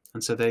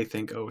 And so they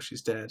think, oh,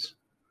 she's dead.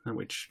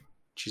 Which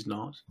she's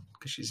not,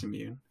 because she's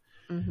immune.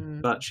 Mm-hmm.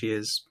 But she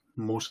is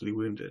mortally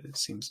wounded, it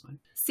seems like.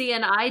 See,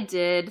 and I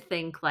did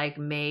think, like,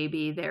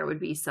 maybe there would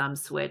be some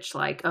switch,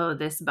 like, oh,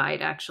 this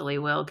bite actually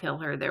will kill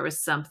her. There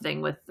was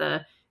something with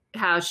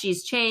how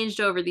she's changed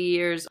over the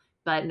years.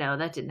 But no,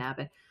 that didn't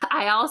happen.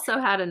 I also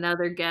had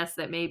another guess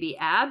that maybe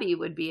Abby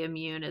would be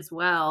immune as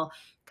well,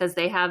 because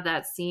they have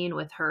that scene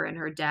with her and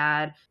her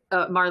dad.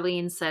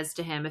 Marlene says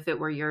to him, if it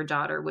were your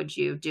daughter, would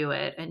you do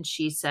it? And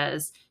she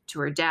says to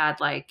her dad,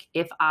 like,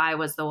 if I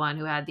was the one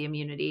who had the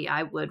immunity,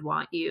 I would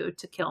want you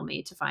to kill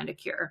me to find a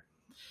cure.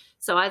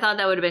 So I thought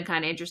that would have been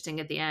kind of interesting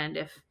at the end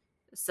if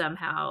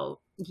somehow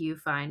you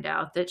find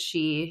out that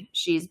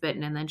she's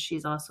bitten and then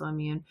she's also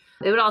immune.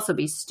 It would also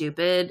be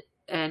stupid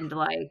and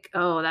like,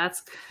 oh,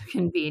 that's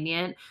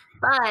convenient.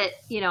 But,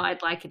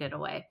 I'd like it in a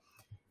way.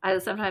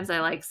 Sometimes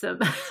I like some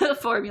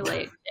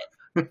formulated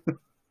shit.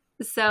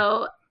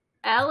 So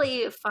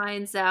Ellie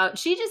finds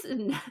out,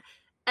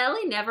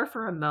 Ellie never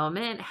for a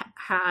moment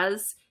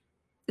has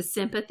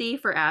sympathy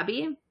for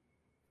Abby.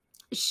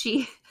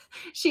 She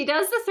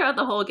does this throughout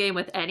the whole game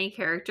with any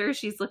character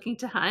she's looking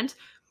to hunt,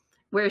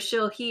 where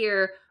she'll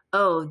hear,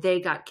 oh, they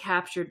got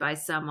captured by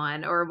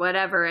someone or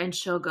whatever, and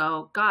she'll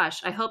go,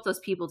 gosh, I hope those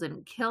people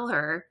didn't kill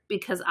her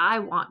because I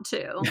want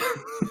to.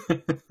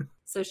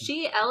 So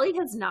Ellie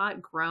has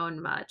not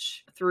grown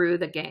much through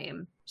the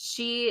game.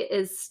 She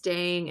is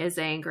staying as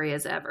angry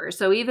as ever.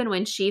 So even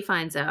when she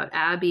finds out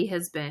Abby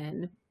has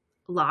been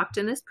locked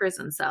in this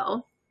prison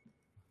cell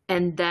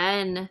and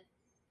then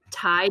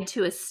tied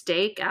to a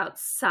stake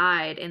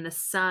outside in the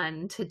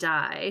sun to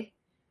die,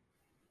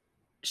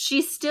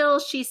 she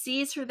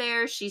sees her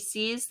there. She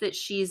sees that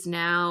she's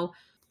now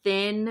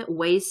thin,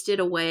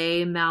 wasted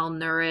away,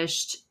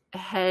 malnourished,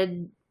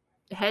 head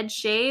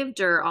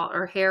shaved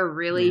or hair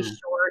really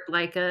short,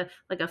 like a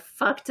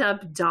fucked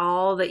up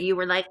doll that you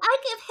were like, I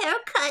give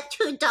haircut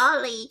to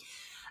Dolly.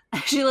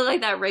 She looked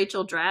like that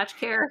Rachel Dratch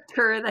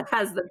character that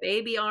has the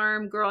baby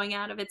arm growing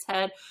out of its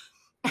head.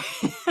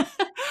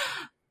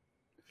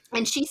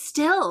 And she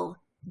still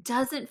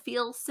doesn't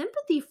feel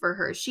sympathy for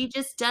her. She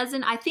just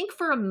doesn't. I think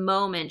for a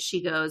moment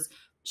she goes,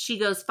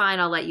 fine,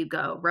 I'll let you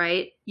go,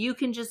 right? You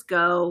can just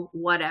go,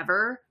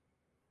 whatever.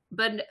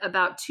 But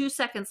about 2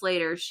 seconds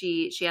later,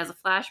 she has a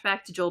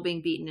flashback to Joel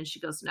being beaten and she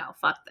goes, no,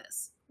 fuck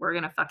this. We're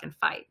going to fucking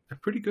fight. A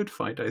pretty good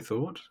fight, I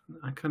thought.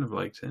 I kind of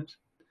liked it.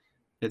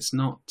 It's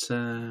not,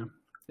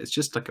 it's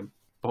just like a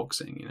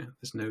boxing,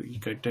 There's no, you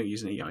don't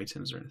use any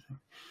items or anything.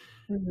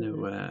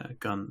 Mm-hmm. No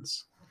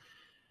guns.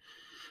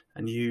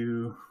 And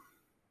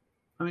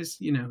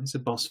it's a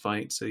boss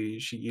fight, so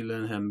you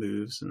learn her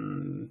moves,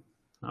 and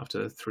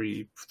after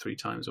three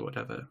times or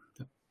whatever,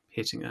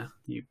 hitting her,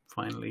 you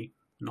finally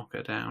knock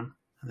her down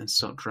and then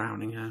start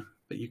drowning her.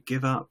 But you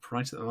give up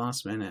right at the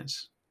last minute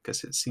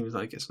because it seems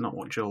like it's not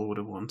what Joel would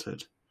have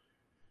wanted.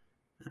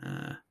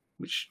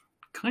 Which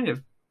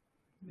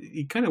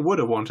he kind of would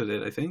have wanted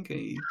it, I think.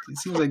 It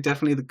seems like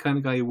definitely the kind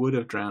of guy who would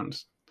have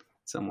drowned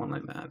someone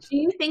like that. Do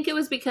you think it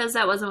was because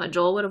that wasn't what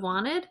Joel would have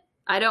wanted?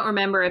 I don't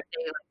remember if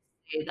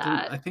they say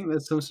that. I think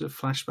there's some sort of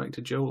flashback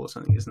to Joel or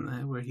something, isn't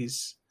there, where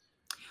he's...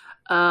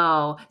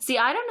 Oh, see,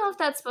 I don't know if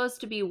that's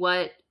supposed to be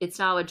it's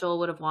not what Joel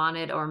would have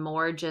wanted, or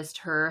more just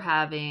her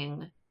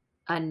having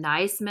a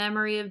nice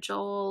memory of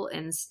Joel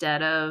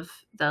instead of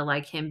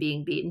him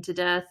being beaten to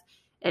death.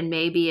 And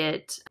maybe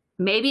it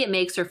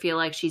makes her feel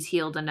like she's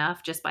healed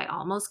enough just by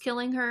almost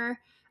killing her.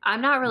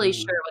 I'm not really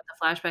sure what the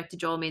flashback to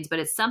Joel means, but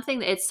it's something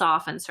that it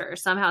softens her.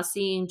 Somehow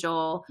seeing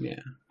Joel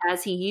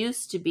as he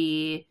used to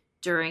be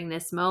during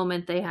this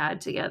moment they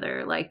had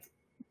together,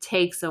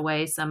 takes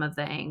away some of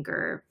the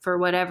anger for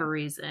whatever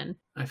reason.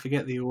 I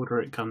forget the order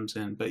it comes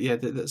in, but yeah,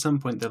 at some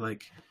point they're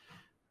like,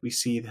 we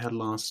see her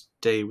last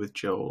day with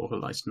Joel, or her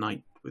last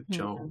night with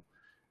Joel,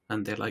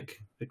 and they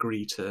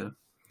agree to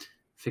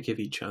forgive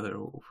each other,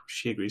 or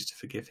she agrees to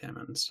forgive him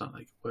and start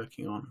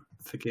working on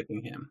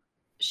forgiving him.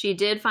 She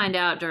did find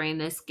out during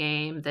this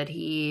game that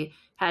he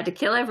had to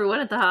kill everyone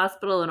at the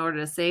hospital in order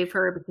to save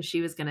her because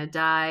she was going to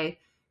die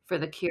for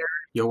the cure.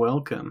 You're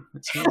welcome.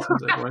 It sounds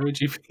like, why would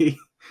you be?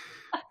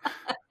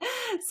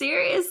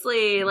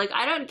 Seriously,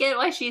 I don't get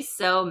why she's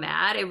so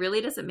mad. It really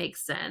doesn't make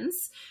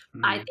sense.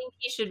 I think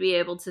he should be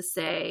able to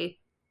say,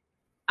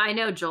 I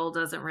know Joel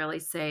doesn't really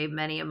say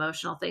many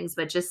emotional things,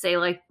 but just say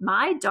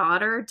my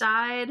daughter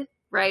died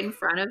right in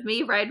front of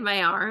me, right in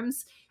my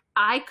arms.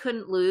 I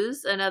couldn't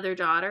lose another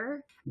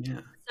daughter. Yeah.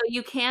 So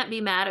you can't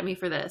be mad at me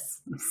for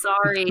this.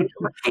 Sorry.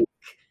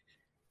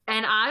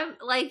 And I'm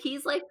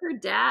he's her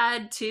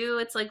dad too.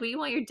 It's well, you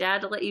want your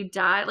dad to let you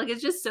die.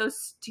 It's just so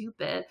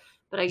stupid.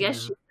 But I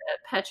guess she's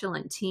a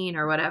petulant teen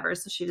or whatever,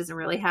 so she doesn't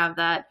really have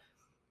that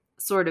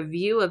sort of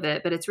view of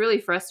it. But it's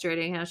really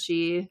frustrating how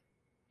she's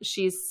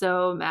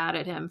so mad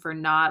at him for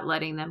not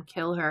letting them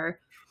kill her.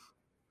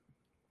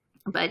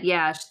 But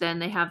yeah, then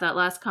they have that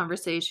last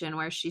conversation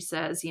where she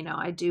says,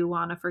 I do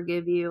want to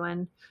forgive you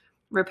and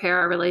repair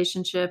our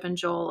relationship. And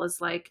Joel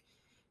is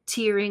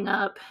tearing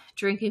up,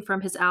 drinking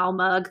from his owl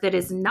mug that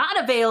is not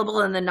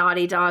available in the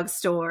Naughty Dog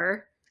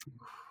store.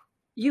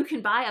 You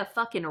can buy a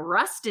fucking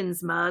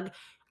Rustin's mug.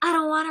 I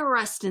don't want a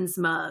Rustin's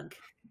mug.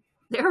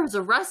 There's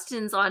a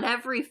Rustin's on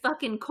every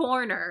fucking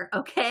corner,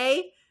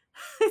 okay?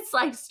 It's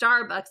like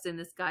Starbucks in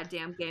this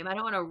goddamn game. I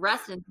don't want a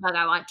Rustin's mug.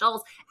 I want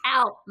Joel's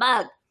owl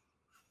mug.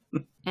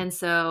 And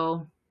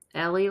so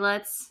Ellie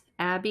lets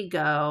Abby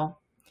go.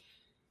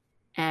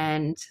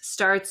 and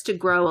starts to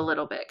grow a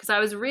little bit. Because I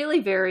was really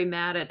very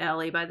mad at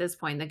Ellie by this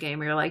point in the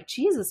game. You're like,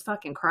 Jesus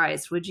fucking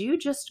Christ, would you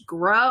just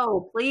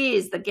grow,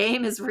 please? The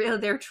game is real.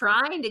 They're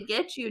trying to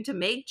get you to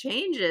make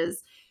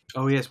changes.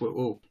 Oh yes,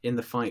 well, in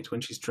the fight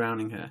when she's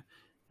drowning her,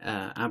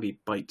 Abby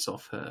bites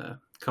off a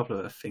couple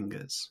of her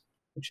fingers,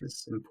 which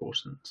is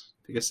important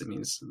because it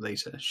means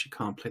later she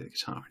can't play the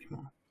guitar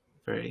anymore.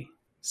 Very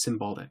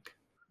symbolic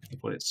of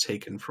what it's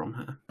taken from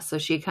her. So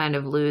she kind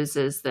of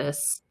loses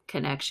this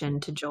connection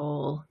to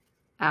Joel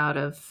out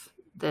of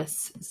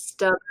this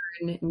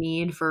stubborn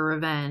need for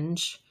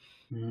revenge.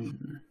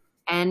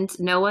 And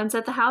no one's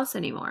at the house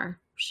anymore.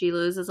 She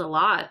loses a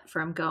lot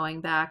from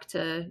going back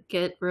to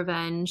get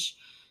revenge.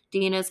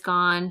 Dina's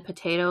gone.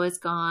 Potato is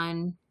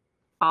gone.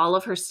 All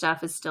of her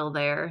stuff is still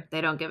there. They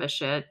don't give a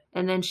shit.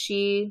 And then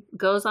she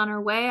goes on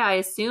her way, I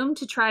assume,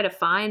 to try to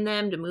find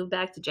them, to move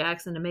back to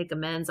Jackson to make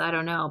amends. I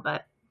don't know.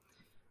 But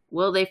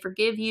will they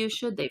forgive you?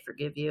 Should they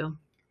forgive you?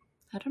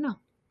 I don't know.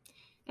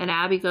 And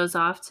Abby goes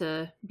off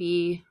to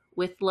be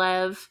with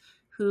Lev,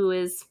 who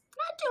is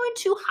not doing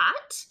too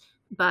hot,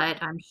 but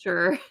I'm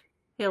sure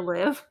he'll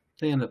live.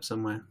 They end up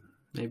somewhere.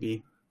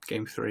 Maybe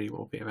game 3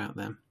 will be about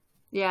them.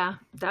 Yeah,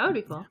 that would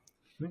be cool.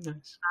 Very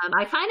nice.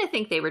 I kind of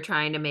think they were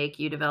trying to make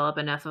you develop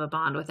enough of a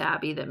bond with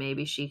Abby that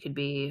maybe she could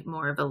be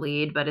more of a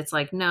lead, but it's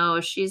like, no,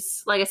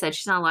 she's, like I said,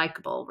 she's not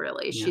likable,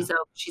 really. Yeah.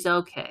 She's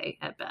okay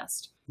at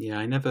best. Yeah,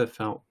 I never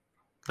felt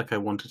like I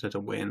wanted her to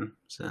win,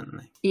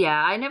 certainly.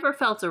 Yeah, I never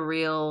felt a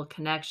real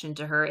connection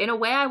to her. In a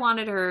way, I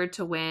wanted her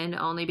to win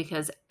only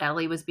because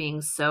Ellie was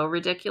being so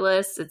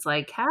ridiculous. It's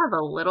like, have a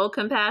little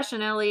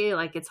compassion, Ellie.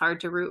 Like, it's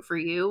hard to root for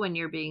you when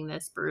you're being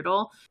this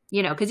brutal.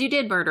 You know, because you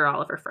did murder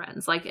all of her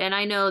friends. Like, and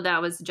I know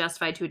that was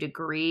justified to a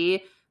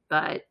degree,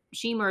 but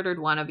she murdered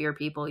one of your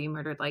people. You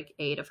murdered like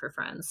 8 of her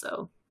friends,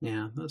 so.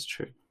 Yeah, that's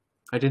true.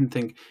 I didn't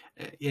think...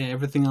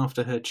 everything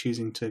after her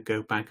choosing to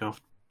go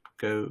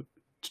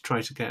to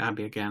try to get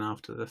Abby again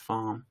after the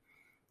farm.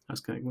 I was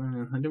going,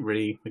 well, I don't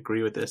really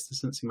agree with this. There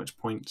doesn't seem much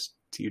point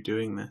to you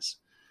doing this.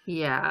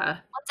 Yeah.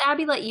 Once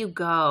Abby let you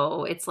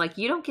go, it's like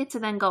you don't get to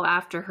then go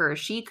after her.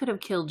 She could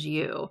have killed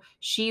you.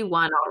 She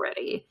won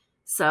already.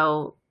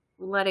 So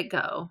let it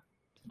go.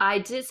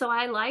 I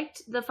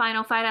liked the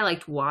final fight. I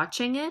liked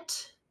watching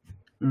it.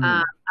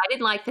 I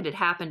didn't like that it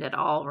happened at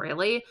all,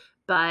 really.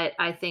 But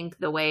I think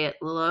the way it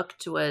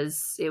looked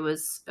was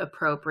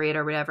appropriate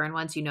or whatever. And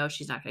once you know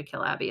she's not going to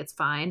kill Abby, it's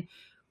fine.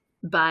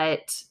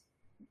 But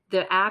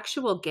the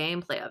actual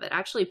gameplay of it,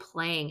 actually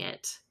playing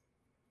it,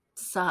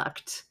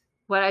 sucked.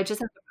 What, I just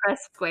have to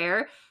press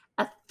square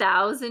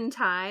 1,000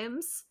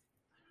 times?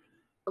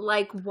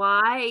 Like,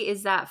 why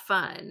is that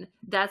fun?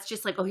 That's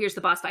just like, oh, here's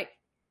the boss fight.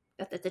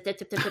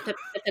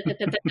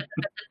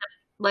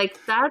 Like,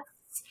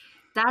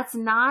 that's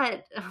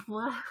not...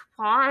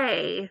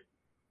 Why?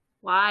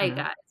 Why,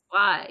 guys?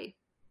 Why?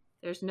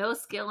 There's no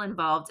skill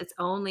involved. It's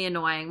only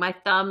annoying. My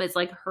thumb is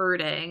like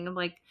hurting. I'm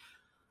like,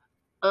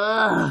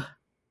 ugh.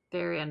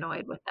 Very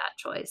annoyed with that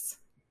choice.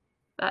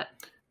 But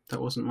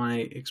that wasn't my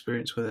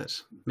experience with it.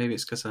 Maybe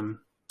it's because I'm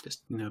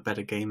just, a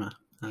better gamer.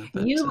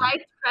 You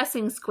liked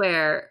pressing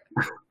square.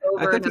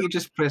 I don't think you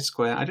just press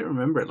square. I don't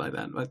remember it like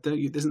that. Like,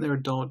 isn't there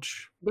a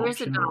dodge? There's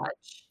a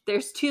dodge.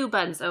 There's 2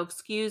 buttons. Oh,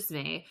 excuse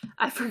me.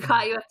 I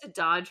forgot you have to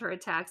dodge her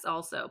attacks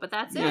also. But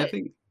that's it. I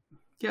think...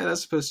 Yeah,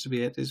 that's supposed to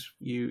be it. Is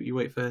you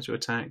wait for her to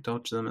attack,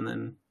 dodge them, and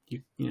then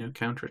you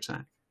counter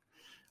attack.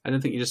 I don't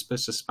think you're just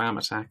supposed to spam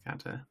attack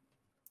at her.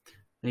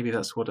 Maybe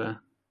that's what a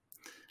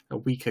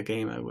weaker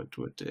gamer would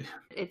do.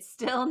 It's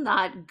still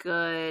not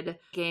good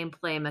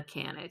gameplay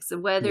mechanics.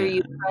 Whether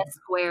you press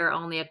square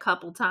only a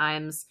couple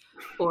times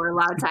or a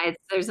lot of times,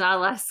 there's not a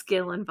lot of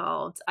skill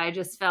involved. I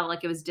just felt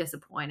like it was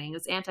disappointing. It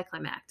was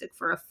anticlimactic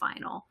for a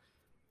final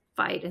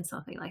fight and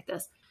something like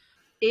this.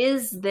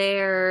 Is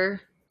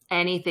there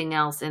anything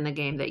else in the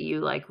game that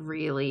you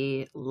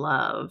really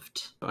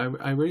loved?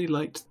 I really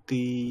liked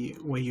the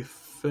way you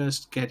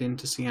first get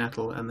into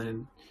Seattle, and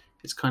then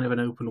it's kind of an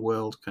open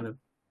world kind of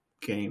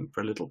game for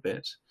a little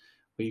bit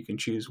where you can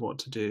choose what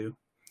to do.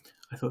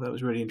 I thought that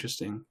was really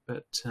interesting,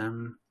 but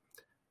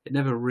it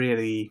never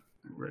really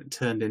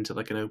turned into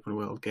like an open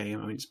world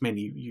game. I mean, it's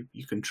mainly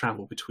you can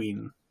travel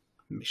between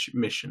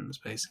missions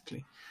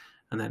basically,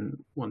 and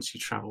then once you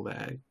travel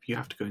there, you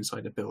have to go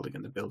inside a building,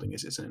 and the building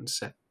is its own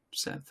set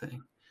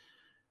thing.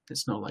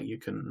 It's not like you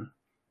can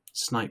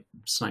snipe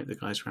the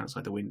guys from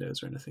outside the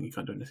windows or anything. You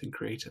can't do anything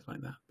creative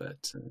like that.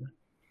 But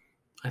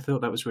I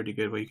thought that was really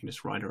good, where you can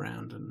just ride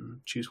around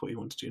and choose what you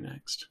want to do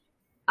next.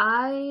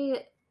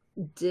 I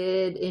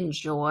did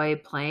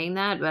enjoy playing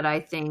that, but I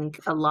think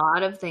a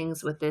lot of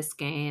things with this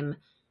game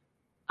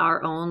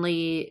are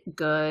only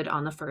good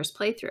on the first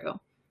playthrough.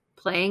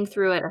 Playing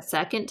through it a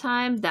second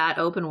time, that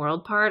open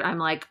world part, I'm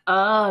like,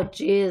 oh,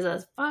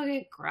 Jesus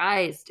fucking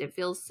Christ. It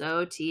feels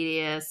so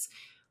tedious.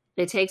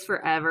 It takes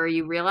forever.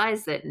 You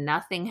realize that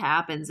nothing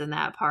happens in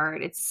that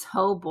part. It's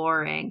so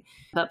boring.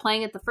 But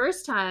playing it the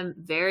first time,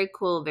 very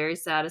cool, very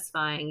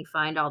satisfying. You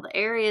find all the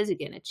areas, you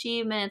get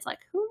achievements, like,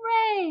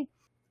 hooray!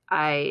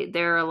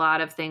 There are a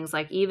lot of things,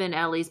 like even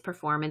Ellie's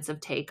performance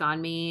of Take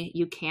On Me,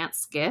 you can't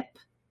skip.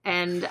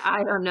 And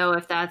I don't know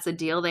if that's a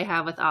deal they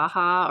have with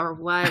AHA or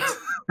what.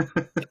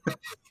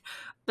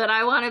 But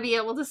I want to be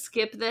able to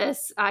skip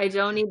this. I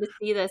don't need to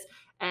see this.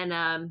 And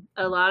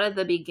a lot of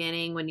the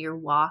beginning when you're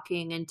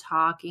walking and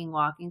talking,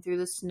 walking through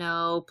the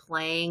snow,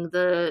 playing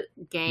the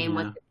game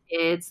with the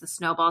kids, the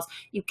snowballs,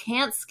 you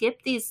can't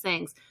skip these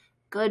things.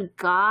 Good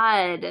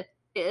God,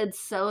 it's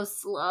so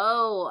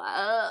slow.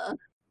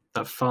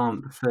 That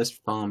farm, the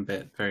first farm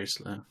bit, very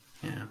slow.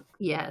 Yeah.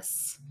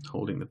 Yes.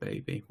 Holding the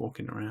baby,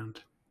 walking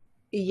around.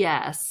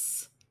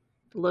 Yes.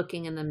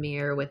 Looking in the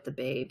mirror with the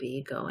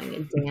baby, going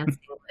and dancing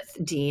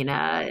with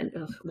Dina,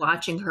 and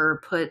watching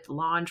her put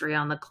laundry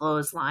on the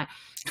clothesline.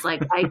 It's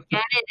like, I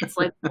get it. It's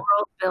like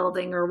world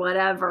building or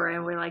whatever.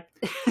 And we're like,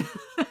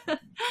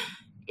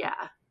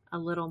 yeah, a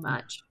little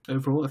much.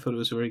 Overall, I thought it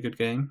was a very good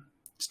game.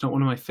 It's not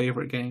one of my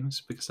favorite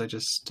games because I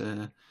just,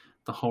 the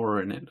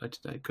horror in it,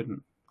 I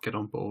couldn't get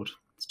on board.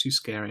 It's too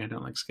scary. I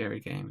don't like scary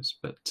games,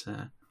 but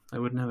I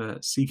would never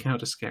seek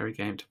out a scary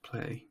game to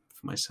play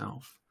for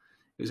myself.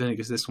 It was only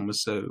because this one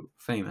was so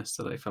famous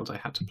that I felt I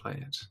had to play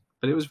it.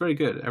 But it was very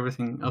good.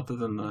 Everything other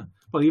than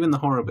even the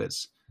horror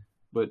bits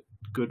were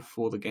good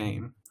for the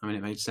game. I mean,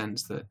 it made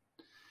sense that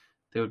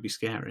they would be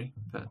scary,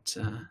 but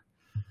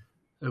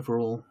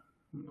overall,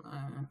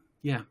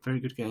 very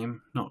good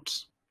game. Not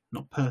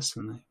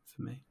personally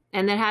for me.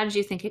 And then how did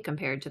you think it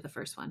compared to the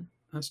first one?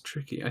 That's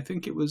tricky. I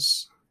think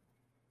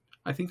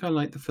I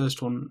liked the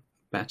first one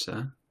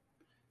better.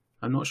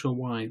 I'm not sure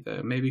why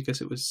though. Maybe because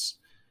it was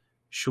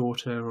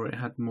shorter or it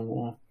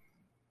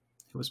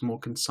was more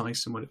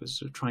concise in what it was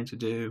sort of trying to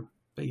do.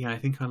 But yeah, I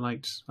think I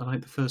liked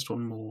the first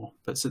one more.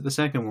 But the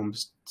second one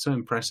was so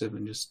impressive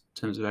in just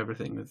terms of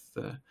everything with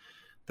the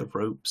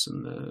ropes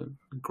and the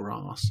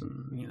grass,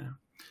 and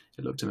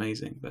it looked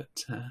amazing.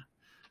 But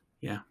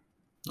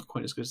not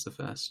quite as good as the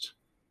first.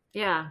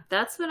 Yeah,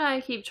 that's what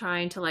I keep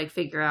trying to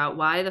figure out,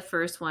 why the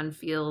first one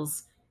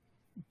feels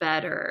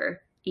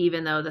better,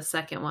 even though the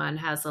second one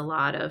has a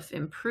lot of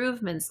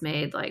improvements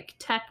made,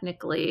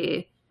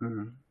 technically,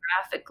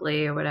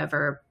 graphically, or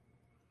whatever.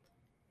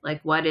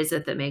 What is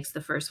it that makes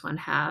the first one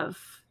have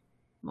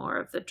more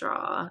of the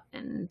draw?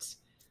 And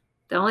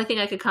the only thing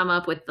I could come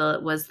up with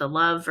was the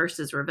love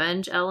versus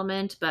revenge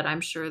element, but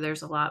I'm sure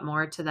there's a lot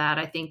more to that.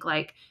 I think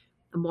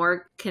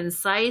more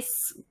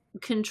concise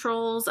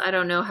controls. I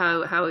don't know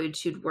how you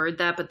should word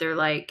that, but they're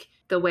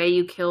the way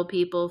you kill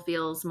people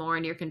feels more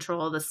in your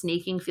control. The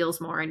sneaking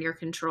feels more in your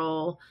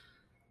control,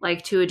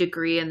 to a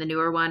degree in the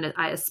newer one.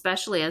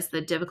 Especially as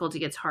the difficulty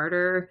gets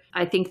harder,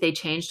 I think they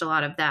changed a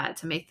lot of that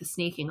to make the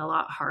sneaking a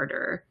lot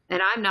harder.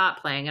 And I'm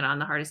not playing it on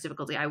the hardest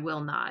difficulty. I will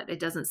not. It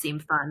doesn't seem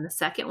fun. The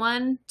second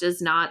one does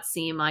not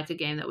seem like a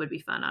game that would be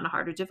fun on a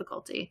harder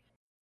difficulty.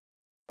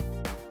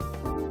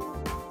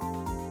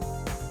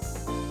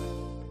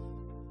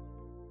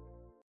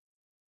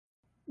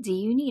 Do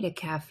you need a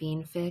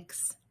caffeine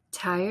fix?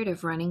 Tired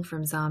of running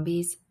from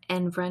zombies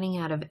and running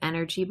out of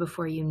energy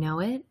before you know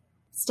it?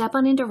 Step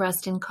on into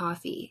Rustin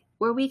Coffee,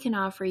 where we can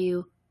offer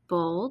you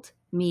bold,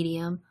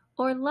 medium,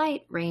 or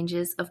light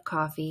ranges of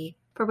coffee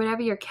for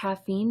whatever your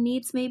caffeine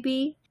needs may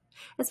be,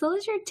 as well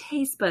as your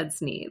taste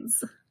buds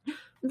needs.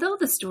 Though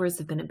the stores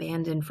have been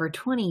abandoned for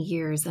 20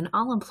 years and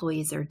all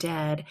employees are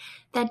dead,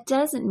 that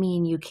doesn't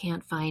mean you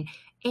can't find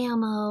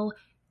ammo,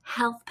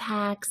 health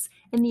packs,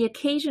 and the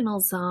occasional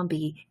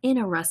zombie in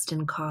a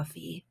Rustin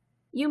Coffee.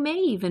 You may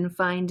even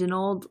find an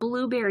old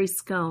blueberry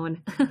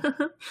scone,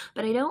 but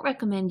I don't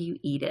recommend you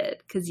eat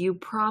it because you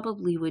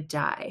probably would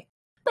die.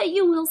 But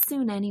you will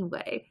soon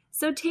anyway,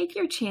 so take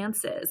your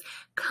chances.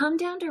 Come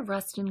down to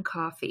Rustin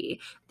Coffee.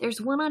 There's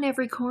one on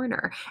every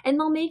corner, and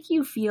they'll make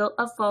you feel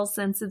a false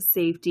sense of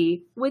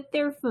safety with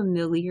their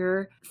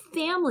familiar,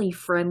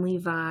 family-friendly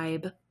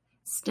vibe.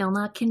 Still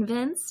not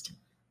convinced?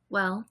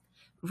 Well,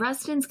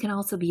 Rustin's can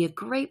also be a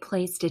great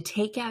place to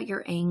take out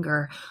your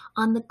anger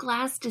on the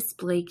glass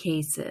display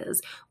cases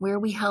where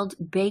we held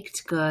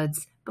baked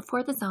goods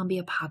before the zombie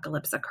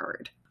apocalypse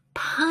occurred.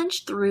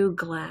 Punch through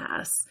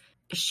glass,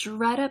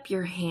 shred up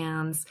your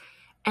hands,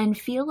 and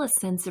feel a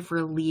sense of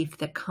relief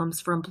that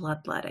comes from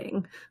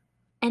bloodletting.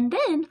 And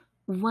then,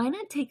 why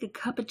not take a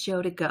cup of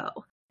Joe to go?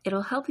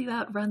 It'll help you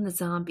outrun the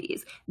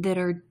zombies that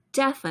are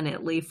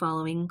definitely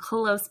following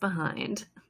close behind.